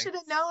coming. You should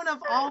have known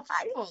of all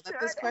people that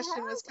this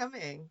question was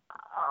coming.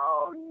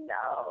 Oh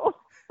no.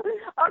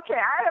 Okay,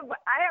 I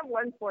have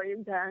one for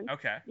you, Ben.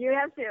 Okay. You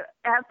have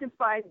to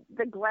find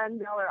the Glenn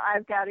Miller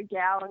 "I've Got a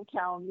Gal in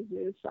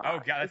Kalamazoo" song. Oh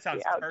God, that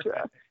sounds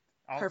perfect.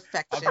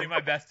 Perfection. I'll do my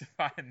best to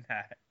find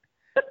that.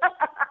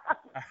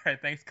 All right,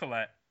 thanks,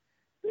 Colette.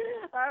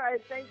 All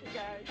right, thank you,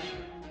 guys.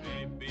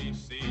 A, B,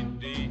 C,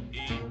 D,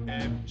 E,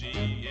 F,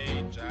 G,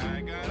 H,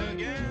 I got a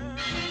gal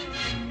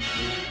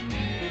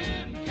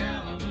in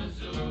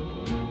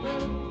Kalamazoo.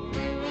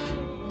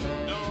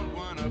 Don't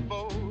wanna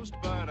boast,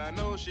 but I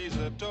know she's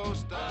a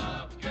toast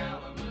of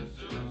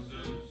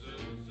Kalamazoo.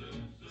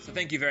 So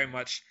thank you very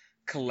much,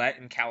 Colette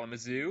in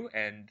Kalamazoo,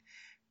 and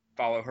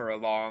follow her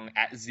along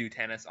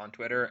 @ZooTennis on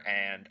Twitter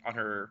and on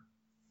her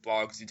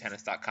blog,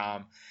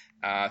 zootennis.com.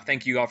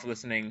 Thank you all for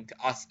listening to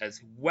us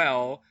as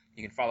well.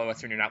 You can follow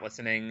us when you're not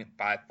listening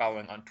by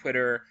following on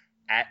Twitter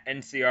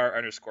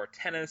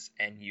 @NCR_tennis,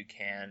 and you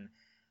can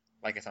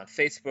like us on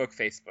Facebook,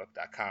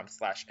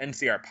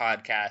 facebook.com/NCR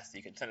podcast.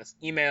 You can send us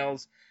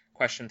emails,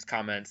 questions,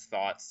 comments,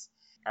 thoughts.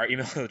 Our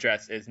email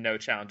address is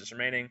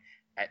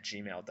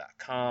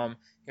nochallengesremaining@gmail.com. You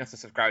can also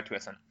subscribe to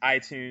us on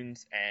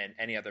iTunes and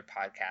any other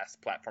podcast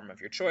platform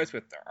of your choice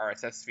with our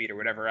RSS feed or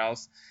whatever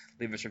else.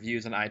 Leave us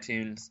reviews on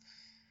iTunes.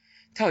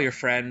 Tell your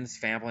friends,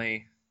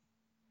 family,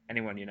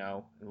 anyone you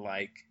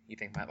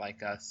think might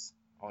like us.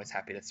 Always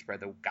happy to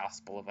spread the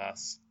gospel of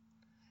us.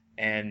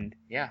 And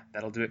yeah,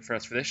 that'll do it for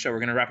us for this show. We're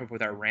going to wrap up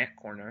with our rant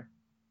corner.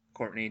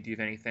 Courtney, do you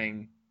have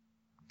anything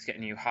that's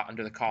getting you hot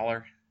under the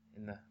collar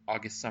in the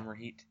August summer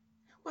heat?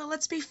 Well,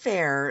 let's be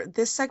fair.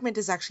 This segment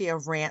is actually a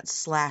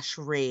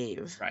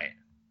rant/rave. Right.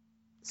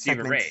 So you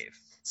have a rave.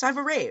 So I have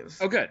a rave.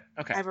 Oh, good.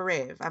 Okay. I have a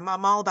rave. I'm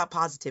all about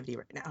positivity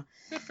right now.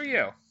 Good for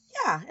you.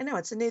 Yeah, I know.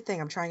 It's a new thing.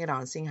 I'm trying it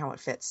on, seeing how it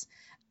fits.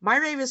 My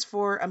rave is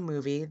for a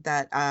movie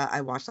that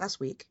I watched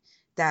last week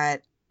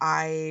that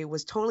I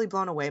was totally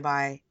blown away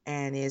by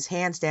and is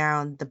hands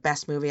down the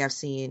best movie I've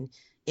seen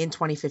in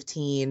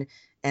 2015.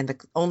 And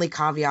the only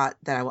caveat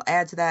that I will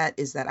add to that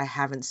is that I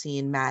haven't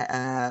seen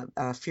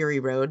Fury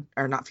Road,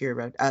 or not Fury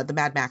Road, the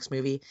Mad Max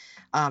movie.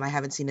 I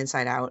haven't seen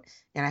Inside Out,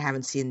 and I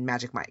haven't seen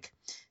Magic Mike.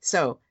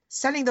 So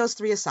setting those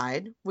three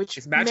aside, which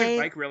is Magic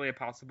Mike really a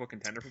possible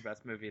contender for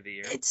best movie of the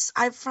year?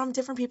 I've from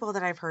different people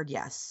that I've heard,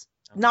 yes.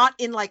 Okay. Not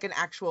in like an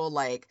actual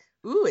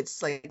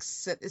it's like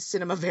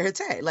cinema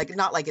verite, like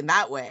not like in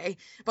that way,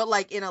 but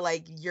like in a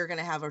you're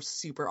gonna have a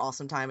super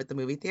awesome time at the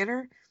movie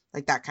theater.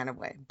 Like that kind of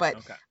way. But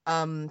okay.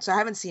 So I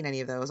haven't seen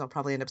any of those. I'll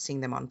probably end up seeing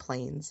them on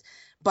planes.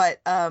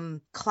 But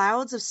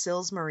Clouds of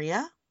Sils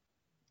Maria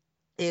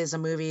is a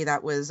movie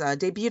that was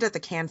debuted at the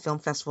Cannes Film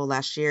Festival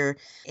last year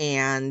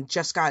and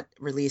just got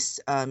released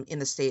in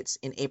the States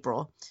in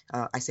April.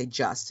 I say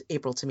just.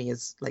 April to me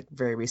is like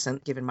very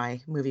recent given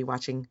my movie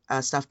watching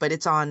stuff, but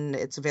it's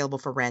available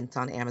for rent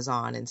on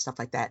Amazon and stuff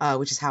like that,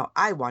 which is how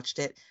I watched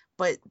it.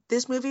 But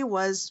this movie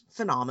was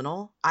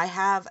phenomenal. I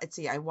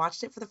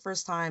watched it for the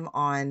first time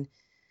on,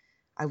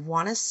 I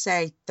want to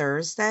say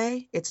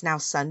Thursday. It's now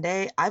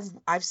Sunday.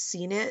 I've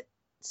seen it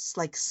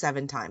like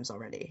 7 times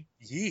already.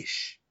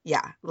 Yeesh.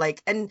 Yeah,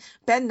 like, and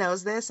Ben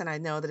knows this, and I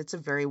know that it's a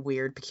very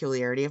weird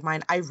peculiarity of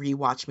mine. I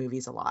rewatch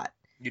movies a lot.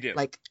 You do.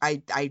 Like,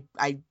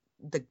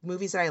 the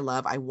movies that I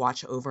love, I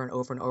watch over and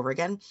over and over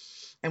again.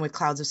 And with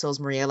Clouds of Sils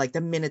Maria, like the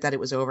minute that it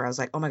was over, I was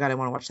like, oh my God, I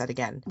want to watch that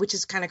again. Which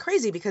is kind of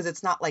crazy because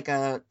it's not like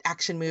a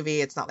action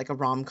movie. It's not like a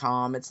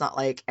rom-com. It's not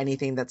like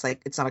anything that's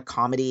like, it's not a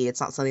comedy. It's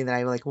not something that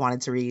I like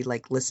wanted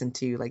to listen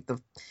to, like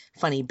the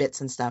funny bits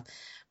and stuff.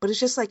 But it's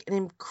just like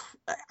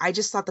I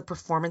just thought the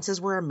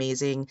performances were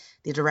amazing.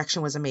 The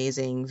direction was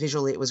amazing.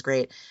 Visually, it was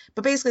great.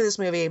 But basically, this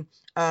movie,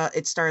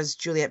 it stars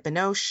Juliette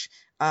Binoche,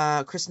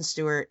 Kristen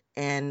Stewart,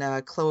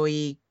 and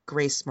Chloe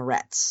Grace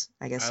Moretz.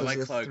 I guess I those like are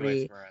the Chloe 3.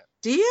 Grace Moretz.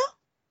 Do you?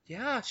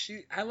 Yeah,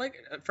 I like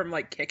from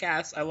like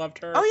Kick-Ass. I loved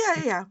her.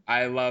 Oh yeah.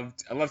 I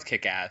loved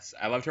Kick-Ass.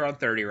 I loved her on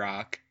 30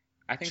 Rock.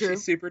 I think True.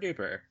 she's super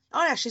duper.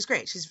 Oh yeah, she's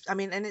great.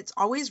 And it's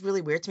always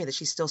really weird to me that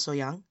she's still so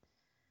young.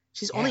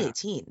 She's only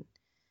 18.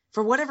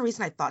 For whatever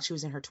reason, I thought she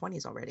was in her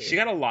 20s already. She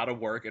got a lot of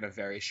work in a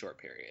very short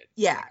period.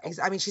 Yeah,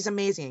 I mean, she's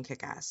amazing in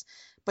Kick-Ass.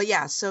 But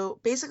yeah, so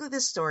basically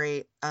this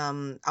story,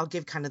 I'll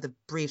give kind of the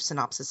brief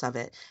synopsis of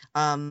it,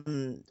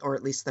 or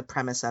at least the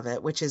premise of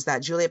it, which is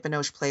that Juliette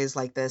Binoche plays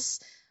like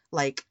this,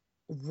 like,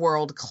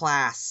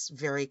 world-class,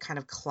 very kind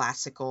of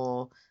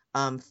classical,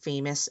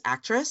 famous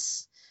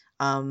actress.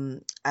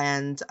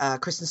 And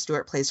Kristen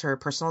Stewart plays her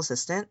personal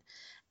assistant.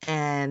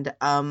 And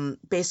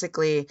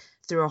basically,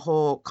 through a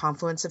whole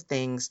confluence of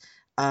things,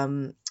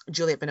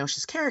 Juliette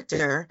Binoche's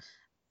character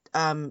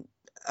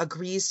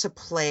agrees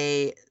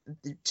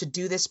to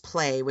do this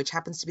play, which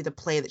happens to be the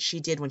play that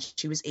she did when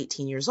she was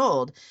 18 years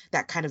old,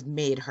 that kind of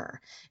made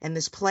her. And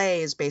this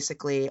play is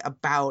basically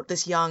about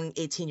this young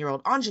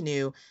 18-year-old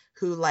ingenue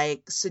who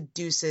like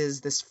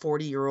seduces this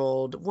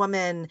 40-year-old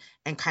woman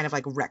and kind of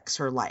like wrecks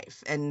her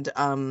life. And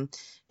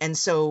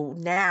so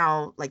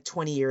now, like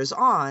 20 years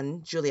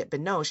on, Juliette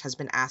Binoche has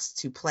been asked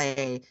to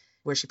play,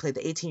 where she played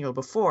the 18-year-old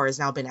before, has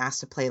now been asked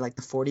to play like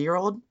the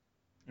 40-year-old,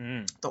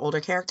 the older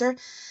character.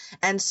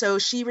 And so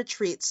she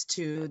retreats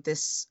to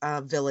this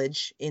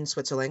village in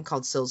Switzerland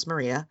called Sils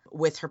Maria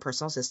with her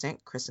personal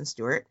assistant, Kristen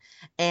Stewart.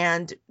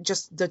 And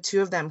just the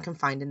two of them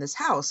confined in this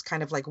house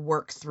kind of like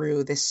work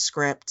through this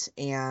script.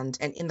 And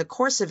in the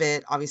course of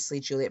it,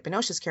 obviously Juliette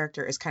Binoche's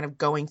character is kind of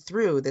going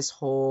through this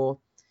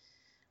whole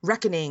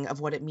reckoning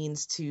of what it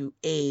means to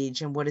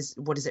age and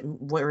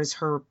where is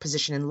her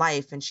position in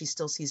life. And she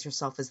still sees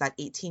herself as that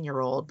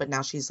 18-year-old, but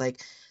now she's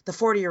like the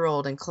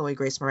 40-year-old, and Chloe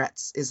Grace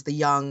Moretz is the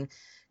young,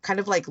 kind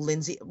of like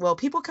Lindsay. Well,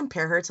 people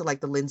compare her to like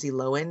the Lindsay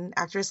Lohan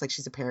actress. Like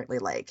she's apparently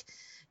like,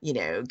 you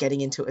know,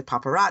 getting into it with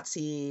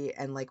paparazzi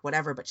and like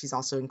whatever, but she's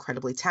also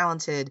incredibly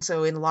talented.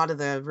 So in a lot of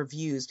the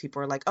reviews,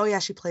 people are like, oh yeah,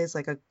 she plays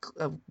like a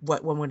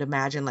what one would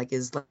imagine like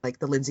is like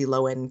the Lindsay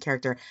Lohan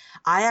character.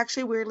 I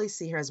actually weirdly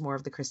see her as more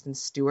of the Kristen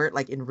Stewart,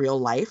 like in real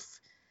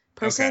life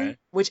person,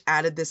 which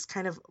added this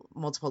kind of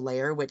multiple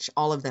layer, which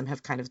all of them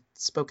have kind of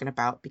spoken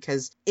about,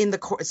 because in the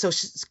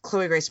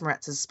Chloe Grace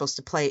Moretz is supposed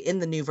to play in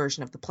the new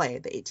version of the play,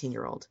 the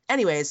 18-year-old.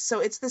 Anyways, so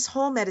it's this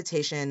whole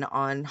meditation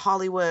on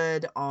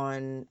Hollywood,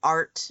 on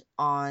art,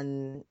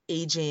 on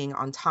aging,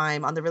 on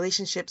time, on the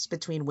relationships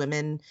between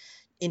women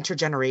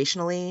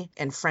intergenerationally,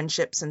 and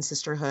friendships and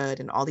sisterhood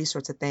and all these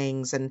sorts of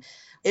things. And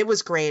it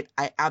was great.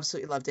 I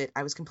absolutely loved it.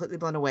 I was completely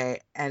blown away.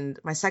 And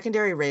my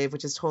secondary rave,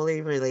 which is totally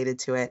related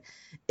to it,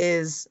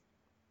 is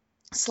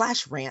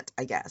 / rant,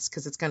 I guess,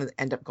 because it's going to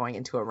end up going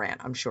into a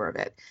rant, I'm sure of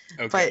it.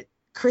 Okay. But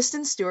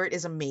Kristen Stewart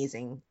is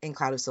amazing in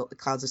Clouds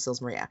of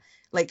Sils Maria.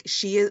 Like,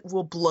 she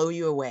will blow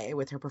you away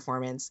with her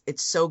performance.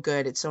 It's so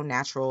good. It's so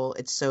natural.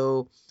 It's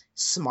so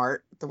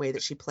smart, the way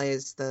that she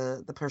plays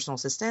the personal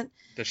assistant.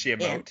 Does she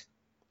emote? And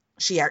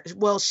she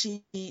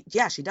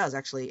does,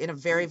 actually, in a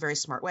very, very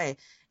smart way.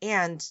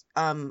 And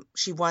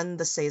she won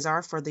the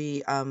César for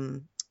the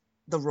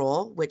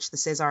role, which the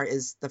César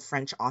is the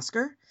French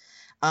Oscar,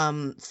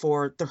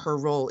 for her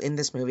role in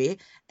this movie.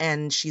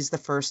 And she's the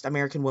first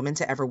American woman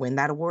to ever win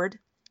that award,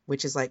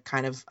 which is like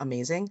kind of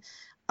amazing.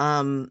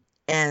 And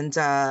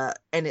I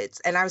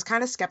was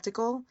kind of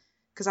skeptical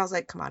because I was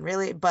like, come on,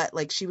 really? But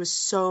like, she was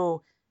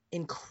so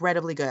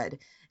incredibly good.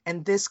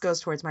 And this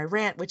goes towards my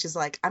rant, which is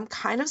like, I'm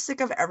kind of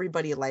sick of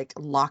everybody like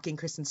locking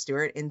Kristen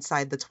Stewart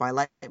inside the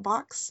Twilight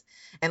box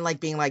and like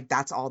being like,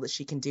 that's all that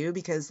she can do.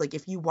 Because like,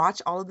 if you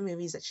watch all of the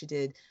movies that she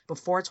did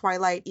before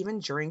Twilight, even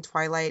during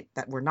Twilight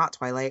that were not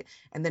Twilight,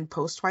 and then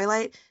post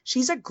Twilight,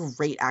 she's a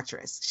great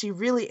actress. She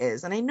really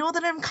is. And I know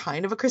that I'm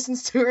kind of a Kristen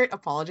Stewart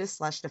apologist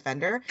 /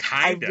 defender.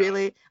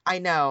 I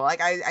know.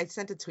 Like I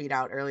sent a tweet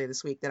out earlier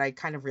this week that I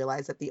kind of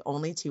realized that the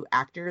only 2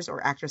 actors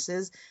or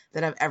actresses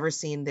that I've ever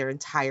seen their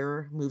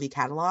entire movie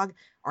catalog dialogue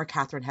are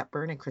Katharine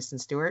Hepburn and Kristen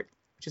Stewart,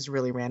 which is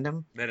really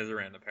random. That is a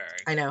random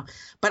pairing. I know,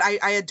 but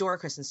I adore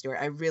Kristen Stewart.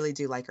 I really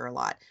do like her a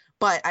lot.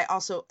 But I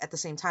also, at the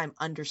same time,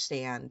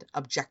 understand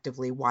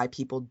objectively why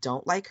people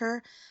don't like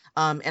her.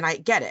 And I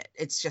get it.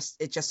 It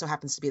just so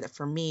happens to be that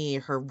for me,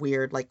 her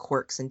weird like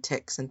quirks and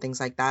tics and things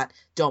like that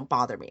don't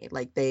bother me.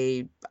 Like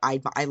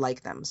I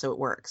like them, so it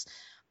works.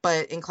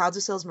 But in Clouds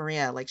of Sils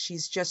Maria, like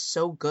she's just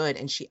so good,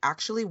 and she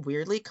actually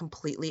weirdly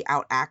completely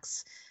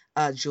outacts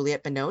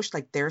Juliette Binoche.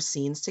 Like their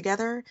scenes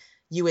together,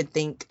 you would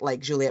think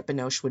like Juliette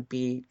Binoche would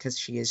be, because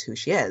she is who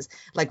she is,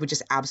 like would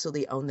just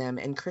absolutely own them.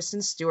 And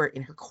Kristen Stewart,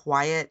 in her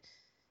quiet,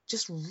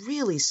 just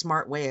really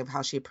smart way of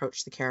how she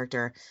approached the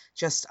character,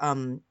 just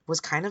was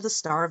kind of the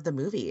star of the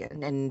movie.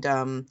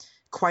 And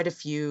quite a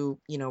few,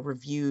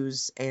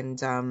 reviews and,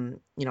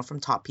 from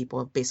top people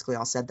have basically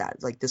all said that.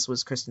 Like, this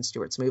was Kristen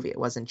Stewart's movie. It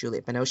wasn't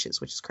Juliette Binoche's,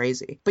 which is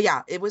crazy. But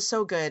yeah, it was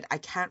so good. I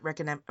can't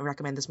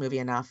recommend this movie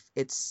enough.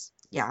 It's,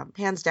 yeah,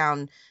 hands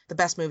down the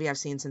best movie I've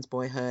seen since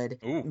Boyhood.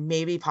 Ooh.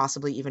 Maybe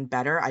possibly even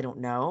better. I don't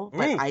know.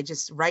 But Ooh.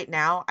 right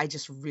now, I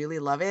just really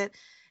love it.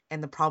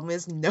 And the problem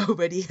is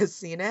nobody has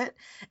seen it.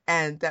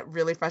 And that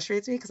really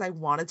frustrates me because I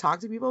want to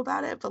talk to people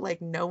about it, but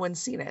like no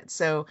one's seen it.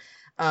 So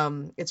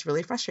it's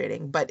really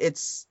frustrating, but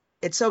it's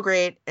so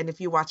great. And if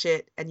you watch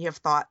it and you have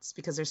thoughts,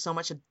 because there's so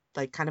much to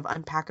like kind of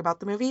unpack about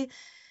the movie,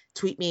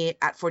 tweet me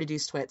at 40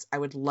 Deuce Twits. I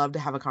would love to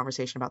have a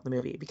conversation about the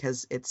movie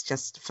because it's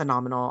just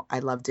phenomenal. I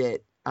loved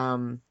it.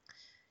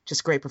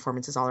 Just great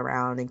performances all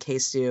around, and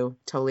K-Stu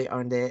totally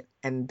owned it.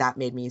 And that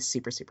made me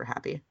super, super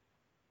happy.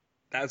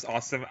 That was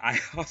awesome. I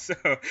also,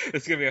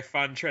 it's going to be a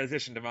fun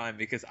transition to mine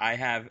because I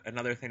have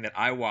another thing that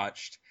I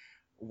watched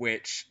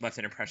which left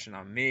an impression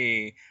on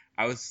me.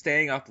 I was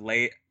staying up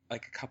late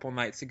like a couple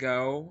nights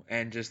ago,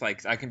 and just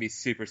like I can be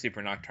super,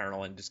 super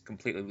nocturnal and just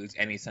completely lose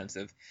any sense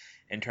of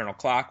internal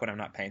clock when I'm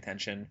not paying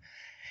attention.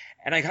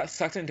 And I got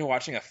sucked into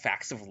watching a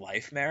Facts of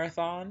Life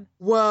marathon.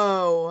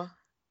 Whoa.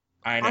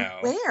 I know.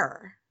 On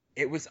where?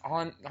 It was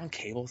on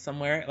cable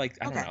somewhere. Like,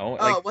 I don't know.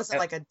 Oh, like, it wasn't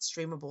like a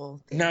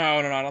streamable thing. No,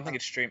 I don't think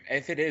it's streamed.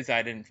 If it is,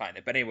 I didn't find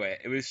it. But anyway,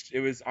 it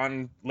was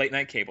on late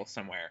night cable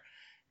somewhere.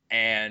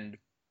 And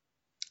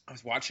I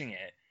was watching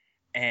it.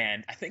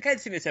 And I think I'd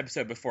seen this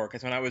episode before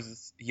because when I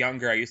was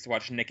younger, I used to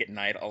watch Nick at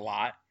Night a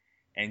lot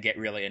and get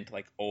really into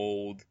like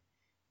old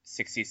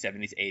 60s,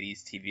 70s,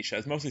 80s TV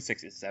shows, mostly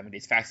 60s,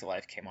 70s. Facts of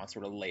Life came on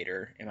sort of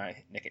later in my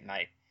Nick at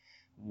Night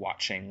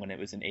watching when it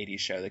was an 80s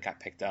show that got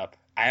picked up.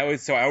 I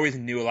always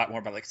knew a lot more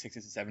about like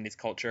 60s and 70s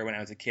culture when I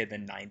was a kid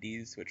than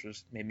 90s, which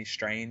made me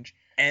strange.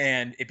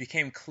 And it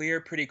became clear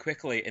pretty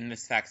quickly in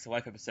this Facts of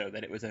Life episode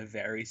that it was a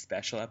very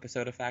special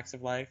episode of Facts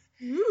of Life.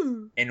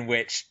 Ooh. In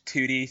which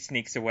Tootie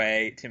sneaks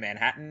away to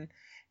Manhattan,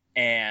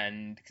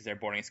 and because their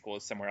boarding school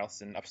is somewhere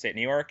else in upstate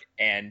New York,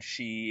 and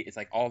she is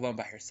like all alone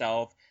by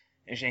herself,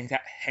 and she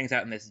hangs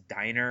out in this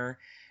diner,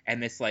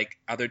 and this like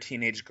other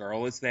teenage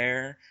girl is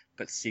there,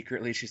 but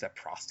secretly she's a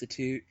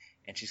prostitute,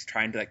 and she's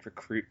trying to like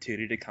recruit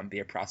Tootie to come be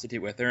a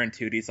prostitute with her, and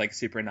Tootie's like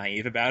super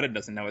naive about it,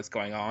 doesn't know what's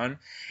going on,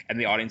 and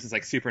the audience is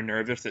like super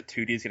nervous that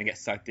Tootie's gonna get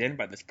sucked in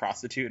by this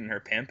prostitute and her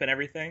pimp and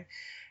everything.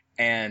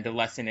 And the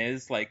lesson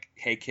is like,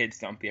 hey kids,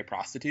 don't be a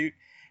prostitute.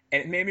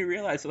 And it made me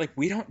realize that like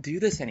we don't do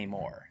this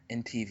anymore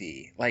in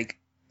TV. Like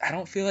I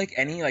don't feel like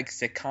any like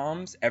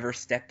sitcoms ever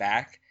step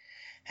back,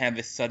 have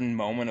this sudden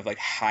moment of like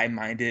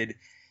high-minded,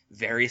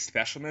 very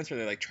specialness where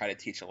they like try to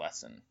teach a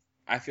lesson.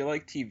 I feel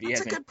like TV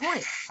has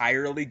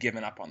entirely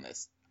given up on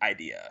this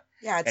idea.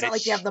 Yeah, it's not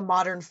like you have the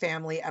Modern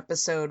Family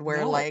episode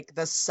where like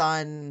the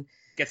son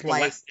gets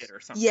molested or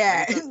something.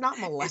 Yeah, like not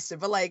molested,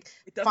 but like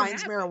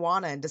finds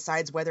marijuana and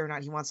decides whether or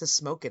not he wants to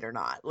smoke it or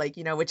not. Like,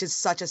 which is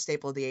such a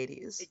staple of the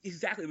 80s.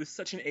 Exactly. It was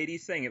such an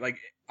 80s thing. Like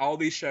all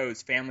these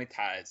shows, Family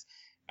Ties,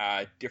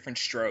 Different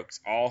Strokes,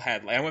 all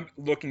had, like, I went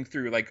looking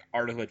through like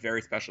articles,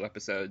 very special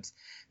episodes.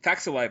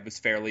 Facts of Life was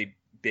fairly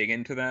big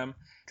into them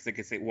because I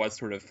guess it was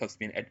sort of supposed to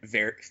be a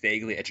very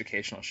vaguely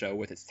educational show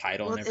with its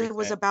title and everything. It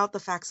was about the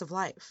facts of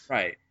life.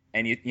 Right.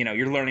 And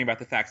you're learning about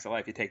the facts of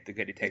life. You take the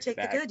good, you take the bad.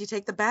 You take the good, you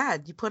take the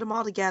bad. You put them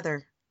all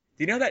together.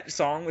 Do you know that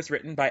song was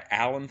written by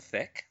Alan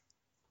Thicke?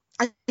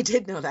 I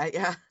did know that,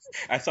 yeah.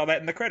 I saw that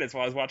in the credits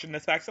while I was watching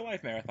this Facts of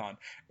Life marathon.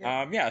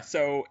 Yeah.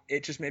 So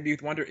it just made me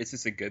wonder, is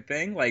this a good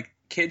thing? Like,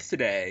 kids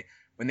today,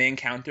 when they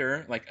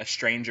encounter like a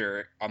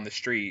stranger on the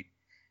street,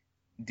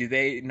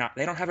 they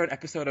don't have an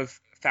episode of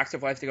Facts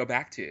of Life to go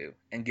back to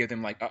and give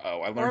them like, I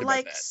learned about that. Or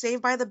like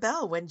Saved by the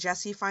Bell when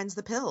Jesse finds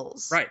the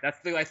pills. Right.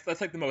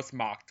 That's like the most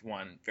mocked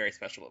one, very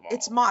special of all.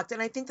 It's mocked,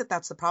 and I think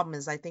that's the problem.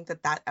 Is I think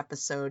that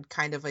episode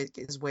kind of like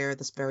is where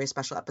this very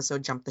special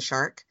episode jumped the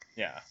shark.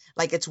 Yeah.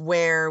 Like it's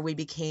where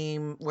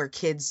where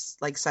kids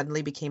like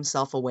suddenly became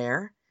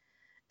self-aware,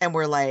 and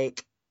we're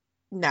like,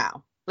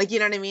 no, like, you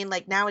know what I mean?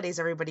 Like nowadays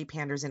everybody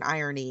panders in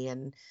irony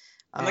and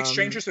like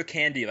Strangers with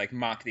Candy, like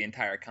mocked the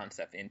entire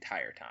concept the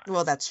entire time.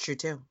 Well, that's true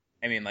too.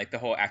 I mean, like the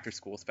whole after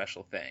school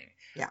special thing.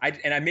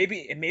 Yeah.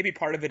 Maybe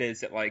part of it is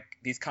that like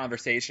these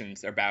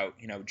conversations about,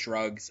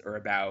 drugs or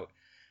about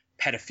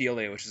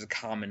pedophilia, which is a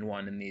common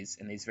one in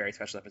these very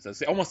special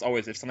episodes. Almost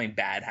always there's something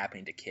bad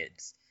happening to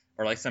kids.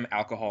 or like some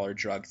alcohol or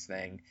drugs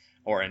thing,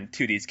 or in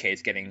 2D's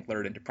case, getting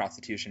lured into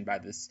prostitution by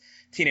this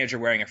teenager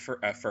wearing a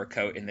fur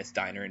coat in this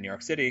diner in New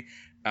York City,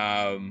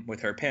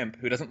 with her pimp,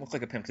 who doesn't look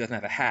like a pimp because he doesn't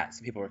have a hat,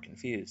 so people are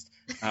confused.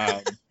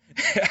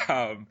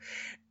 Um,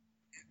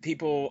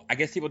 I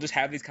guess people just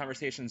have these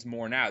conversations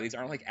more now. These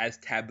aren't like as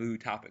taboo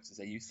topics as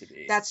they used to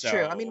be. That's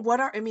true. I mean,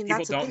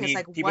 that's the thing. It's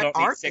like, people what don't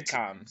need are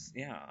sitcoms?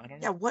 Yeah, I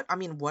don't know.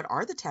 Yeah, what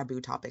are the taboo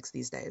topics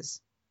these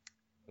days?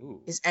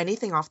 Ooh. Is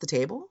anything off the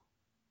table?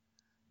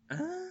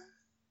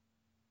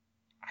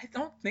 I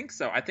don't think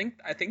so. I think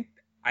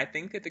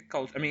that the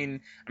culture. I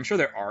mean, I'm sure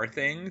there are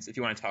things if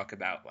you want to talk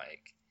about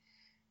like.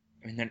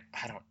 I mean, then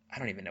I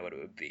don't even know what it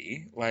would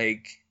be.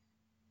 Like,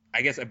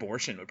 I guess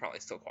abortion would probably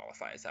still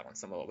qualify as that one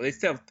some level, but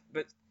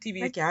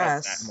TV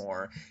does that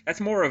more. That's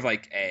more of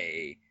like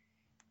a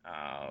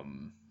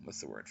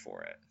what's the word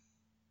for it?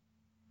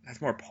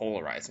 That's more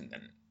polarizing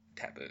than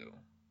taboo.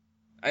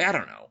 I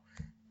don't know.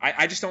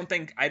 I just don't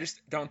think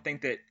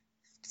that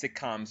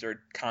sitcoms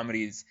or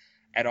comedies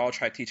at all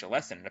try to teach a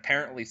lesson. And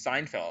apparently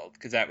Seinfeld,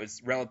 because that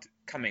was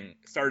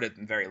started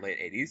in the very late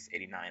 80s,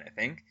 89 I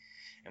think,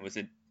 and was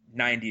a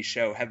 90s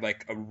show, had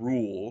like a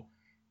rule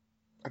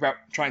about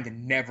trying to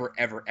never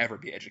ever ever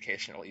be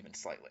educational even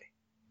slightly.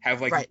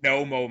 Have like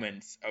no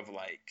moments of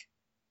like,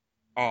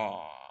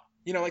 aw.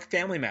 You know, like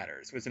Family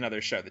Matters was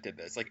another show that did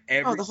this. Like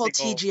the whole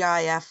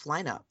TGIF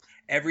lineup.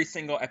 Every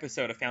single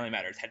episode of Family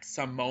Matters had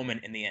some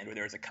moment in the end where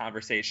there was a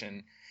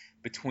conversation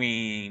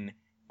between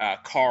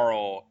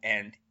Carl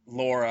and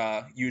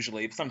Laura,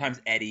 usually,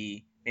 sometimes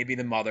Eddie, maybe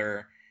the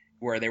mother,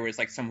 where there was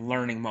like some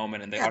learning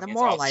moment and the audience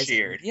all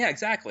cheered. Yeah,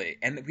 exactly.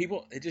 And the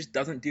people, it just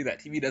doesn't do that.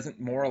 TV doesn't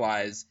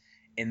moralize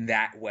in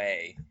that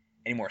way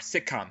anymore.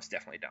 Sitcoms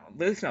definitely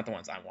don't. At least not the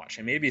ones I'm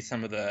watching. Maybe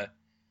some of the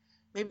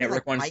network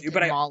like ones Mike do,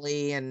 and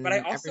Molly and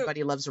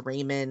Everybody Loves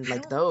Raymond,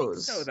 like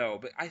those. I don't think so, though.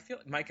 But I feel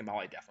like Mike and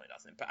Molly definitely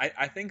doesn't. But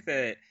I think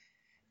that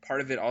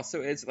part of it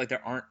also is like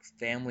there aren't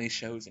family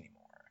shows anymore.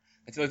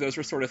 I feel like those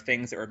were sort of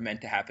things that were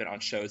meant to happen on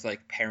shows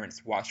like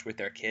parents watch with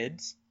their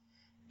kids.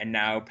 And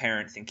now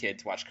parents and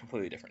kids watch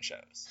completely different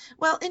shows.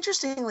 Well,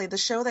 interestingly, the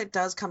show that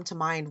does come to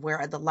mind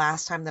where the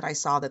last time that I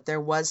saw that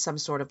there was some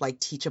sort of like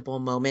teachable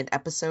moment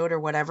episode or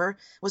whatever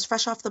was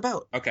Fresh Off the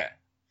Boat. Okay.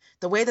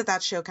 The way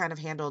that show kind of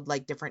handled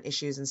like different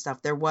issues and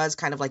stuff, there was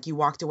kind of like you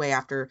walked away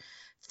after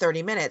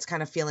 30 minutes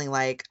kind of feeling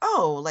like,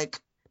 oh,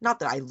 like not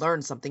that I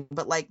learned something,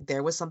 but like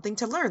there was something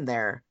to learn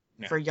there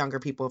for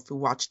younger people who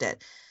watched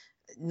it.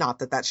 Not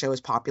that show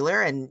is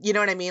popular. And you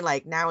know what I mean?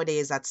 Like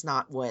nowadays, that's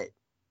not what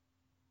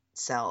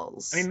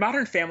sells. I mean,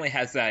 Modern Family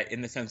has that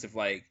in the sense of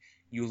like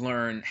you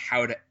learn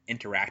how to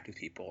interact with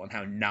people and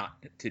how not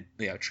to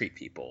treat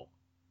people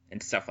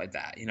and stuff like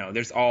that. You know,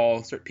 there's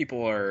all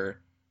people are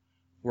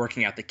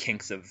working out the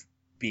kinks of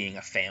being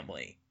a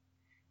family,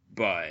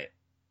 but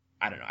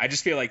I don't know. I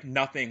just feel like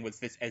nothing was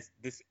this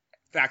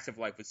Facts of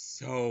Life was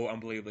so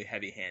unbelievably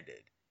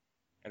heavy-handed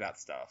about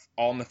stuff.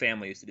 All in the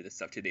Family used to do this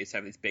stuff too. They used to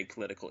have these big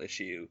political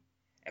issue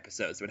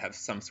episodes that would have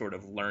some sort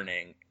of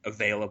learning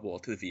available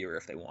to the viewer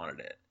if they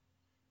wanted it.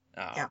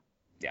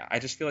 Yeah, I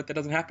just feel like that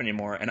doesn't happen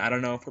anymore, and I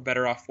don't know if we're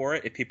better off for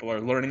it, if people are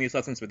learning these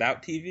lessons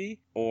without TV,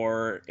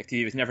 or if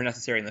TV was never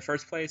necessary in the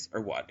first place, or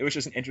what. It was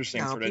just an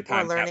interesting sort of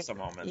time capsule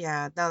moment.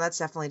 Yeah, no, that's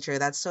definitely true.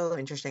 That's so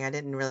interesting. I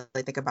didn't really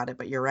think about it,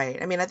 but you're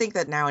right. I mean, I think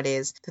that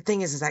nowadays, the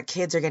thing is that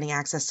kids are getting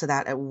access to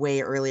that at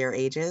way earlier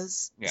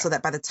ages, so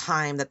that by the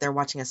time that they're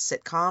watching a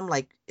sitcom,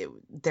 like,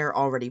 they're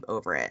already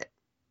over it.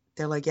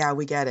 They're like, yeah,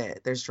 we get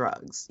it. There's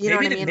drugs. You know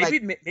what I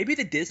mean? Maybe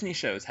the Disney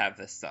shows have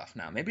this stuff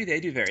now. Maybe they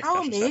do very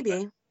special stuff.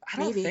 Maybe. I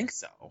don't think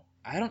so.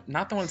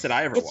 Not the ones that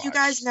I ever watched.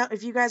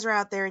 If you guys are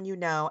out there and you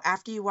know,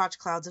 after you watch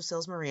Clouds of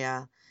Sils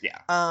Maria,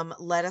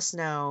 let us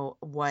know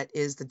what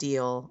is the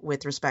deal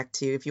with respect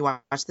to if you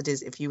watch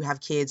if you have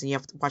kids and you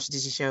have to watch the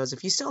Disney shows.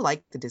 If you still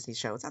like the Disney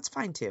shows, that's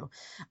fine too.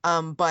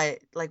 But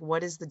like,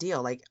 what is the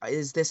deal? Like,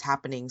 is this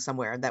happening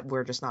somewhere that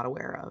we're just not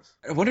aware of?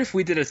 I wonder if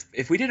we did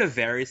a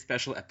very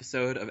special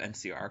episode of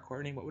NCR,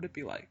 Courtney, what would it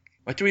be like?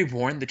 What do we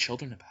warn the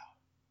children about?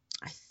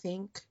 I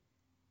think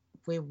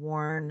we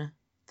warn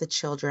the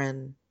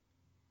children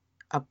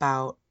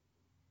about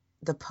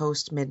the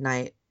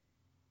post-midnight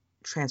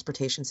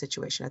transportation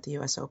situation at the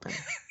U.S. Open.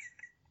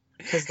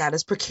 Because that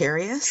is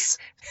precarious.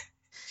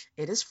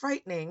 It is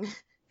frightening.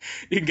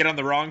 You can get on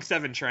the wrong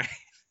 7 train.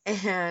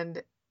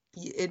 And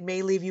it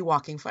may leave you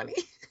walking funny.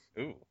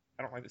 Ooh,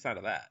 I don't like the sound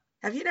of that.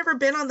 Have you never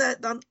been on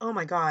that? Oh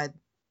my God.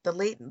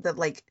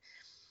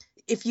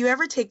 If you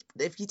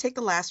take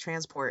the last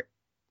transport,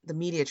 the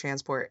media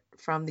transport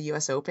from the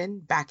U.S. Open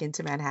back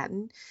into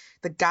Manhattan,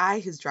 the guy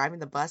who's driving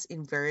the bus,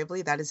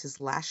 invariably, that is his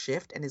last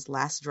shift and his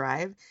last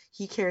drive.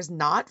 He cares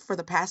not for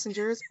the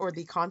passengers or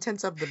the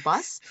contents of the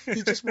bus.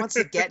 He just wants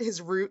to get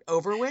his route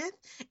over with.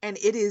 And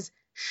it is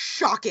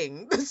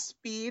shocking, the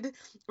speed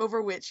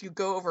over which you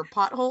go over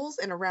potholes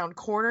and around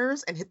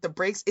corners and hit the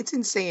brakes. It's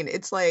insane.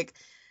 It's like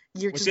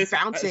you're just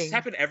bouncing. Does this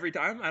happen every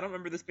time? I don't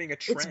remember this being a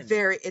trend.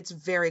 It's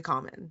very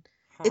common.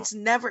 It's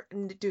never,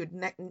 dude,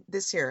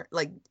 this year,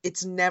 like,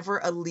 it's never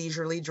a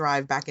leisurely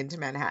drive back into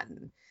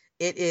Manhattan.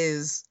 It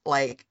is,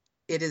 like,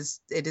 it is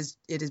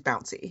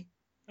bouncy.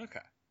 Okay.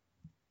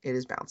 It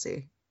is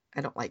bouncy.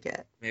 I don't like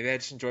it. Maybe I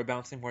just enjoy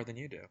bouncing more than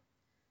you do.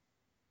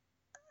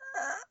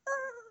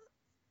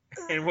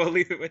 And we'll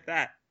leave it with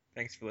that.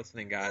 Thanks for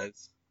listening,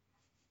 guys.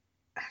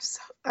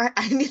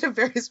 I need a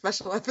very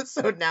special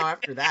episode now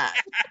after that.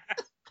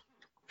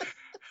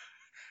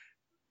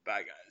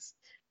 Bye, guys.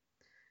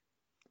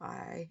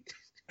 Bye.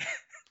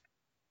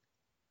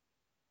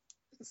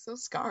 I'm so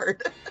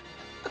scarred.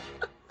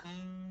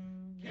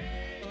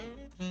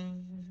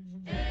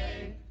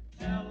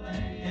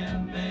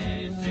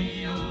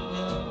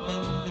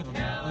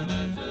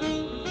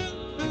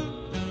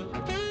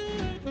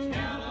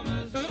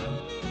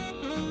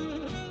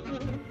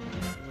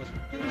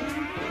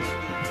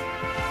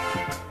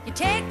 You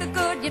take the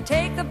good, you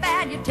take the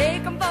bad, you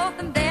take them both,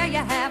 and there you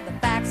have the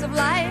facts of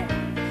life.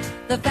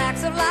 The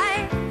facts of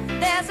life.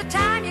 There's a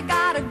time you